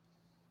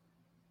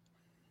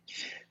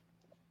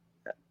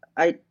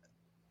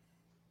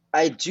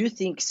 I do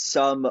think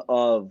some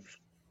of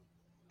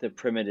the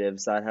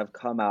primitives that have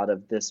come out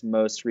of this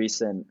most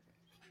recent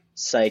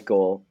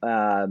cycle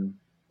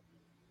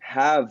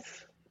have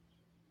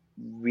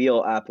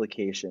real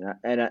application.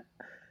 And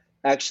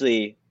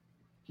actually,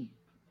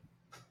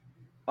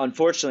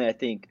 unfortunately, I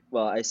think,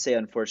 well, I say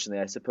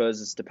unfortunately, I suppose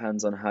this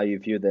depends on how you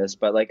view this,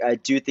 but like I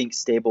do think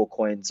stable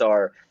coins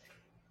are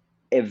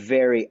a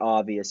very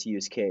obvious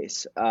use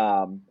case.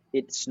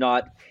 It's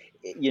not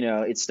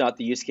the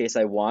use case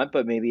I want,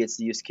 but maybe it's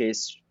the use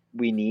case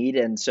we need.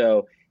 And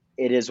so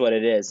it is what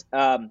it is.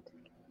 I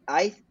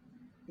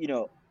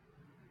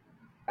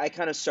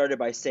kind of started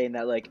by saying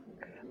that like,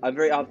 I'm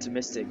very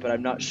optimistic, but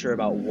I'm not sure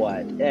about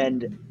what.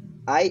 And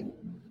I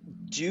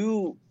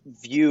do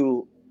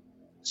view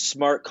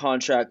smart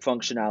contract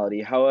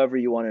functionality, however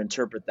you want to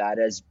interpret that,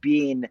 as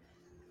being,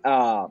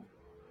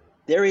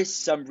 there is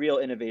some real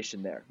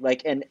innovation there.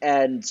 Like,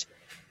 and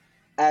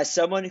as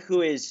someone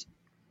who is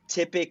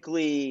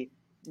typically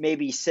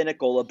maybe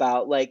cynical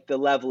about like the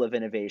level of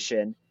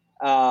innovation,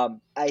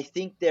 I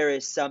think there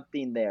is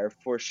something there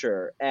for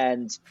sure.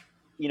 And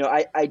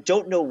I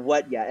don't know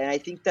what yet. And I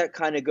think that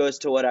kind of goes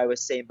to what I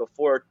was saying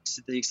before,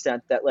 to the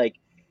extent that like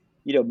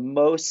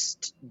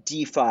most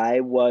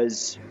DeFi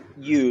was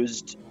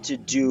used to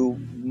do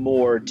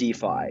more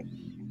DeFi,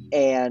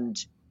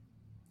 and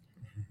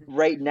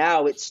right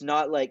now it's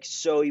not like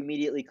so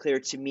immediately clear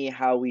to me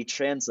how we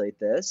translate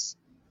this.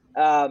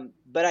 But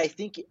I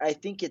think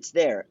it's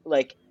there.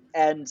 Like,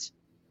 and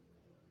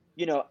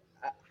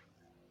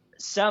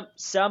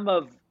some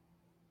of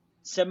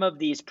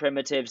these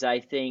primitives, I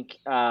think,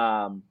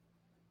 like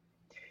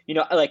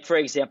for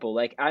example,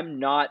 like I'm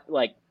not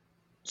like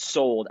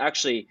sold.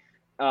 Actually,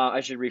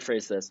 I should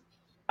rephrase this.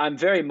 I'm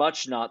very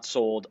much not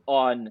sold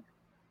on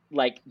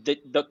like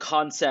the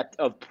concept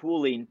of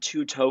pooling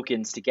two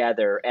tokens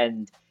together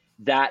and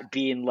that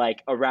being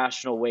like a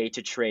rational way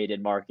to trade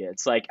in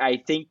markets. Like I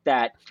think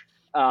that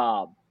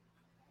um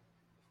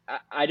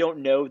I don't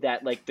know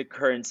that like the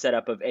current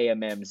setup of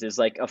AMMs is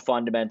like a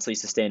fundamentally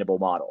sustainable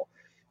model.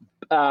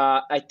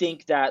 I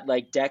think that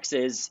like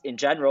DEXs in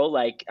general,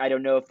 like I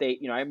don't know if they,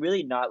 I'm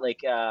really not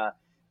like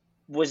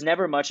was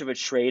never much of a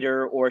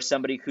trader or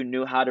somebody who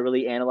knew how to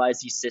really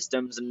analyze these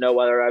systems and know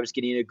whether I was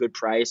getting a good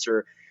price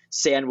or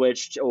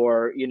sandwiched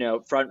or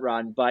front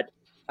run. But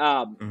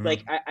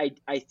like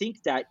I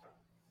think that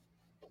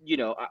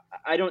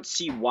I don't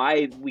see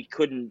why we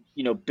couldn't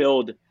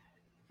build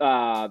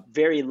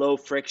very low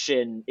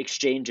friction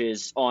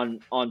exchanges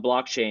on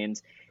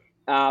blockchains.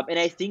 And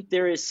I think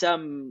there is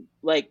some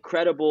like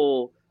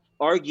credible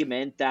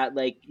argument that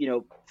like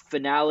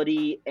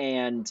finality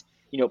and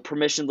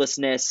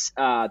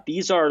permissionlessness,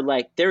 these are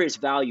like there is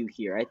value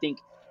here. I think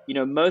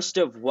most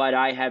of what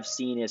I have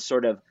seen is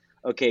sort of,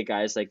 okay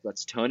guys, like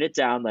let's tone it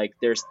down, like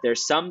there's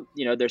some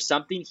there's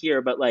something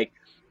here, but like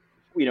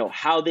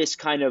how this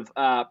kind of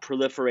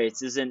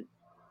proliferates isn't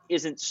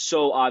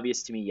so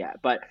obvious to me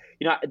yet. But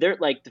there,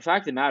 like the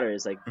fact of the matter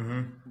is like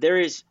there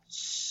is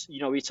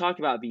we talked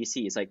about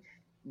VCs, like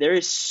there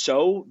is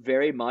so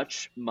very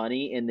much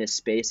money in this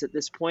space at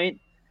this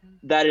point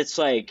that it's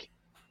like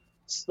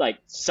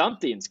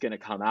something's gonna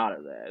come out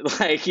of it.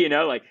 Like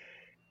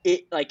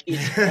like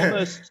it's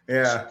almost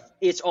yeah,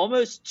 it's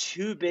almost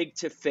too big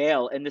to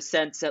fail, in the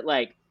sense that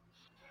like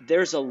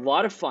there's a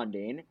lot of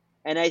funding,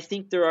 and I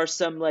think there are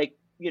some like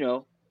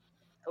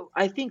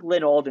I think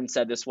Lynn Alden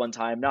said this one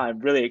time. Now I'm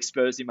really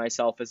exposing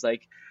myself as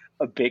like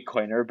a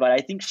Bitcoiner, but I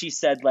think she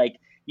said like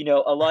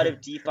a lot of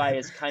DeFi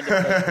is kind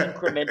of like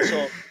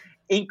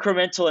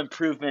incremental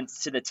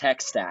improvements to the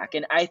tech stack,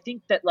 and I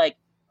think that like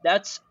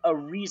that's a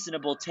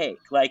reasonable take.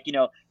 Like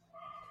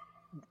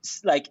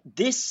like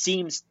this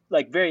seems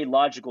like very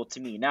logical to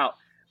me. Now,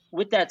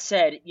 with that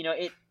said,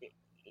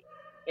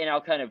 and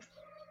I'll kind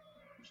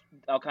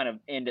of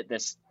end at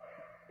this,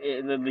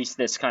 at least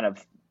this kind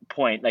of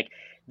point. Like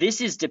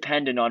this is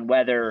dependent on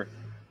whether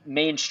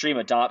mainstream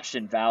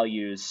adoption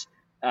values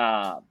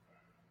the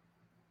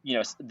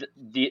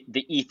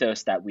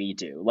ethos that we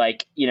do.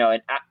 Like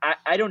and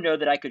I don't know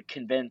that I could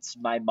convince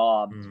my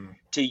mom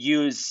to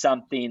use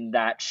something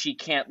that she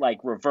can't like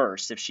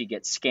reverse if she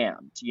gets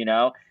scammed.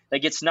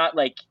 Like it's not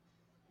like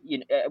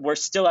we're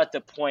still at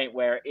the point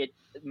where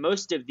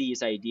most of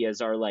these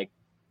ideas are like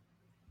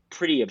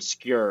pretty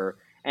obscure,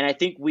 and I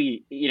think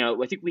we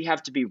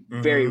have to be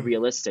very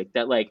realistic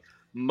that like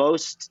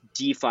most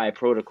DeFi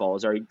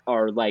protocols are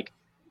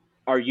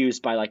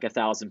used by like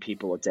 1,000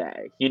 people a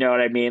day. You know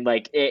what I mean?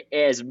 Like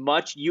as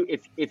much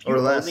if you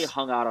only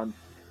hung out on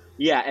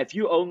if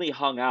you only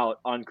hung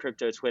out on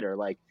crypto Twitter,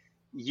 like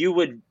you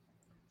would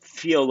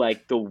feel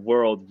like the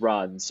world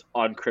runs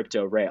on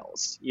crypto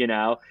rails,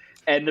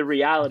 and the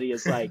reality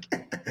is like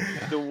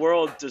the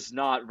world does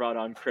not run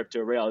on crypto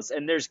rails,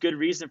 and there's good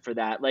reason for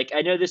that. Like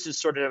I know this is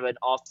sort of an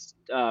off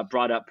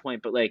brought up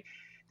point, but like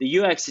the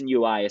UX and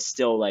UI is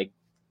still like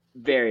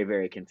very,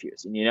 very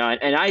confusing,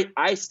 and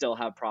I still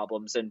have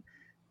problems. And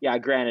yeah,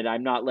 granted,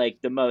 I'm not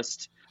the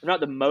most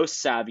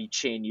savvy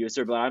chain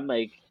user, but I'm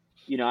like,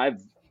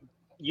 I've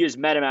used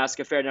MetaMask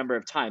a fair number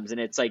of times,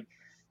 and it's like,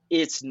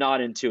 it's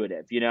not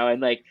intuitive,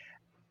 and like,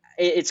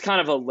 it's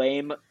kind of a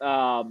lame,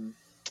 point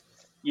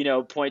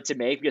to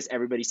make, because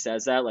everybody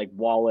says that like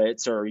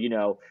wallets or,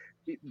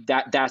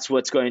 that's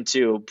what's going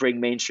to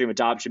bring mainstream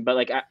adoption. But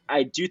like,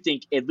 I do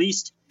think at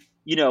least,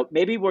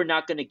 maybe we're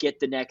not going to get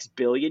the next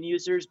billion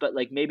users, but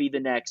like maybe the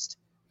next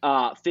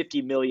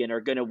 50 million are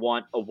going to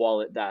want a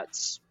wallet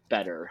that's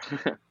better.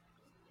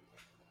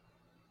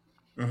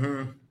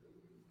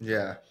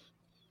 Yeah.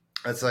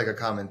 That's like a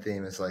common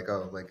theme. It's like,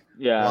 oh, like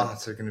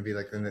wallets are going to be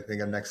like the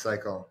thing of next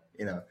cycle,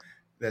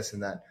 this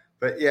and that.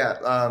 But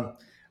yeah,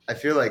 I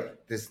feel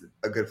like this is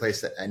a good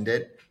place to end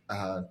it.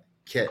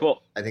 Kit,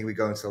 cool. I think we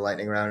go into the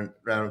lightning round.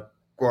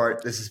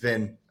 Gwart, this has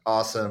been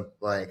awesome.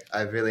 Like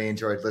I've really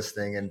enjoyed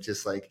listening, and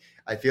just like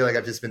I feel like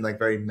I've just been like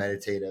very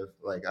meditative.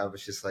 Like I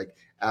was just like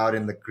out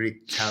in the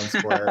Greek town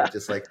square,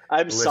 just like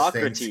I'm listening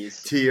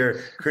Socrates to your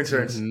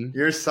concerns.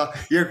 You're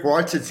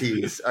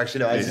Gwartites. Actually,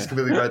 no, I just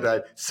completely read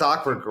that.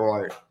 Soccer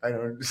Gwart. I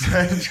don't.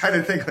 I'm trying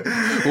to think.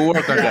 We'll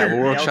work on that.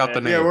 We'll workshop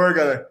the name. Yeah, we're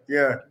gonna.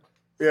 Yeah.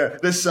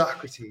 The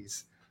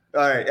Socrates.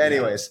 All right.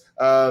 Anyways,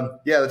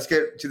 let's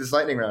get to this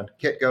lightning round.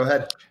 Kit, go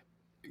ahead.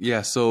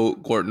 Yeah, so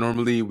Gwart,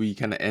 normally we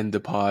kind of end the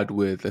pod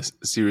with a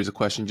series of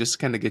questions just to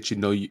kind of get you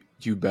know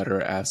better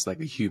as like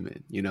a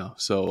human,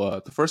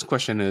 So the first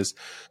question is,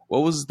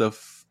 when was the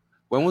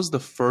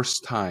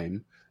first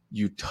time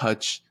you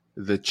touched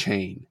the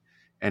chain?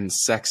 And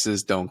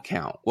sexes don't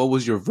count. What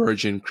was your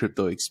virgin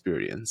crypto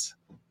experience?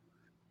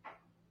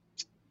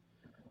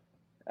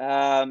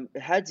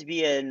 It had to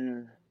be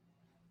in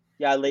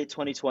late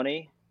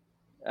 2020.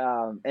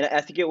 And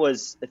I think it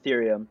was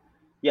Ethereum.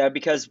 Yeah,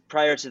 because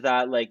prior to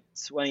that, like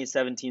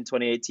 2017,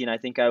 2018, I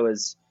think I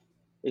was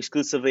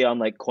exclusively on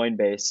like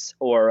Coinbase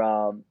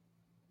or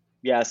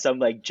some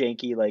like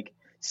janky like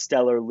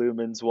Stellar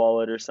Lumens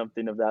wallet or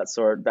something of that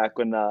sort back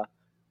when I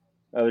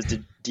was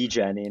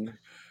degenning.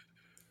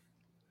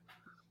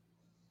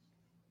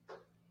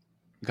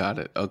 Got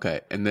it.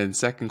 Okay. And then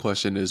second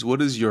question is,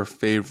 what is your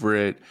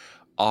favorite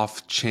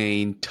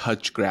off-chain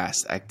touch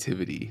grass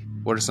activity?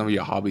 What are some of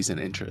your hobbies and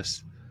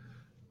interests?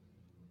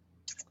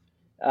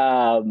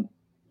 Um,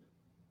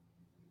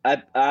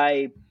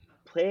 I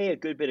play a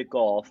good bit of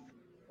golf.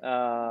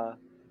 Uh,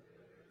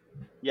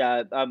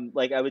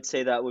 like I would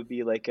say that would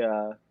be like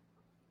a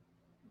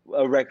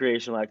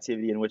recreational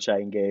activity in which I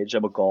engage.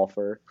 I'm a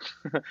golfer.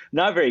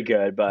 Not very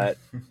good, but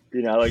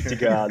I like to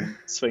go out and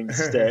swing the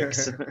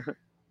sticks.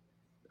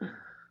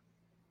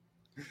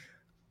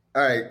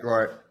 All right,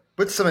 Gwart.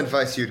 What's some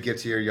advice you'd give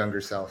to your younger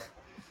self?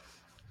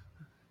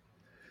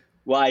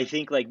 Well, I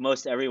think like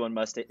most everyone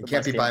must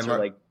answer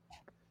like,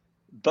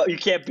 but you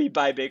can't be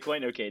buy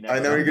Bitcoin. Okay, no. I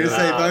know you're gonna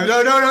say, but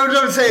no,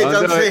 don't say it.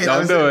 Don't say it.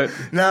 Don't do it.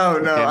 No,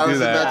 I was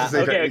about to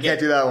say, okay. You can't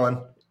do that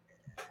one.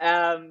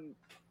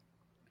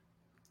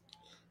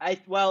 I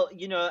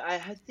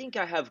think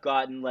I have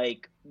gotten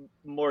like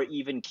more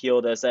even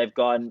keeled as I've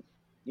gone,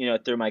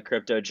 through my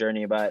crypto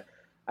journey. But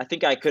I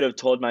think I could have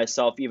told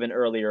myself even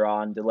earlier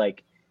on to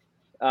like,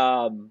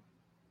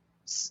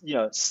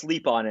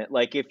 sleep on it.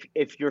 Like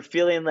if you're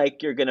feeling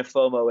like you're gonna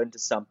FOMO into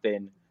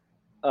something,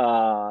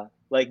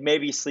 like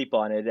maybe sleep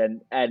on it,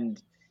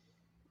 and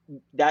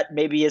that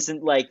maybe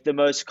isn't like the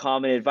most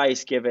common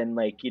advice given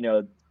like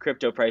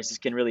crypto prices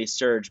can really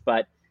surge,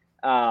 but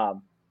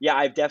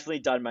I've definitely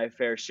done my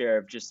fair share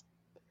of just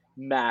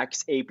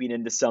max aping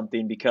into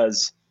something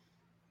because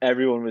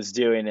everyone was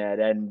doing it,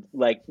 and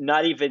like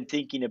not even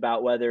thinking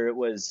about whether it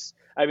was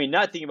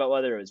not thinking about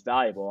whether it was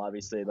valuable,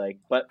 obviously, like,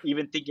 but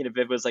even thinking if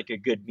it was like a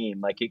good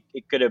meme, like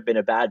it could have been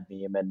a bad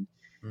meme, and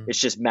it's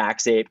just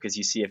max ape because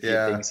you see a few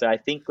things. So I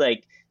think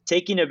like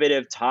taking a bit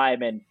of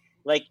time, and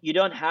like you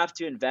don't have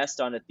to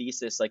invest on a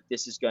thesis like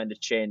this is going to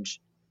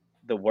change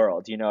the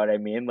world, you know what I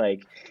mean?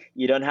 Like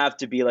you don't have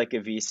to be like a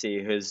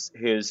VC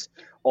who's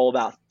all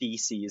about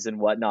theses and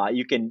whatnot.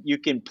 You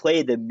can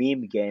play the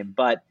meme game,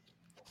 but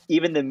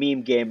even the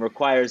meme game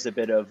requires a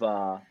bit of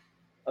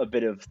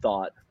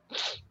thought.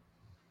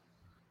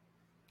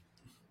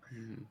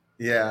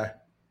 Yeah.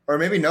 Or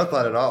maybe no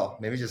thought at all.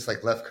 Maybe just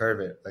like left curve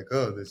it. Like,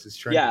 oh, this is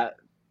trendy. Yeah.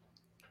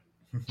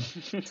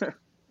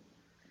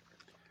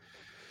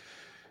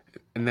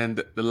 And then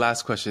the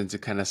last question to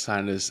kind of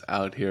sign us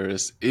out here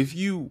is, if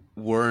you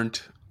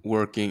weren't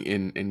working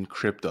in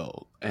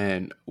crypto,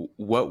 and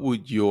what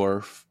would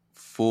your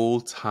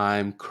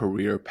full-time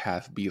career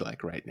path be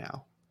like right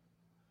now?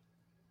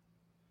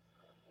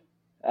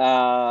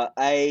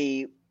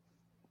 I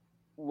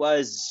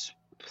was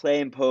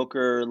playing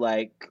poker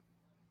like,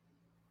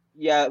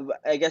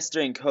 I guess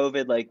during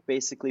COVID, like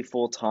basically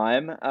full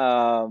time.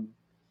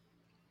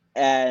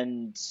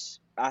 And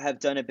I have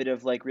done a bit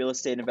of like real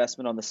estate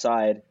investment on the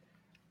side,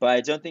 but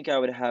I don't think I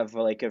would have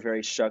like a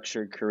very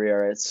structured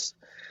career.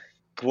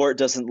 Gwart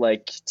doesn't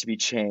like to be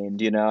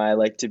chained, I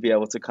like to be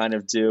able to kind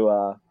of do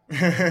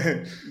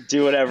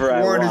whatever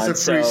I want. Gwart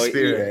is a free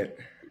spirit.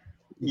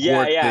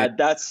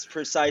 That's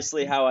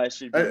precisely how I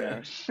should be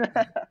known.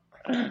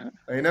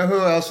 You know who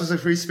else was a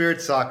free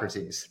spirit?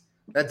 Socrates.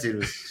 That dude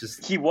was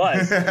just... He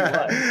was.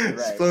 Right.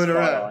 Floating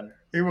around.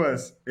 He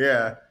was.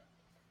 Yeah.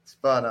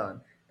 Spot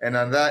on. And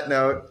on that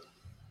note,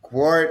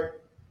 Gwart,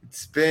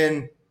 it's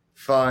been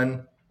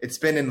fun. It's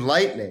been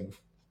enlightening.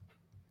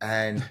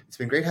 And it's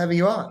been great having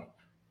you on.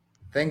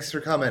 Thanks for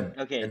coming.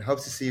 Okay. And hope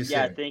to see you soon.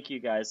 Yeah, thank you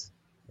guys.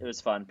 It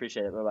was fun.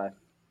 Appreciate it. Bye-bye.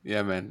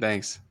 Yeah, man.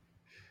 Thanks.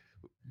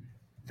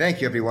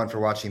 Thank you, everyone, for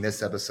watching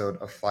this episode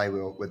of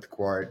Flywheel with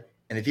Gwart.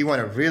 And if you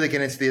want to really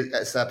get into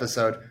this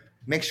episode,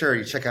 make sure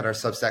you check out our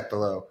Substack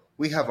below.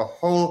 We have a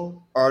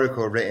whole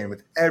article written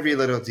with every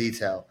little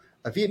detail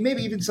of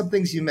maybe even some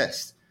things you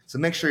missed. So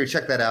make sure you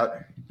check that out.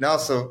 And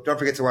also, don't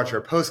forget to watch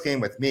our post game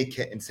with me,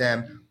 Kit, and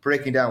Sam,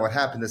 breaking down what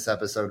happened this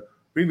episode.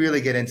 We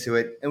really get into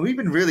it. And we've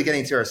been really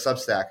getting to our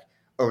Substack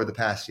over the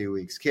past few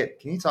weeks. Kit,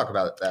 can you talk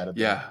about that a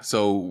bit? Yeah,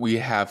 so we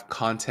have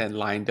content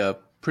lined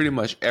up pretty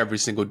much every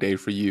single day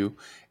for you.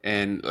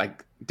 And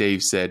like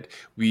Dave said,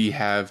 we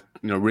have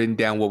written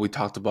down what we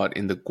talked about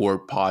in the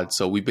Gwart pod.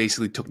 So we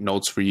basically took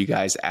notes for you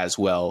guys as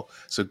well.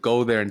 So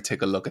go there and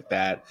take a look at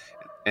that.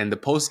 And the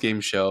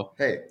post-game show.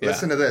 Hey,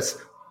 listen to this.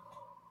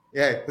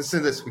 Yeah, listen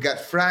to this. We got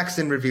Frax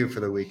in review for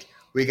the week.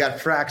 We got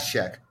Frax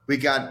check. We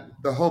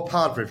got the whole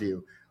pod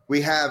review. We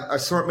have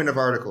assortment of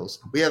articles.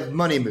 We have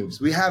money moves.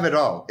 We have it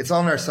all. It's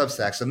on our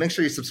Substack. So make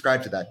sure you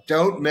subscribe to that.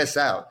 Don't miss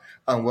out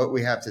on what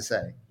we have to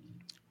say.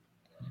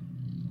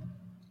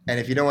 And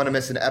if you don't want to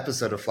miss an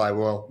episode of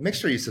Flywheel, make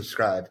sure you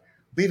subscribe.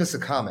 Leave us a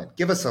comment.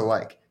 Give us a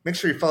like. Make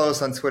sure you follow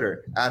us on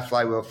Twitter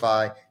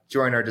 @FlywheelFi.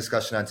 Join our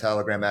discussion on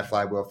Telegram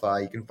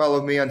 @FlywheelFi. You can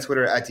follow me on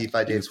Twitter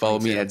 @DeFiDave. You can follow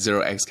me at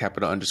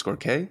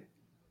 0xcapital_K.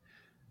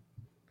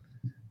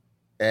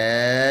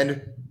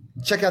 And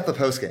Check out the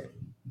postgame.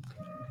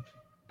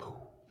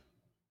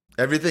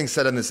 Everything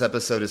said on this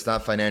episode is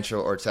not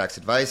financial or tax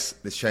advice.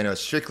 This channel is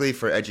strictly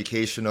for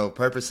educational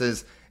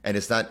purposes and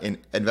is not an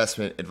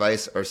investment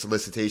advice or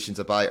solicitation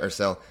to buy or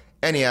sell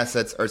any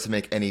assets or to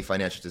make any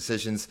financial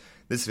decisions.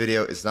 This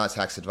video is not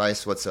tax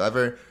advice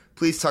whatsoever.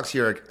 Please talk to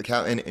your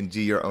accountant and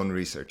do your own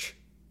research.